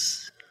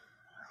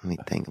 let me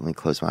think, let me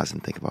close my eyes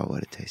and think about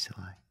what it tasted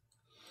like.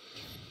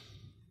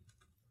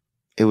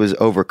 It was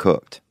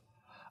overcooked.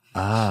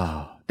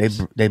 Oh.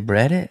 They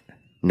bred it?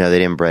 No, they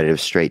didn't bread it. It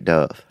was straight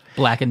Dove.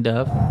 Black and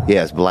Dove.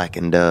 Yeah, it's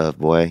blackened Dove,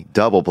 boy.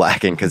 Double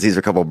blackened because these are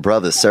a couple of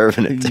brothers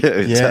serving it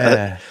too.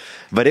 Yeah.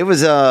 But it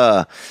was,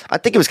 I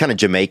think it was kind of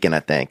Jamaican, I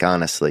think,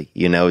 honestly.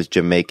 You know, it was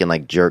Jamaican,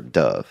 like jerk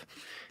Dove.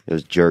 It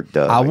was jerk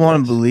Dove. I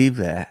want to believe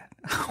that.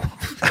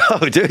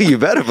 Oh, dude, you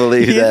better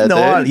believe that,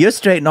 dude. You're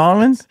straight New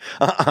Orleans?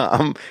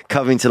 I'm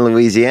Covington,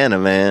 Louisiana,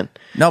 man.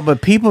 No,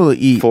 but people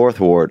eat. 4th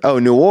Ward. Oh,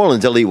 New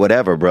Orleans, they'll eat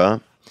whatever,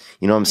 bro.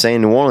 You know what I'm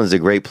saying? New Orleans is a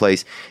great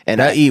place.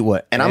 And They'll eat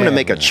what? And I'm going to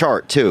make a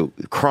chart, too.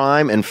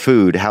 Crime and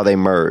food, how they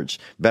merge.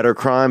 Better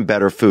crime,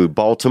 better food.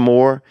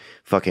 Baltimore,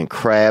 fucking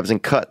crabs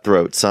and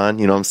cutthroats, son.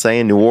 You know what I'm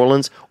saying? New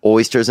Orleans,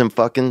 oysters and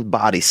fucking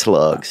body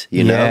slugs,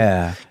 you know?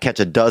 Yeah. Catch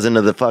a dozen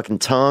to the fucking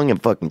tongue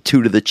and fucking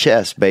 2 to the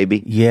chest,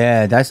 baby.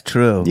 Yeah, that's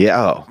true.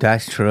 Yeah. Oh.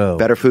 That's true.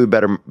 Better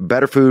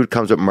food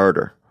comes with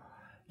murder.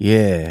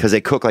 Yeah. Because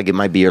they cook like it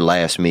might be your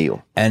last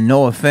meal. And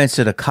no offense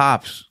to the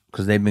cops,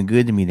 because they've been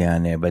good to me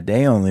down there, but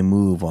they only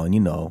move on,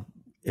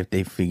 if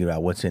they figure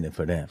out what's in it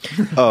for them.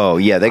 Oh,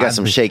 yeah, they got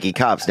some shaky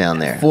cops down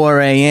there.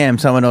 4 a.m.,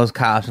 some of those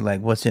cops are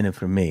like, what's in it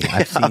for me?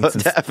 I've seen,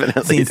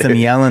 definitely, seen some dude.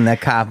 yelling. That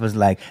cop was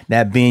like,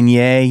 that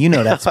beignet,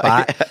 that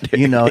spot.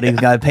 They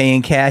got to pay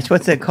in cash.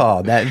 What's it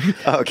called? That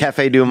Oh,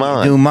 Cafe Du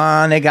Monde.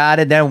 Dumont, they got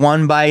it. That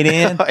one bite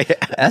in. Oh, yeah.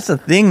 That's a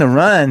thing to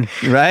run,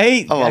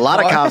 right? Oh, a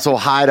lot of cops will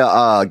hide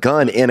a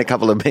gun in a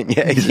couple of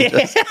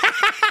beignets.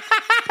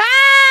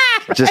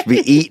 And just be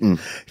eating.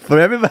 For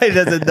everybody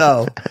that doesn't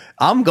know,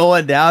 I'm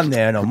going down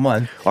there in a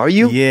month. Are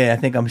you? Yeah, I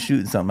think I'm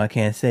shooting something I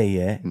can't say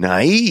yet.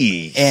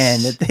 Nice.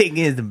 And the thing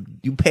is,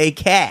 you pay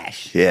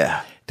cash.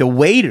 Yeah. The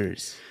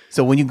waiters.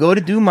 So when you go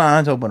to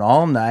Dumont's, open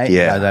all night.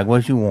 Yeah. I was like,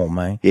 what you want,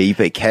 man? Yeah, you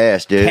pay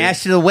cash, dude.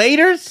 Cash to the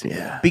waiters?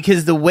 Yeah.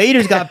 Because the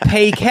waiters got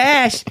paid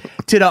cash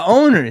to the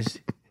owners.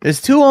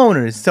 There's 2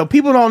 owners. So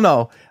people don't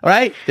know. All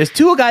right? There's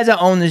 2 guys that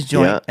own this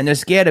joint, Yeah. and they're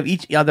scared of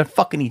each other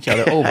fucking each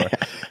other over.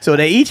 So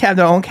they each have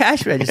their own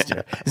cash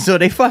register. So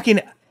they fucking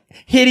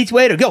hit each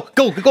waiter. Go,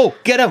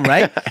 get them,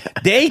 right?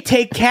 They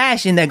take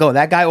cash and they go,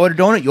 that guy ordered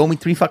donut, you owe me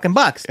 $3 fucking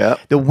bucks. Yep.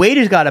 The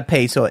waiters got to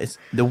pay. So if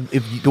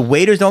the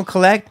waiters don't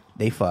collect,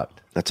 they fucked.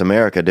 That's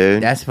America,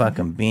 dude. That's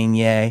fucking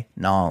beignet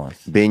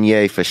nollis.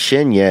 Beignet for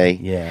Shinye.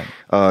 Yeah.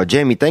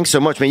 Jamie, thanks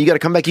so much, man. You got to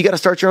come back. You got to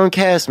start your own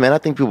cast, man. I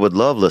think people would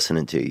love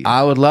listening to you.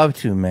 I would love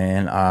to,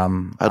 man.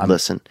 I'd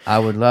listen. I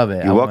would love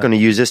it. You're welcome to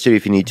use this studio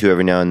if you need to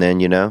every now and then,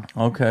 you know?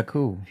 Okay,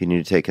 cool. If you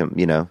need to take him,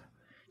 you know,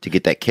 to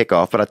get that kick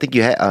off. But I think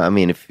you I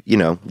mean, if, you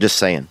know, just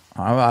saying.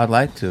 I'd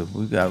like to.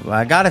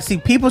 I got to see.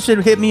 People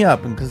should hit me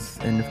up, and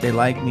if they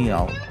like me,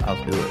 I'll do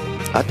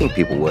it. I think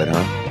people would,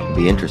 huh? It'd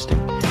be interesting.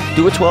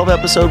 Do a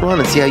 12-episode run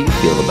and see how you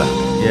feel about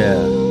it. Yeah.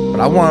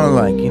 But I want to,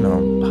 like, you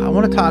know, I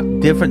want to talk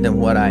different than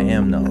what I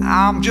am, though.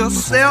 I'm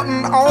just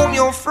sitting on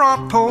your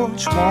front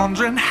porch,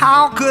 wondering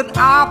how could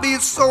I be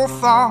so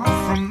far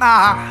from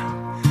my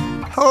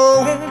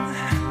home.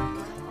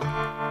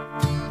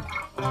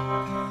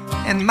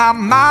 And my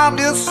mind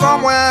is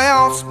somewhere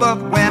else, but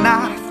when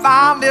I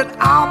find it,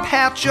 I'll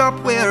patch up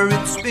where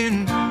it's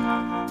been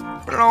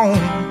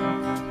blown.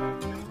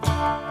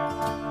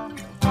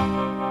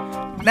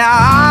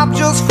 Now I'm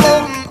just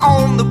floating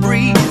on the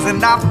breeze,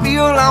 and I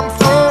feel I'm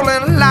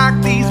falling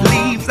like these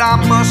leaves. I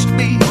must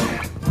be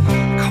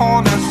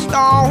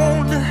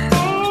cornerstone.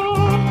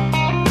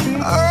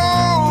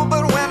 Oh,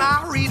 but when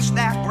I reach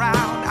that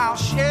ground, I'll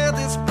share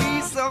this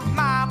peace of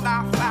mind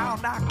I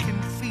found. I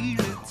can feel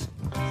it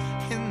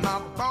in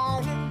my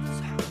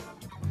bones,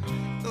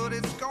 but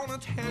it's gonna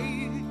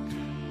take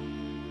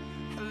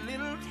a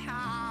little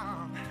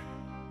time.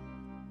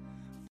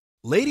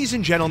 Ladies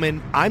and gentlemen,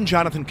 I'm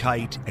Jonathan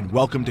Kite, and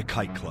welcome to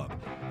Kite Club,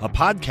 a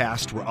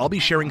podcast where I'll be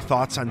sharing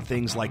thoughts on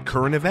things like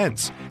current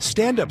events,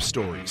 stand-up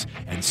stories,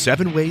 and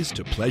 7 ways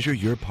to pleasure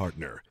your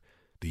partner.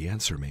 The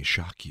answer may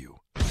shock you.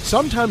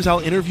 Sometimes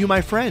I'll interview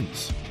my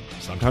friends.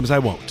 Sometimes I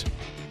won't.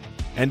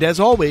 And as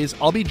always,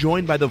 I'll be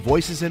joined by the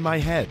voices in my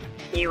head.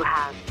 You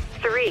have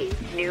 3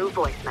 new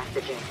voice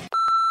messages.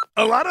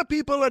 A lot of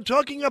people are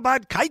talking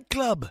about Kite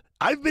Club.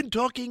 I've been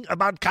talking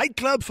about Kite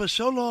Club for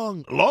so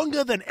long,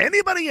 longer than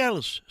anybody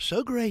else.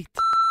 So great.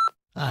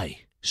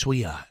 Hey,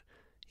 sweetheart,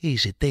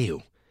 here's the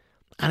deal.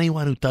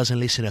 Anyone who doesn't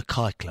listen to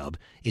Kite Club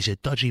is a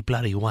dodgy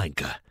bloody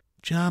wanker.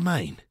 Do you know what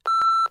I mean?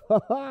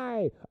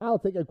 Hi, I'll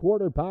take a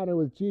quarter pounder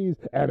with cheese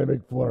and a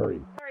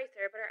McFlurry. Sorry,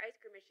 sir, but our ice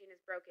cream machine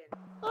is broken.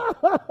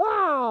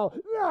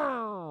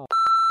 No!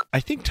 I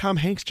think Tom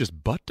Hanks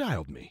just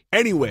butt-dialed me.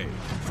 Anyway,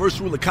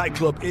 first rule of Kite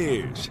Club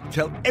is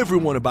tell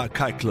everyone about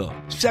Kite Club.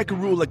 Second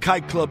rule of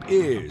Kite Club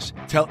is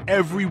tell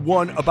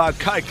everyone about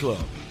Kite Club.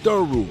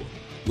 Third rule,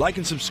 like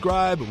and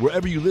subscribe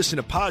wherever you listen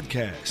to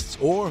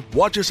podcasts or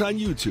watch us on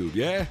YouTube,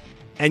 yeah?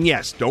 And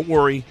yes, don't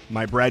worry,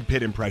 my Brad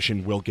Pitt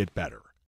impression will get better.